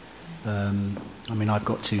unaffordable. I mean, I've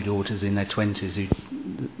got 2 daughters in their 20s who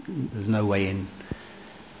there's no way in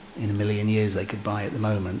a million years they could buy at the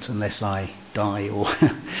moment unless I die or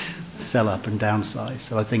sell up and downsize.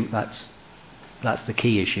 So I think that's the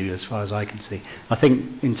key issue as far as I can see. I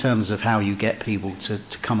think in terms of how you get people to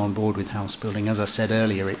come on board with house building, as I said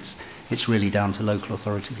earlier, it's really down to local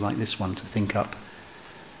authorities like this one to think up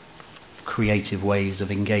creative ways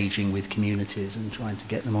of engaging with communities and trying to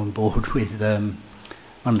get them on board with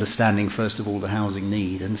understanding, first of all, the housing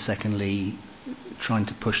need, and secondly, trying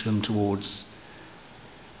to push them towards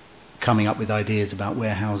coming up with ideas about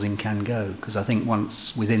where housing can go. Because I think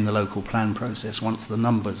once within the local plan process, once the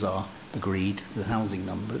numbers are agreed, the housing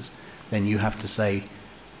numbers, then you have to say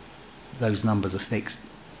those numbers are fixed.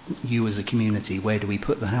 You as a community, where do we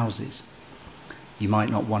put the houses? You might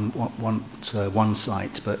not want one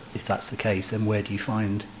site, but if that's the case, then where do you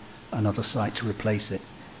find another site to replace it?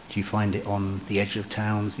 Do you find it on the edge of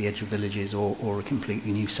towns, the edge of villages, or a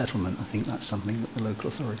completely new settlement? I think that's something that the local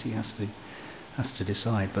authority has to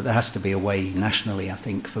decide. But there has to be a way nationally, I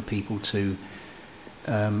think, for people to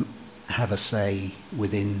have a say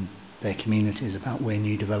within their communities about where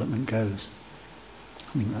new development goes.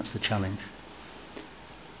 I think that's the challenge.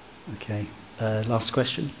 Okay, last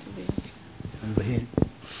question over here,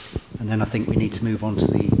 and then I think we need to move on to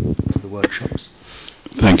the workshops.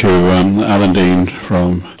 Thank you, Alan Dean,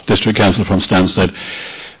 from District Council from Stansted.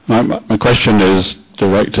 My question is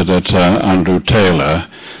directed at Andrew Taylor.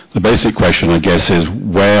 The basic question, I guess, is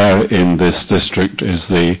where in this district is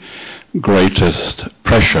the greatest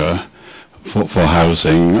pressure for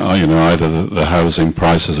housing? Either the housing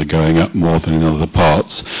prices are going up more than in other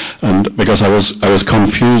parts, and because I was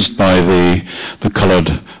confused by the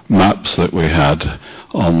coloured maps that we had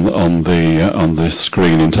on the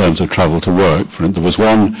screen in terms of travel to work. There was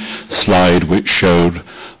one slide which showed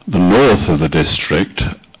the north of the district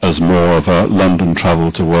as more of a London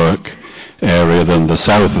travel to work area than the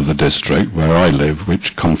south of the district where I live,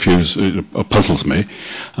 which puzzles me.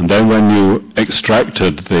 And then when you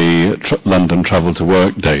extracted the London travel to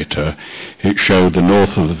work data, it showed the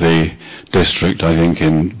north of the district, I think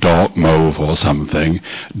in dark mauve or something,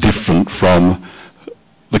 different from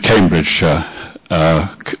the Cambridgeshire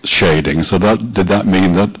shading. So did that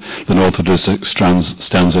mean that the north of the district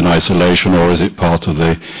stands in isolation, or is it part of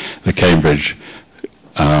the Cambridge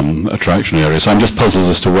attraction area? So I'm just puzzled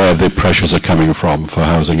as to where the pressures are coming from for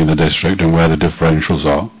housing in the district and where the differentials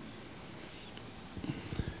are.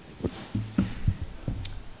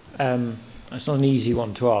 It's not an easy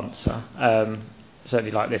one to answer,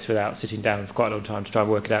 certainly like this, without sitting down for quite a long time to try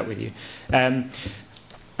and work it out with you.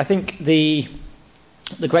 I think the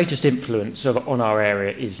the greatest influence on our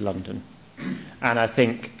area is London. And I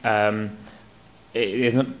think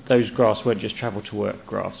those graphs won't just travel to work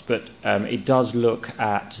graphs, but it does look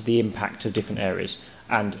at the impact of different areas.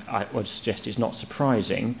 And I would suggest it's not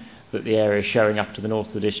surprising that the area showing up to the north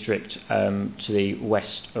of the district, to the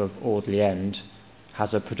west of Audley End,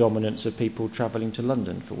 has a predominance of people travelling to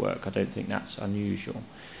London for work. I don't think that's unusual.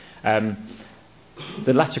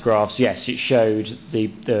 The latter graphs, yes, it showed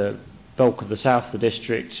the bulk of the south of the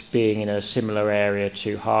district being in a similar area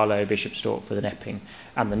to Harlow, Bishop Stortford and Epping,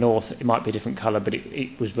 and the north, it might be a different colour, but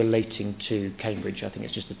it was relating to Cambridge. I think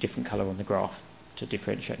it's just a different colour on the graph to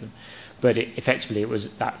differentiate them. But effectively,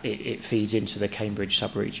 it feeds into the Cambridge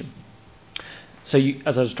sub-region. So,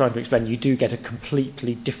 as I was trying to explain, you do get a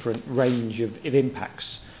completely different range of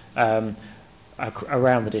impacts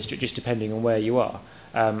around the district, just depending on where you are.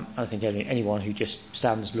 I think anyone who just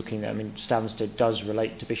stands looking there, I mean, Stansted does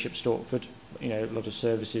relate to Bishop Stortford. You know, a lot of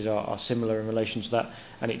services are similar in relation to that,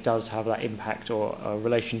 and it does have that impact or a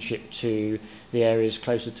relationship to the areas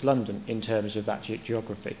closer to London in terms of that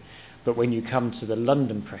geography. But when you come to the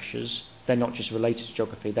London pressures, they're not just related to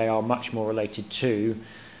geography, they are much more related to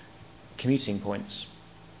commuting points.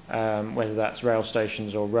 Whether that's rail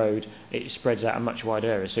stations or road, it spreads out a much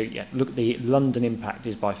wider area. So yeah, look, the London impact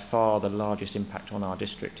is by far the largest impact on our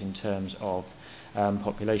district in terms of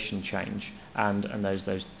population change and those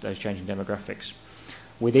changing demographics.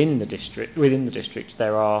 Within the district,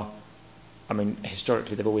 there are, I mean,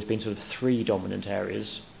 historically there've always been sort of three dominant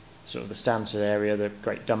areas. Sort of the Stansted area, the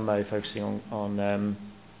Great Dunmow focusing on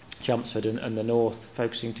Chelmsford, and the north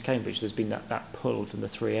focusing to Cambridge. There's been that pull from the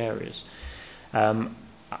three areas.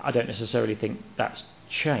 I don't necessarily think that's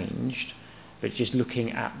changed, but just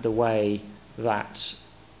looking at the way that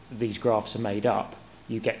these graphs are made up,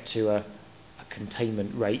 you get to a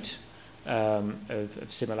containment rate of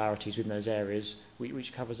similarities within those areas,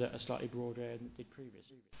 which covers a slightly broader area than it did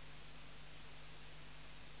previously.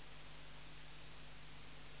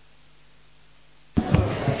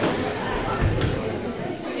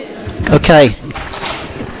 Okay.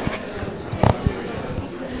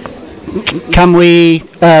 Can we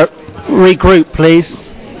regroup, please?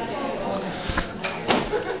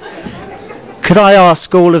 Could I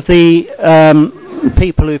ask all of the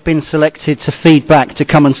people who've been selected to feed back to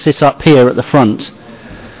come and sit up here at the front?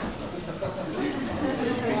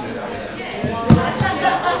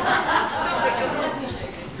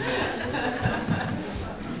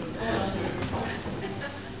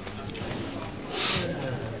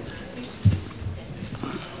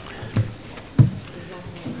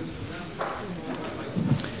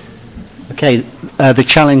 Okay, the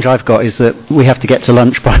challenge I've got is that we have to get to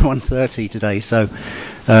lunch by 1:30 today, so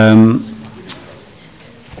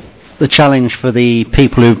the challenge for the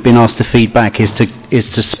people who've been asked to feed back is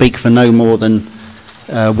to speak for no more than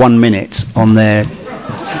 1 minute on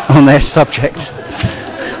their subject.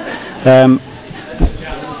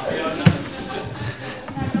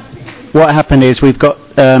 What happened is we've got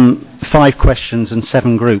 5 questions and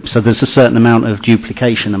 7 groups, so there's a certain amount of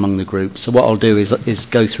duplication among the groups. So what I'll do is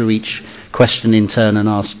go through each question in turn and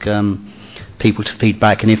ask people to feed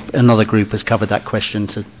back, and if another group has covered that question,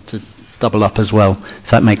 to double up as well, if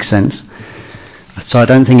that makes sense. So I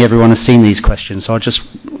don't think everyone has seen these questions, so I'll just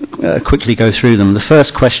quickly go through them. The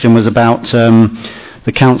first question was about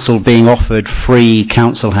the council being offered free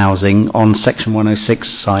council housing on Section 106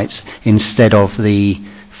 sites instead of the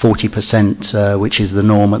 40%, which is the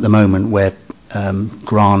norm at the moment, where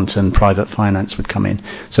grant and private finance would come in.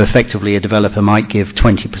 So effectively, a developer might give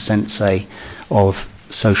 20%, say, of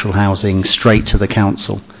social housing straight to the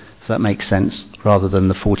council, if that makes sense, rather than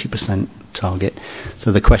the 40% target.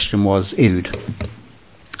 So the question was IUD.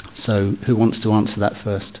 So who wants to answer that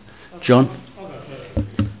first? John?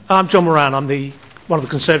 I'm John Moran. I'm one of the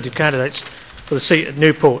Conservative candidates for the seat at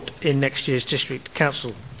Newport in next year's district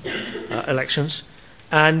council elections.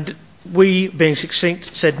 And we, being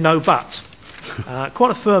succinct, said no but.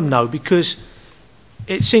 Quite a firm no, because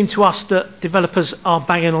it seemed to us that developers are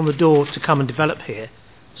banging on the door to come and develop here,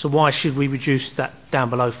 so why should we reduce that down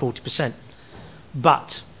below 40%?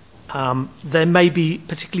 But there may be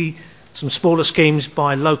particularly some smaller schemes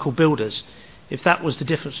by local builders. If that was the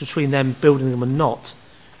difference between them building them and not,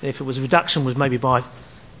 if it was a reduction was maybe by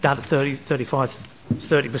down to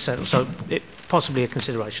 30% or so, it possibly a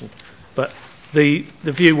consideration. But the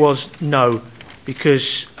view was no,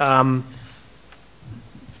 because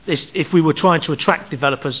if we were trying to attract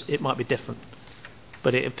developers, it might be different.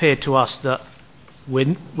 But it appeared to us that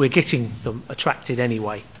we're getting them attracted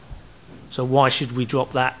anyway. So why should we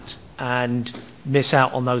drop that and miss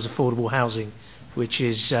out on those affordable housing, which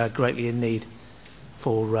is greatly in need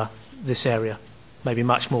for this area? maybe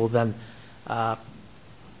much more than the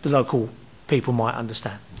local people might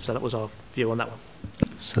understand. So that was our view on that one.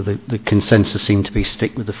 So the consensus seemed to be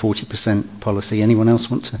stick with the 40% policy. Anyone else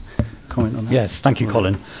want to comment on that? Yes, thank you,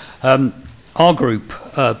 Colin. Our group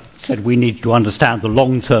said we need to understand the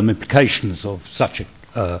long-term implications of such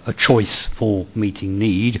a choice for meeting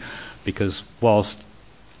need, because whilst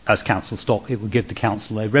as council stock it would give the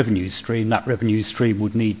council a revenue stream, that revenue stream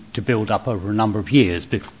would need to build up over a number of years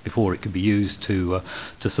before it could be used to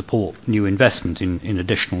support new investment in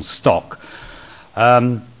additional stock.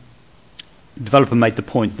 Developer made the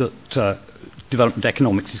point that development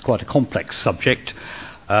economics is quite a complex subject.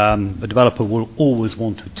 A developer will always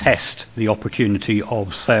want to test the opportunity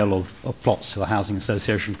of sale of plots to a housing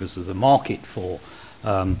association, because there's a market for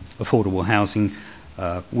affordable housing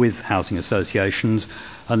with housing associations.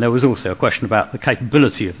 And there was also a question about the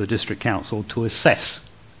capability of the district council to assess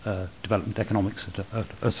development economics at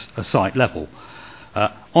a site level.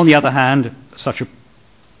 On the other hand, such a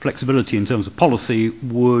flexibility in terms of policy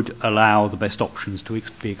would allow the best options to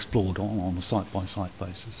be explored on a site-by-site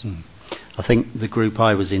basis. I think the group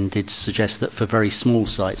I was in did suggest that for very small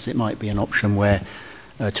sites it might be an option where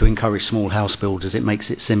to encourage small house builders, it makes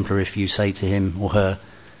it simpler if you say to him or her,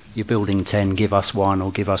 you're building 10, give us 1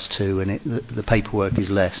 or give us 2, and the paperwork is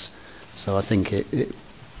less. So I think it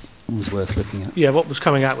was worth looking at. Yeah, what was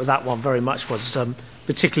coming out with that one very much was,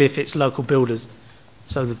 particularly if it's local builders,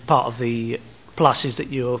 so the part of the plus is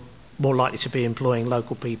that you're more likely to be employing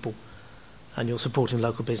local people and you're supporting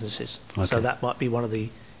local businesses. Okay. So that might be one of the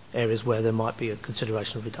areas where there might be a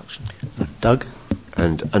consideration of reduction. Doug?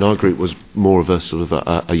 And our group was more of a sort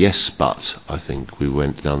of a yes, but I think we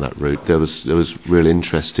went down that route. There was real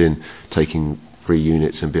interest in taking free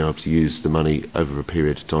units and being able to use the money over a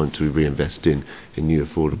period of time to reinvest in new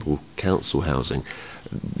affordable council housing.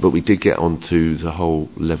 But we did get onto the whole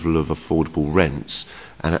level of affordable rents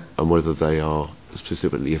and whether they are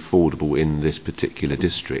specifically affordable in this particular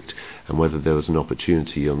district, and whether there was an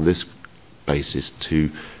opportunity on this basis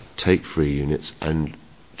to take free units and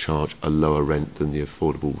charge a lower rent than the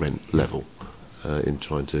affordable rent level in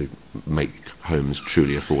trying to make homes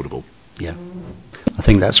truly affordable. Yeah, I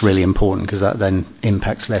think that's really important, because that then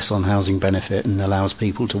impacts less on housing benefit and allows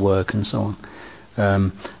people to work and so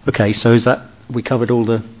on. Okay, so is that, we covered all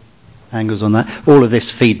the angles on that? All of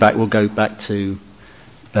this feedback will go back to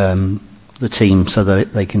the team so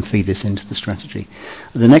that they can feed this into the strategy.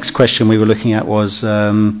 The next question we were looking at was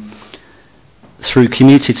through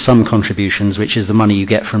commuted sum contributions, which is the money you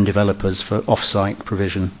get from developers for off-site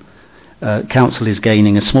provision. Council is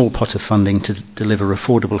gaining a small pot of funding to deliver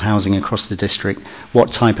affordable housing across the district.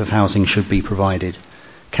 What type of housing should be provided?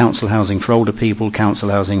 Council housing for older people, council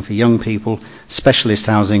housing for young people, specialist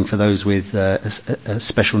housing for those with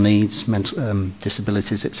special needs, mental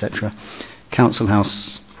disabilities, etc. Council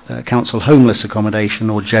homeless accommodation,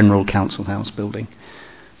 or general council house building.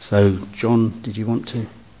 So, John, did you want to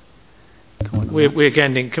comment on that? We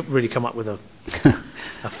again didn't really come up with a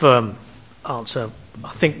firm answer.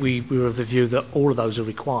 I think we were of the view that all of those are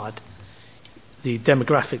required. The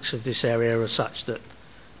demographics of this area are such that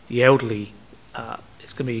the elderly,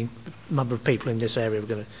 it's going to be, the number of people in this area are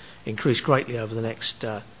going to increase greatly over the next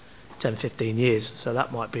 10, 15 years. So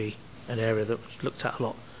that might be an area that was looked at a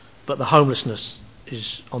lot. But the homelessness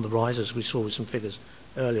is on the rise, as we saw with some figures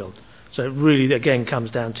early on. So it really, again,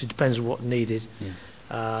 comes down to, depends on what needed.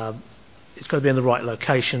 Yeah. It's got to be in the right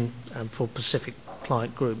location and for specific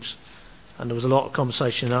client groups. And there was a lot of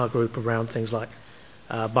conversation in our group around things like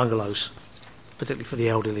bungalows, particularly for the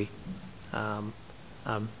elderly, and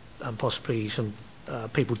possibly some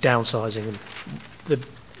people downsizing. And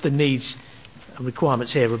the needs and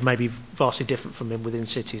requirements here are maybe vastly different from within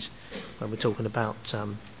cities when we're talking about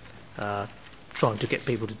trying to get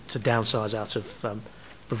people to downsize out of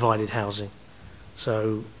provided housing.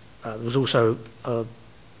 So there was also a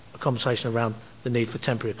conversation around the need for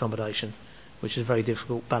temporary accommodation, which is a very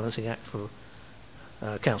difficult balancing act for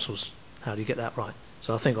councils. How do you get that right?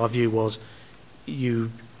 So I think our view was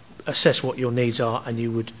you assess what your needs are, and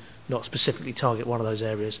you would not specifically target one of those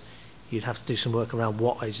areas. You'd have to do some work around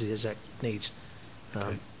what is the exact needs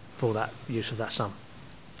for that use of that sum.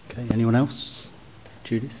 Okay, anyone else?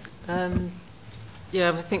 Judith?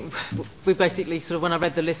 Yeah, I think we basically sort of, when I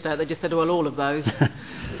read the list out, they just said, well, all of those,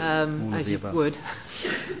 as you would.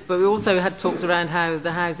 But we also had talks around how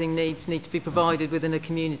the housing needs need to be provided within a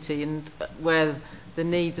community and where the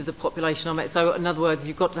needs of the population are met. So in other words,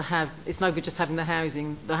 you've got to have, it's no good just having the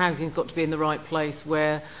housing's got to be in the right place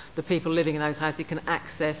where the people living in those houses can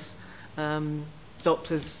access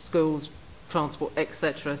doctors, schools, transport,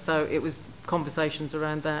 etc. So it was conversations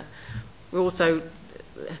around that. We also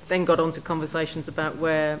then got on to conversations about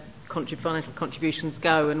where financial contributions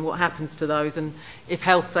go and what happens to those. And if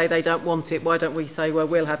health say they don't want it, why don't we say, well,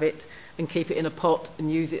 we'll have it and keep it in a pot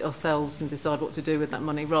and use it ourselves and decide what to do with that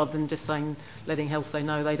money, rather than just letting health say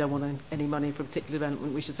no, they don't want any money for a particular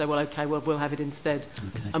development. We should say, well, okay, well, we'll have it instead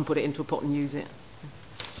and put it into a pot and use it.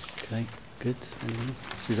 Okay, good. Anyone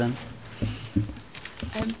else? Suzanne?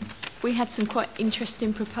 We had some quite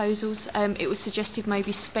interesting proposals. It was suggested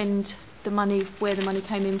maybe spend the money where the money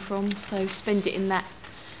came in from, so spend it in that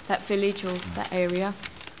village or that area.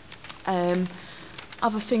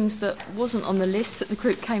 Other things that wasn't on the list that the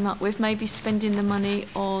group came up with, maybe spending the money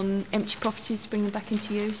on empty properties to bring them back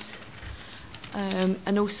into use,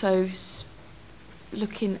 and also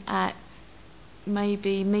looking at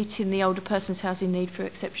maybe meeting the older person's housing need for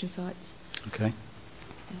exception sites. Okay.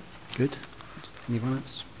 Good. Anyone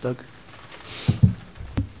else? Doug?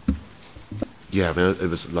 Yeah, I mean, it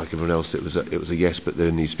was like everyone else. It was a yes, but there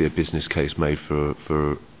needs to be a business case made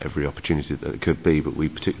for every opportunity that it could be. But we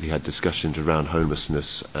particularly had discussions around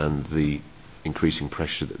homelessness and the increasing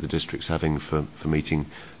pressure that the district's having for meeting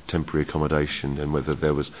temporary accommodation, and whether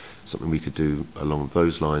there was something we could do along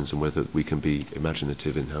those lines, and whether we can be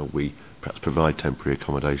imaginative in how we perhaps provide temporary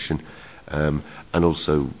accommodation, and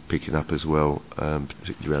also picking up as well,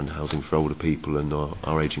 particularly around housing for older people and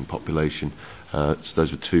our ageing population. So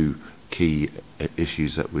those were two key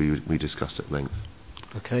issues that we discussed at length.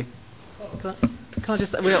 Okay. Can I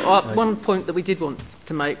just one point that we did want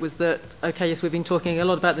to make was that, okay, yes, we've been talking a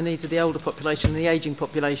lot about the needs of the older population and the ageing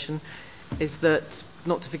population, is that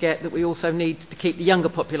not to forget that we also need to keep the younger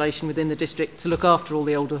population within the district to look after all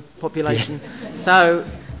the older population. Yeah. So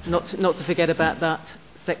not to forget about that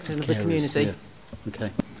section of the community. Yeah.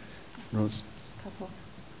 Okay. Rose.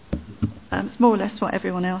 It's more or less what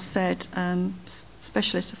everyone else said.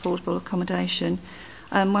 Specialist affordable accommodation.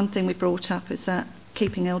 One thing we brought up is that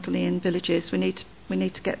keeping elderly in villages, we need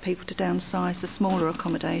to get people to downsize the smaller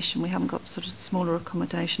accommodation. We haven't got sort of smaller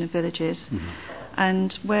accommodation in villages. Mm-hmm.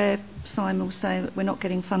 And where Simon will say that we're not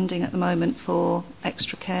getting funding at the moment for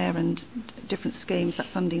extra care and different schemes, that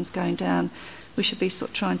funding's going down, we should be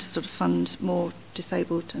sort of trying to sort of fund more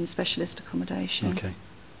disabled and specialist accommodation. Okay.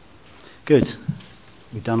 Good.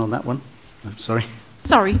 We done on that one? I'm sorry.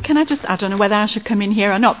 Sorry, can I just, I don't know whether I should come in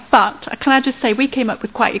here or not, but can I just say we came up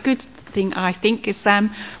with quite a good thing, I think, is when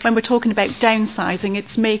we're talking about downsizing,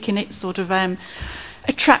 it's making it sort of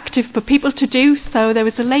attractive for people to do. So there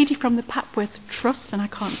was a lady from the Papworth Trust, and I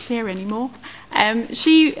can't see her anymore.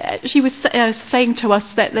 She was saying to us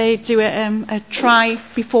that they do a try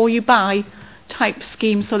before you buy type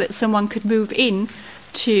scheme, so that someone could move in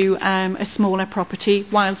to a smaller property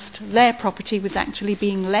whilst their property was actually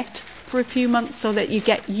being let for a few months, so that you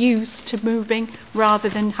get used to moving rather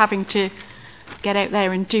than having to get out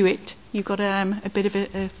there and do it. You got a bit of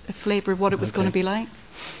a flavour of what it was going to be like.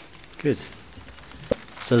 Good.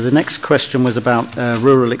 So the next question was about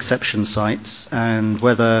rural exception sites and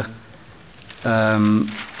whether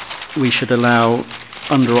we should allow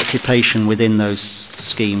under-occupation within those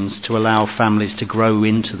schemes to allow families to grow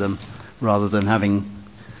into them rather than having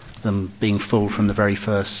them being full from the very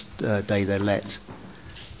first day they're let.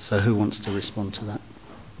 So who wants to respond to that?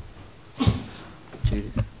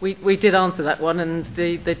 Judith? We did answer that one, and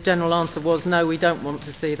the general answer was no, we don't want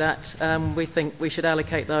to see that. We think we should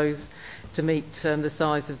allocate those to meet the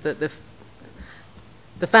size of the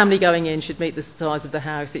family going in should meet the size of the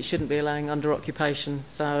house. It shouldn't be allowing under occupation.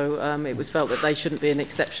 So it was felt that they shouldn't be an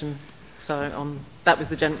exception. So that was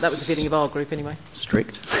the feeling of our group anyway.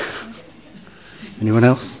 Strict. Anyone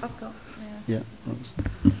else? I've got. Yeah.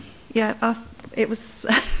 Yeah. It was.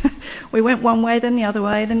 We went one way, then the other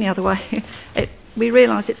way, then the other way. We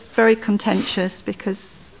realise it's very contentious because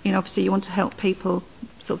obviously you want to help people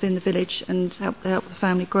sort of in the village and help the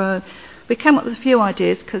family grow. We came up with a few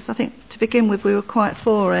ideas because I think to begin with we were quite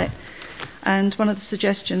for it. And one of the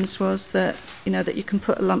suggestions was that that you can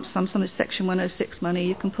put a lump sum, some of the Section 106 money,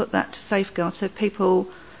 you can put that to safeguard. So if people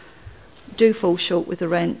do fall short with the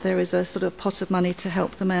rent, there is a sort of pot of money to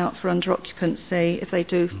help them out for under occupancy if they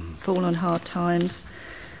do fall on hard times.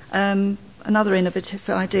 Another innovative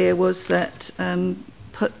idea was that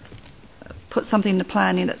put something in the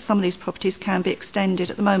planning that some of these properties can be extended.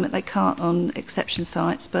 At the moment they can't on exception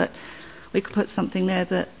sites, but we could put something there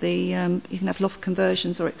that you can have loft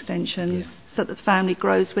conversions or extensions so that the family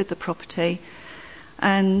grows with the property.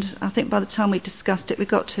 And I think by the time we discussed it, we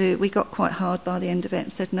got quite hard by the end of it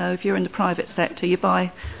and said, no, if you're in the private sector, you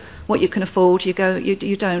buy what you can afford, you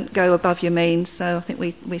don't go above your means. So I think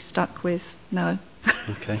we stuck with no.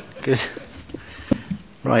 Okay, good.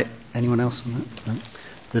 Right, anyone else on that? No.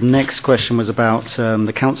 The next question was about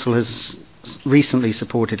the council has recently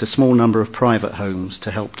supported a small number of private homes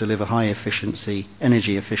to help deliver high efficiency,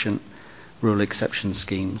 energy efficient rural exception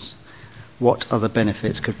schemes. What other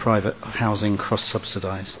benefits could private housing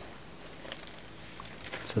cross-subsidise?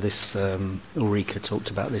 So this, Ulrika talked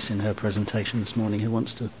about this in her presentation this morning. Who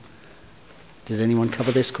wants to? Did anyone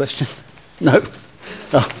cover this question? No?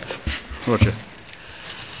 Oh, Roger.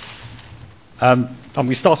 And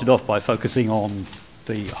we started off by focusing on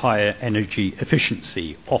the higher energy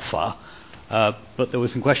efficiency offer, but there were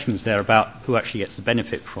some questions there about who actually gets the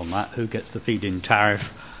benefit from that, who gets the feed-in tariff.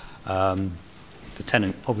 The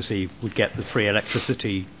tenant obviously would get the free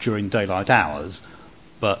electricity during daylight hours,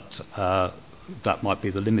 but that might be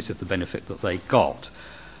the limit of the benefit that they got.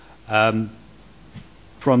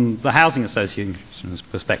 From the housing association's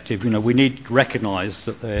perspective, we need to recognise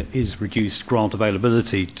that there is reduced grant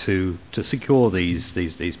availability to secure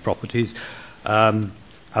these properties.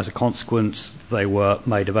 As a consequence, they were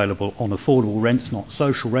made available on affordable rents, not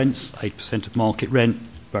social rents, 8% of market rent,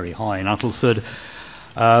 very high in Uttlesford,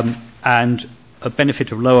 and a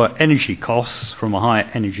benefit of lower energy costs from a higher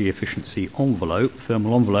energy efficiency envelope,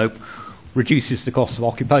 thermal envelope, reduces the cost of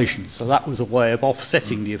occupation. So that was a way of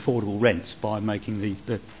offsetting the affordable rents by making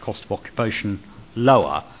the cost of occupation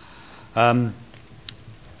lower.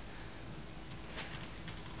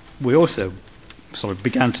 We also sort of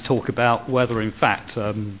began to talk about whether, in fact,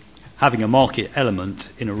 having a market element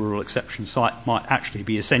in a rural exception site might actually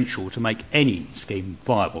be essential to make any scheme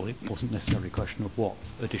viable. It wasn't necessarily a question of what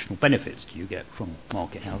additional benefits do you get from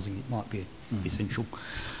market housing. It might be essential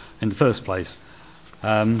in the first place.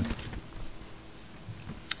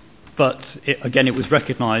 But it was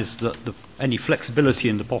recognised that any flexibility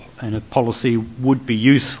in a policy would be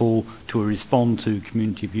useful to respond to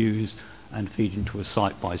community views and feed into a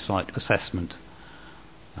site-by-site assessment.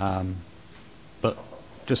 But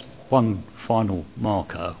just one final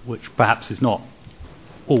marker, which perhaps is not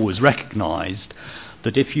always recognised,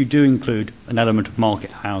 that if you do include an element of market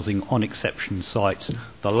housing on exception sites,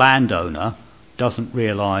 the landowner doesn't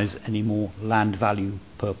realise any more land value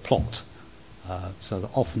per plot. So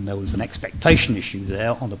that often there was an expectation issue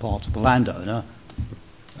there on the part of the landowner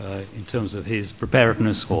in terms of his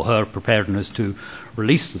preparedness or her preparedness to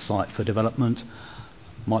release the site for development.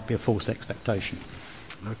 Might be a false expectation.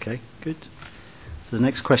 Okay, good. So the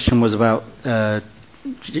next question was about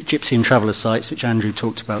gypsy and traveller sites, which Andrew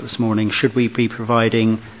talked about this morning. Should we be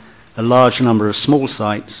providing a large number of small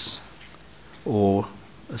sites or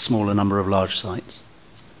a smaller number of large sites?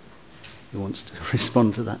 Who wants to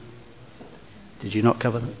respond to that? Did you not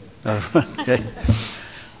cover that? Oh, okay.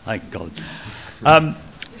 Thank God.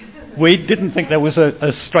 We didn't think there was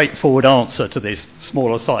a straightforward answer to this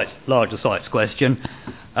smaller sites, larger sites question.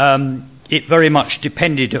 It very much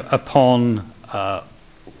depended upon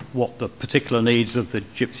what the particular needs of the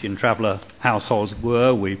gypsy and traveller households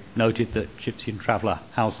were. We noted that gypsy and traveller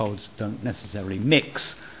households don't necessarily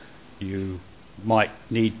mix. You might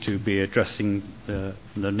need to be addressing the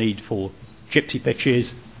need for gypsy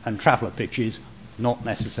pitches and traveller pitches, not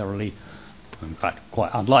necessarily, in fact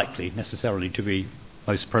quite unlikely, necessarily to be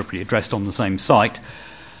most appropriately addressed on the same site.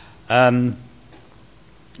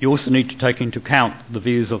 You also need to take into account the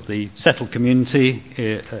views of the settled community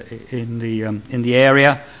in the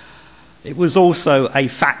area. It was also a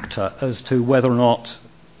factor as to whether or not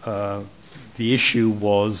the issue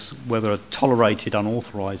was whether a tolerated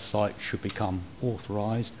unauthorised site should become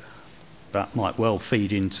authorised. That might well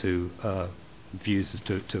feed into views as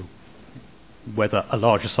to whether a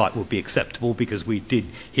larger site would be acceptable, because we did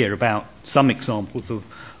hear about some examples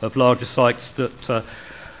of larger sites that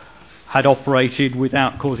had operated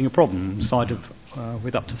without causing a problem, site of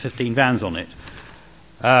with up to 15 vans on it.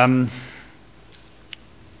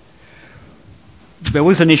 There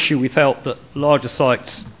was an issue, we felt, that larger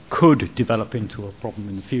sites could develop into a problem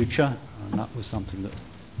in the future, and that was something that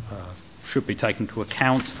should be taken into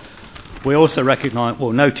account. We also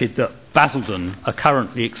noted that Basildon are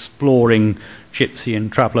currently exploring gypsy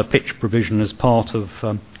and traveller pitch provision as part of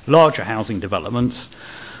larger housing developments.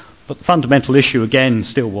 But the fundamental issue again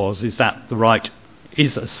still is that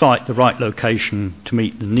is a site the right location to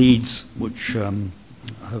meet the needs which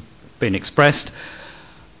have been expressed,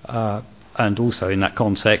 and also in that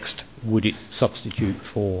context, would it substitute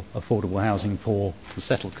for affordable housing for the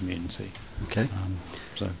settled community? Okay.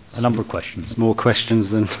 So a number of questions. More questions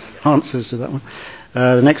than answers to that one.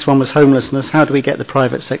 The next one was homelessness. How do we get the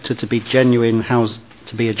private sector to be a genuine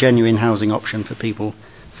housing option for people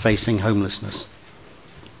facing homelessness?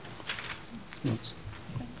 Yes.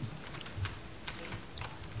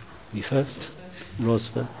 You first,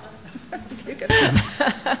 Rosbeth.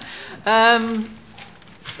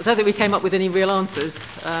 I don't think we came up with any real answers,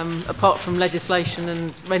 apart from legislation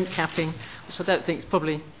and rent capping, which I don't think is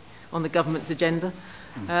probably on the government's agenda,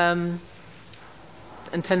 and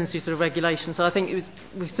tenancy sort of regulation. So I think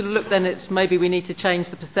we sort of looked then at maybe we need to change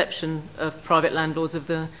the perception of private landlords of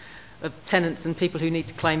tenants and people who need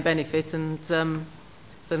to claim benefit, and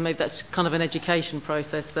so maybe that's kind of an education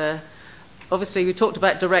process there. Obviously, we talked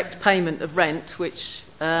about direct payment of rent, which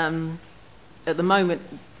at the moment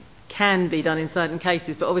can be done in certain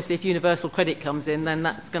cases, but obviously if universal credit comes in, then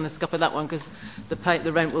that's going to scupper that one, because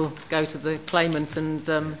the rent will go to the claimant,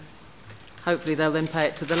 and hopefully they'll then pay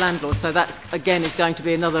it to the landlord. So that, again, is going to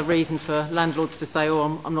be another reason for landlords to say,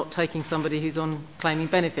 oh, I'm not taking somebody who's on claiming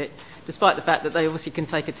benefit, despite the fact that they obviously can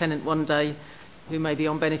take a tenant one day who may be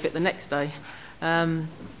on benefit the next day.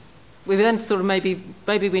 We then sort of maybe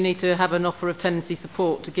we need to have an offer of tenancy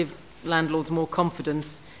support to give landlords more confidence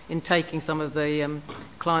in taking some of the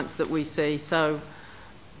clients that we see. So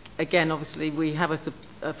again, obviously we have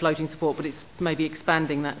a floating support, but it's maybe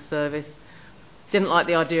expanding that service. Didn't like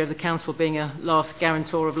the idea of the council being a last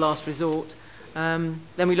guarantor of last resort. Then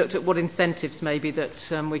we looked at what incentives maybe that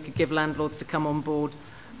we could give landlords to come on board,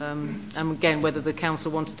 and again whether the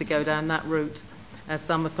council wanted to go down that route, as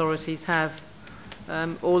some authorities have,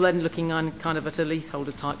 or then looking on kind of at a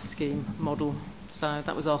leaseholder type scheme model. So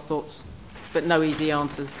that was our thoughts, but no easy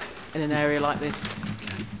answers in an area like this.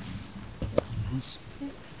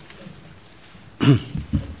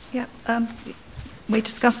 Yeah, we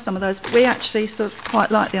discussed some of those. We actually sort of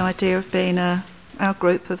quite like the idea of being our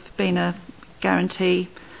group of being a guarantee,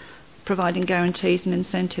 providing guarantees and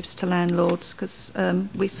incentives to landlords, because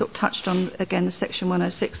we sort of touched on, again, the Section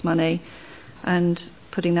 106 money and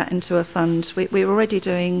putting that into a fund. We were already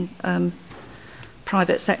doing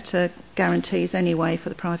private sector guarantees anyway for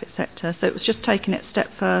the private sector, so it was just taking it a step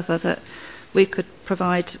further that we could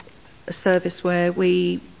provide a service where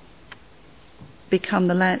we become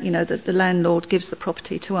the landlord gives the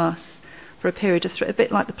property to us for a period of a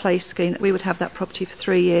bit like the place scheme, that we would have that property for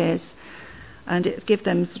 3 years, and it would give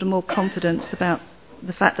them sort of more confidence about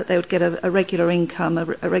the fact that they would get a regular income,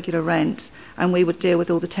 a regular rent, and we would deal with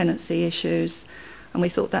all the tenancy issues. And we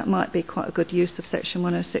thought that might be quite a good use of Section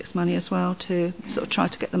 106 money as well, to sort of try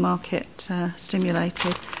to get the market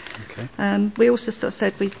stimulated. Okay. We also sort of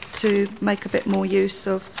said to make a bit more use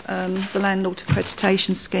of the landlord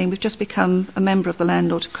accreditation scheme. We've just become a member of the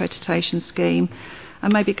landlord accreditation scheme,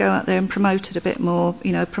 and maybe go out there and promote it a bit more.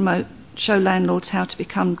 Show landlords how to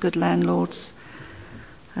become good landlords.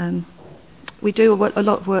 We do a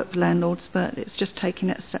lot of work with landlords, but it's just taking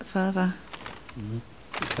it a step further. Mm-hmm.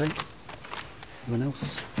 Okay. Anyone else?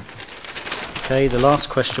 Okay, the last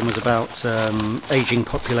question was about ageing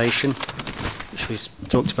population, which we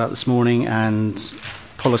talked about this morning, and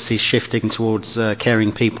policies shifting towards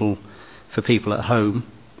caring for people at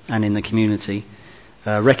home and in the community.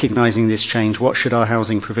 Recognising this change, what should our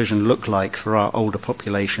housing provision look like for our older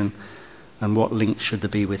population, and what links should there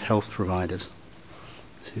be with health providers?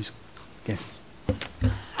 Yes.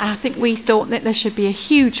 I think we thought that there should be a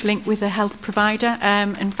huge link with the health provider.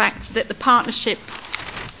 In fact, that the partnership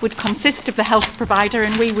would consist of the health provider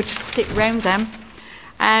and we would sit around them.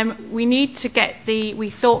 We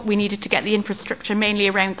thought we needed to get the infrastructure mainly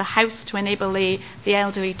around the house to enable the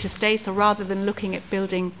elderly to stay. So rather than looking at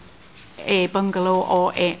building a bungalow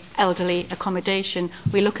or a elderly accommodation,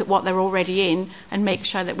 we look at what they're already in and make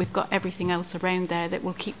sure that we've got everything else around there that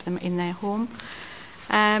will keep them in their home.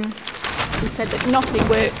 We said that nothing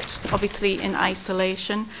worked, obviously, in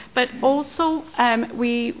isolation, but also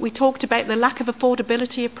we talked about the lack of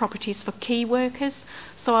affordability of properties for key workers.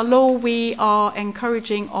 So although we are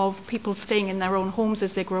encouraging of people staying in their own homes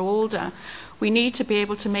as they grow older, we need to be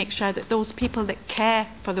able to make sure that those people that care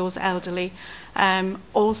for those elderly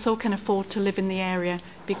also can afford to live in the area,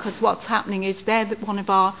 because what's happening is they're one of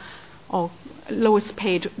our lowest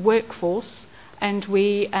paid workforce, and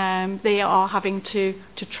they are having to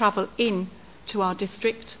travel in to our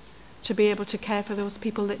district to be able to care for those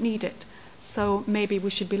people that need it. So maybe we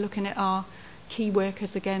should be looking at our key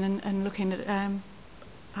workers again and looking at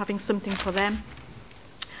having something for them.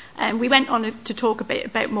 And we went on to talk a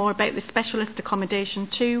bit more about the specialist accommodation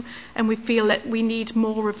too, and we feel that we need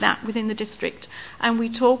more of that within the district. And we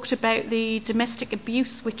talked about the domestic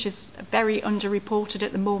abuse, which is very underreported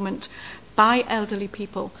at the moment by elderly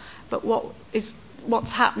people. But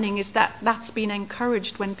what's happening is that's been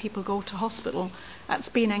encouraged when people go to hospital. That's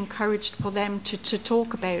been encouraged for them to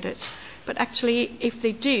talk about it. But actually, if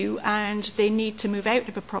they do and they need to move out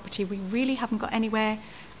of a property, we really haven't got anywhere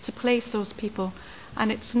to place those people. And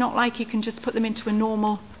it's not like you can just put them into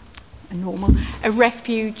a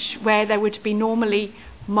refuge where there would be normally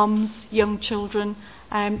mums, young children,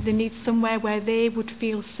 They need somewhere where they would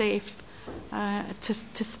feel safe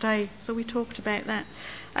to stay. So we talked about that.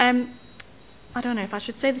 I don't know if I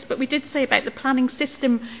should say this, but we did say about the planning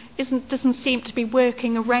system doesn't seem to be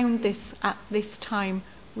working around this at this time.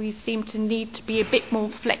 We seem to need to be a bit more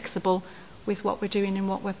flexible with what we're doing and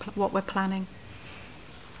what we're planning.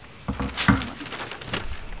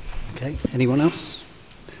 Okay, anyone else?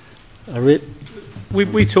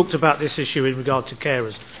 We talked about this issue in regard to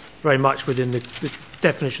carers very much within the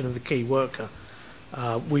definition of the key worker.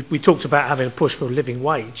 We talked about having a push for a living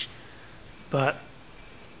wage, but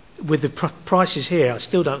with the prices here, I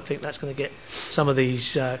still don't think that's going to get some of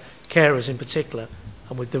these carers in particular,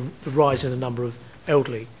 and with the rise in the number of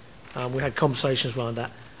elderly. We had conversations around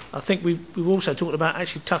that. I think we've also talked about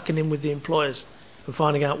actually tucking in with the employers and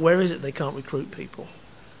finding out where is it they can't recruit people,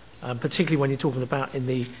 particularly when you're talking about in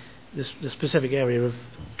the specific area of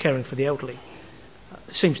caring for the elderly.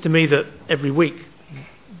 It seems to me that every week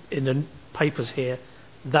in the papers here,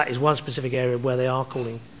 that is one specific area where they are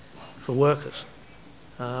calling for workers.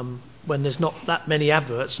 When there's not that many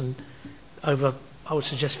adverts, and over, I would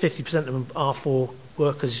suggest 50% of them are for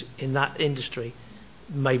workers in that industry,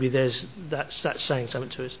 maybe that's saying something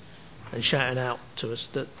to us and shouting out to us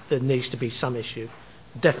that there needs to be some issue.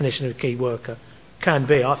 The definition of a key worker can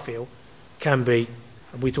be, and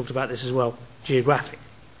we talked about this as well, geographic.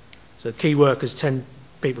 So key workers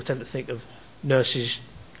people tend to think of nurses,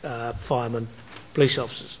 firemen, police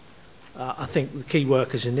officers. I think the key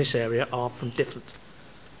workers in this area are from different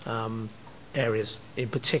areas, in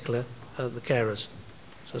particular the carers.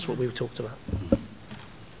 So that's what we've talked about.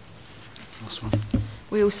 Last one.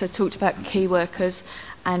 We also talked about key workers,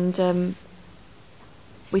 and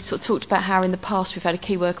we sort of talked about how in the past we've had a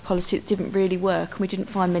key worker policy that didn't really work, and we didn't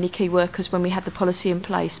find many key workers when we had the policy in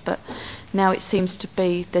place, but now it seems to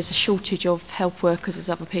be there's a shortage of health workers, as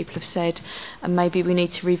other people have said, and maybe we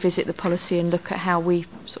need to revisit the policy and look at how we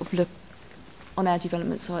sort of look on our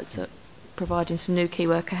development sites at providing some new key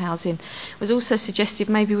worker housing. It was also suggested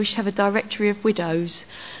maybe we should have a directory of widows,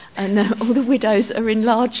 and all the widows are in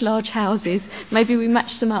large houses. Maybe we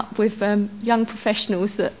match them up with young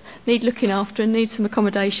professionals that need looking after and need some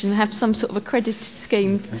accommodation, and have some sort of accredited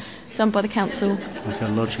scheme done by the council. Like a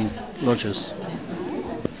lodgers.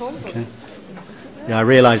 Okay. Yeah, I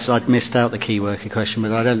realised I'd missed out the key worker question,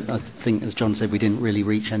 but I think, as John said, we didn't really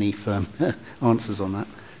reach any firm answers on that.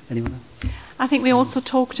 Anyone else? I think we also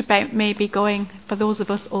talked about maybe going, for those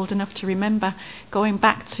of us old enough to remember, going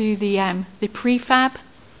back to the prefab,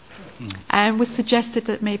 and was suggested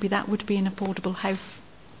that maybe that would be an affordable house,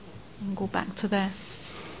 and go back to there.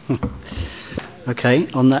 Okay,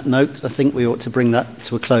 on that note, I think we ought to bring that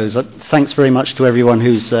to a close. Thanks very much to everyone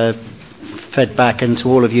who's fed back, and to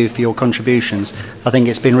all of you for your contributions. I think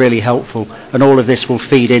it's been really helpful, and all of this will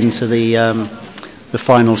feed into the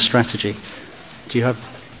final strategy. Do you have?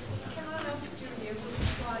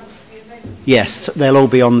 Yes, they'll all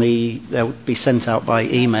be they'll be sent out by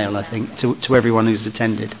email, I think, to everyone who's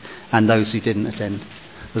attended and those who didn't attend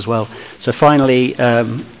as well. So finally,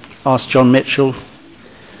 ask John Mitchell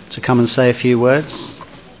to come and say a few words.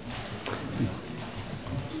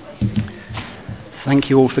 Thank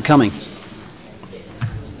you all for coming.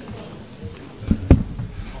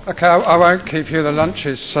 Okay, I won't keep you. The lunch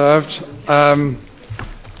is served.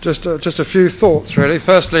 Just a few thoughts, really.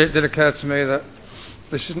 Firstly, it did occur to me that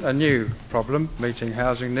this isn't a new problem, meeting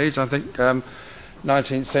housing needs. I think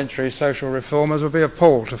 19th century social reformers would be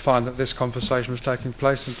appalled to find that this conversation was taking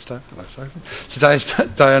place in today's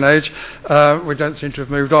day and age. We don't seem to have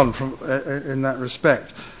moved on from in that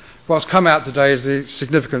respect. What's come out today is the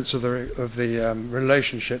significance of the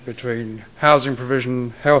relationship between housing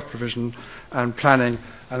provision, health provision and planning,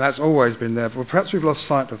 and that's always been there. Well, perhaps we've lost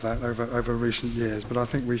sight of that over recent years, but I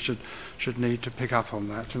think we should need to pick up on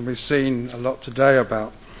that. And we've seen a lot today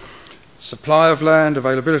about supply of land,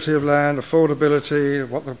 availability of land, affordability,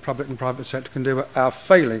 what the public and private sector can do, but our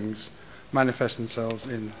failings manifest themselves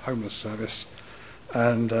in homeless service.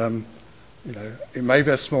 And it may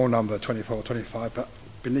be a small number, 24, 25, but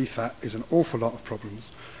beneath that is an awful lot of problems,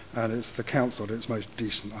 and it's the council that's most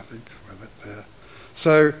decent, I think, with it there.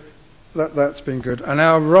 So that's been good. And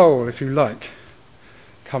our role, if you like,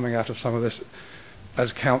 coming out of some of this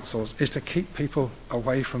as councils, is to keep people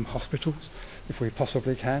away from hospitals if we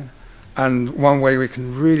possibly can. And one way we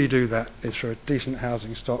can really do that is through a decent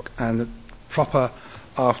housing stock and proper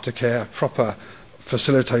aftercare, proper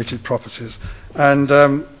facilitated properties. And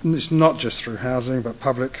it's not just through housing, but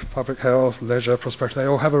public health, leisure, prosperity. They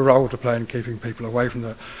all have a role to play in keeping people away from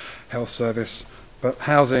the health service. But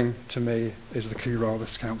housing, to me, is the key role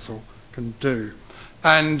this council can do.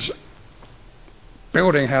 And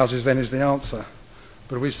building houses then is the answer.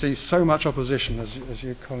 But we see so much opposition, as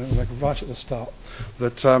you call it, like right at the start,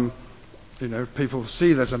 that people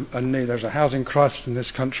see there's a need, there's a housing crisis in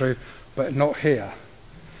this country, but not here.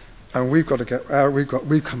 And we've got to get out.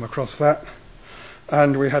 We've come across that,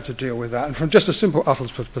 and we had to deal with that. And from just a simple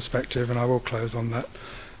Uttlesford perspective, and I will close on that.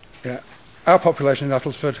 Our population in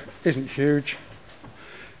Uttlesford isn't huge.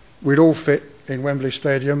 We'd all fit in Wembley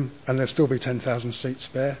Stadium, and there'd still be 10,000 seats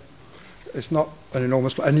spare. It's not an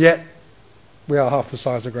enormous, and yet we are half the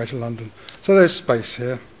size of Greater London. So there's space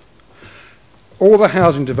here. All the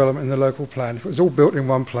housing development in the local plan, if it was all built in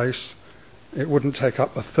one place, it wouldn't take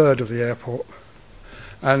up a third of the airport.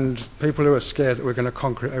 And people who are scared that we're going to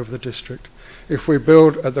conquer it over the district. If we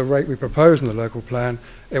build at the rate we propose in the local plan,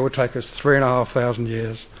 it would take us 3,500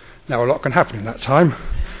 years. Now, a lot can happen in that time,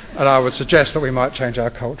 and I would suggest that we might change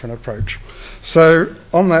our culture and approach. So,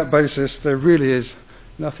 on that basis, there really is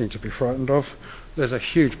nothing to be frightened of. There's a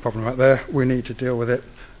huge problem out there. We need to deal with it,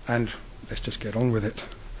 and let's just get on with it.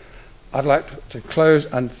 I'd like to close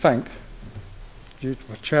and thank you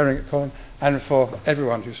for chairing it, Colin, and for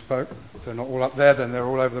everyone who spoke. If they're not all up there, then they're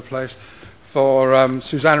all over the place. For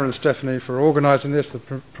Susanna and Stephanie for organising this, the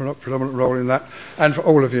predominant role in that, and for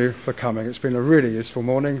all of you for coming. It's been a really useful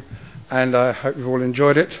morning, and I hope you've all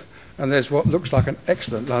enjoyed it. And there's what looks like an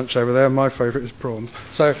excellent lunch over there. My favourite is prawns.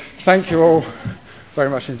 So thank you all very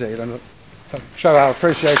much indeed, and show our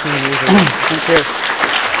appreciation. Thank you.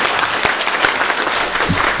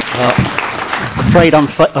 I'm afraid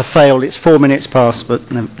I failed. It's 4 minutes past, but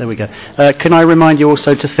there we go. Can I remind you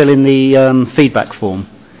also to fill in the feedback form,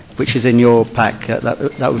 which is in your pack?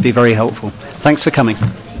 That would be very helpful. Thanks for coming.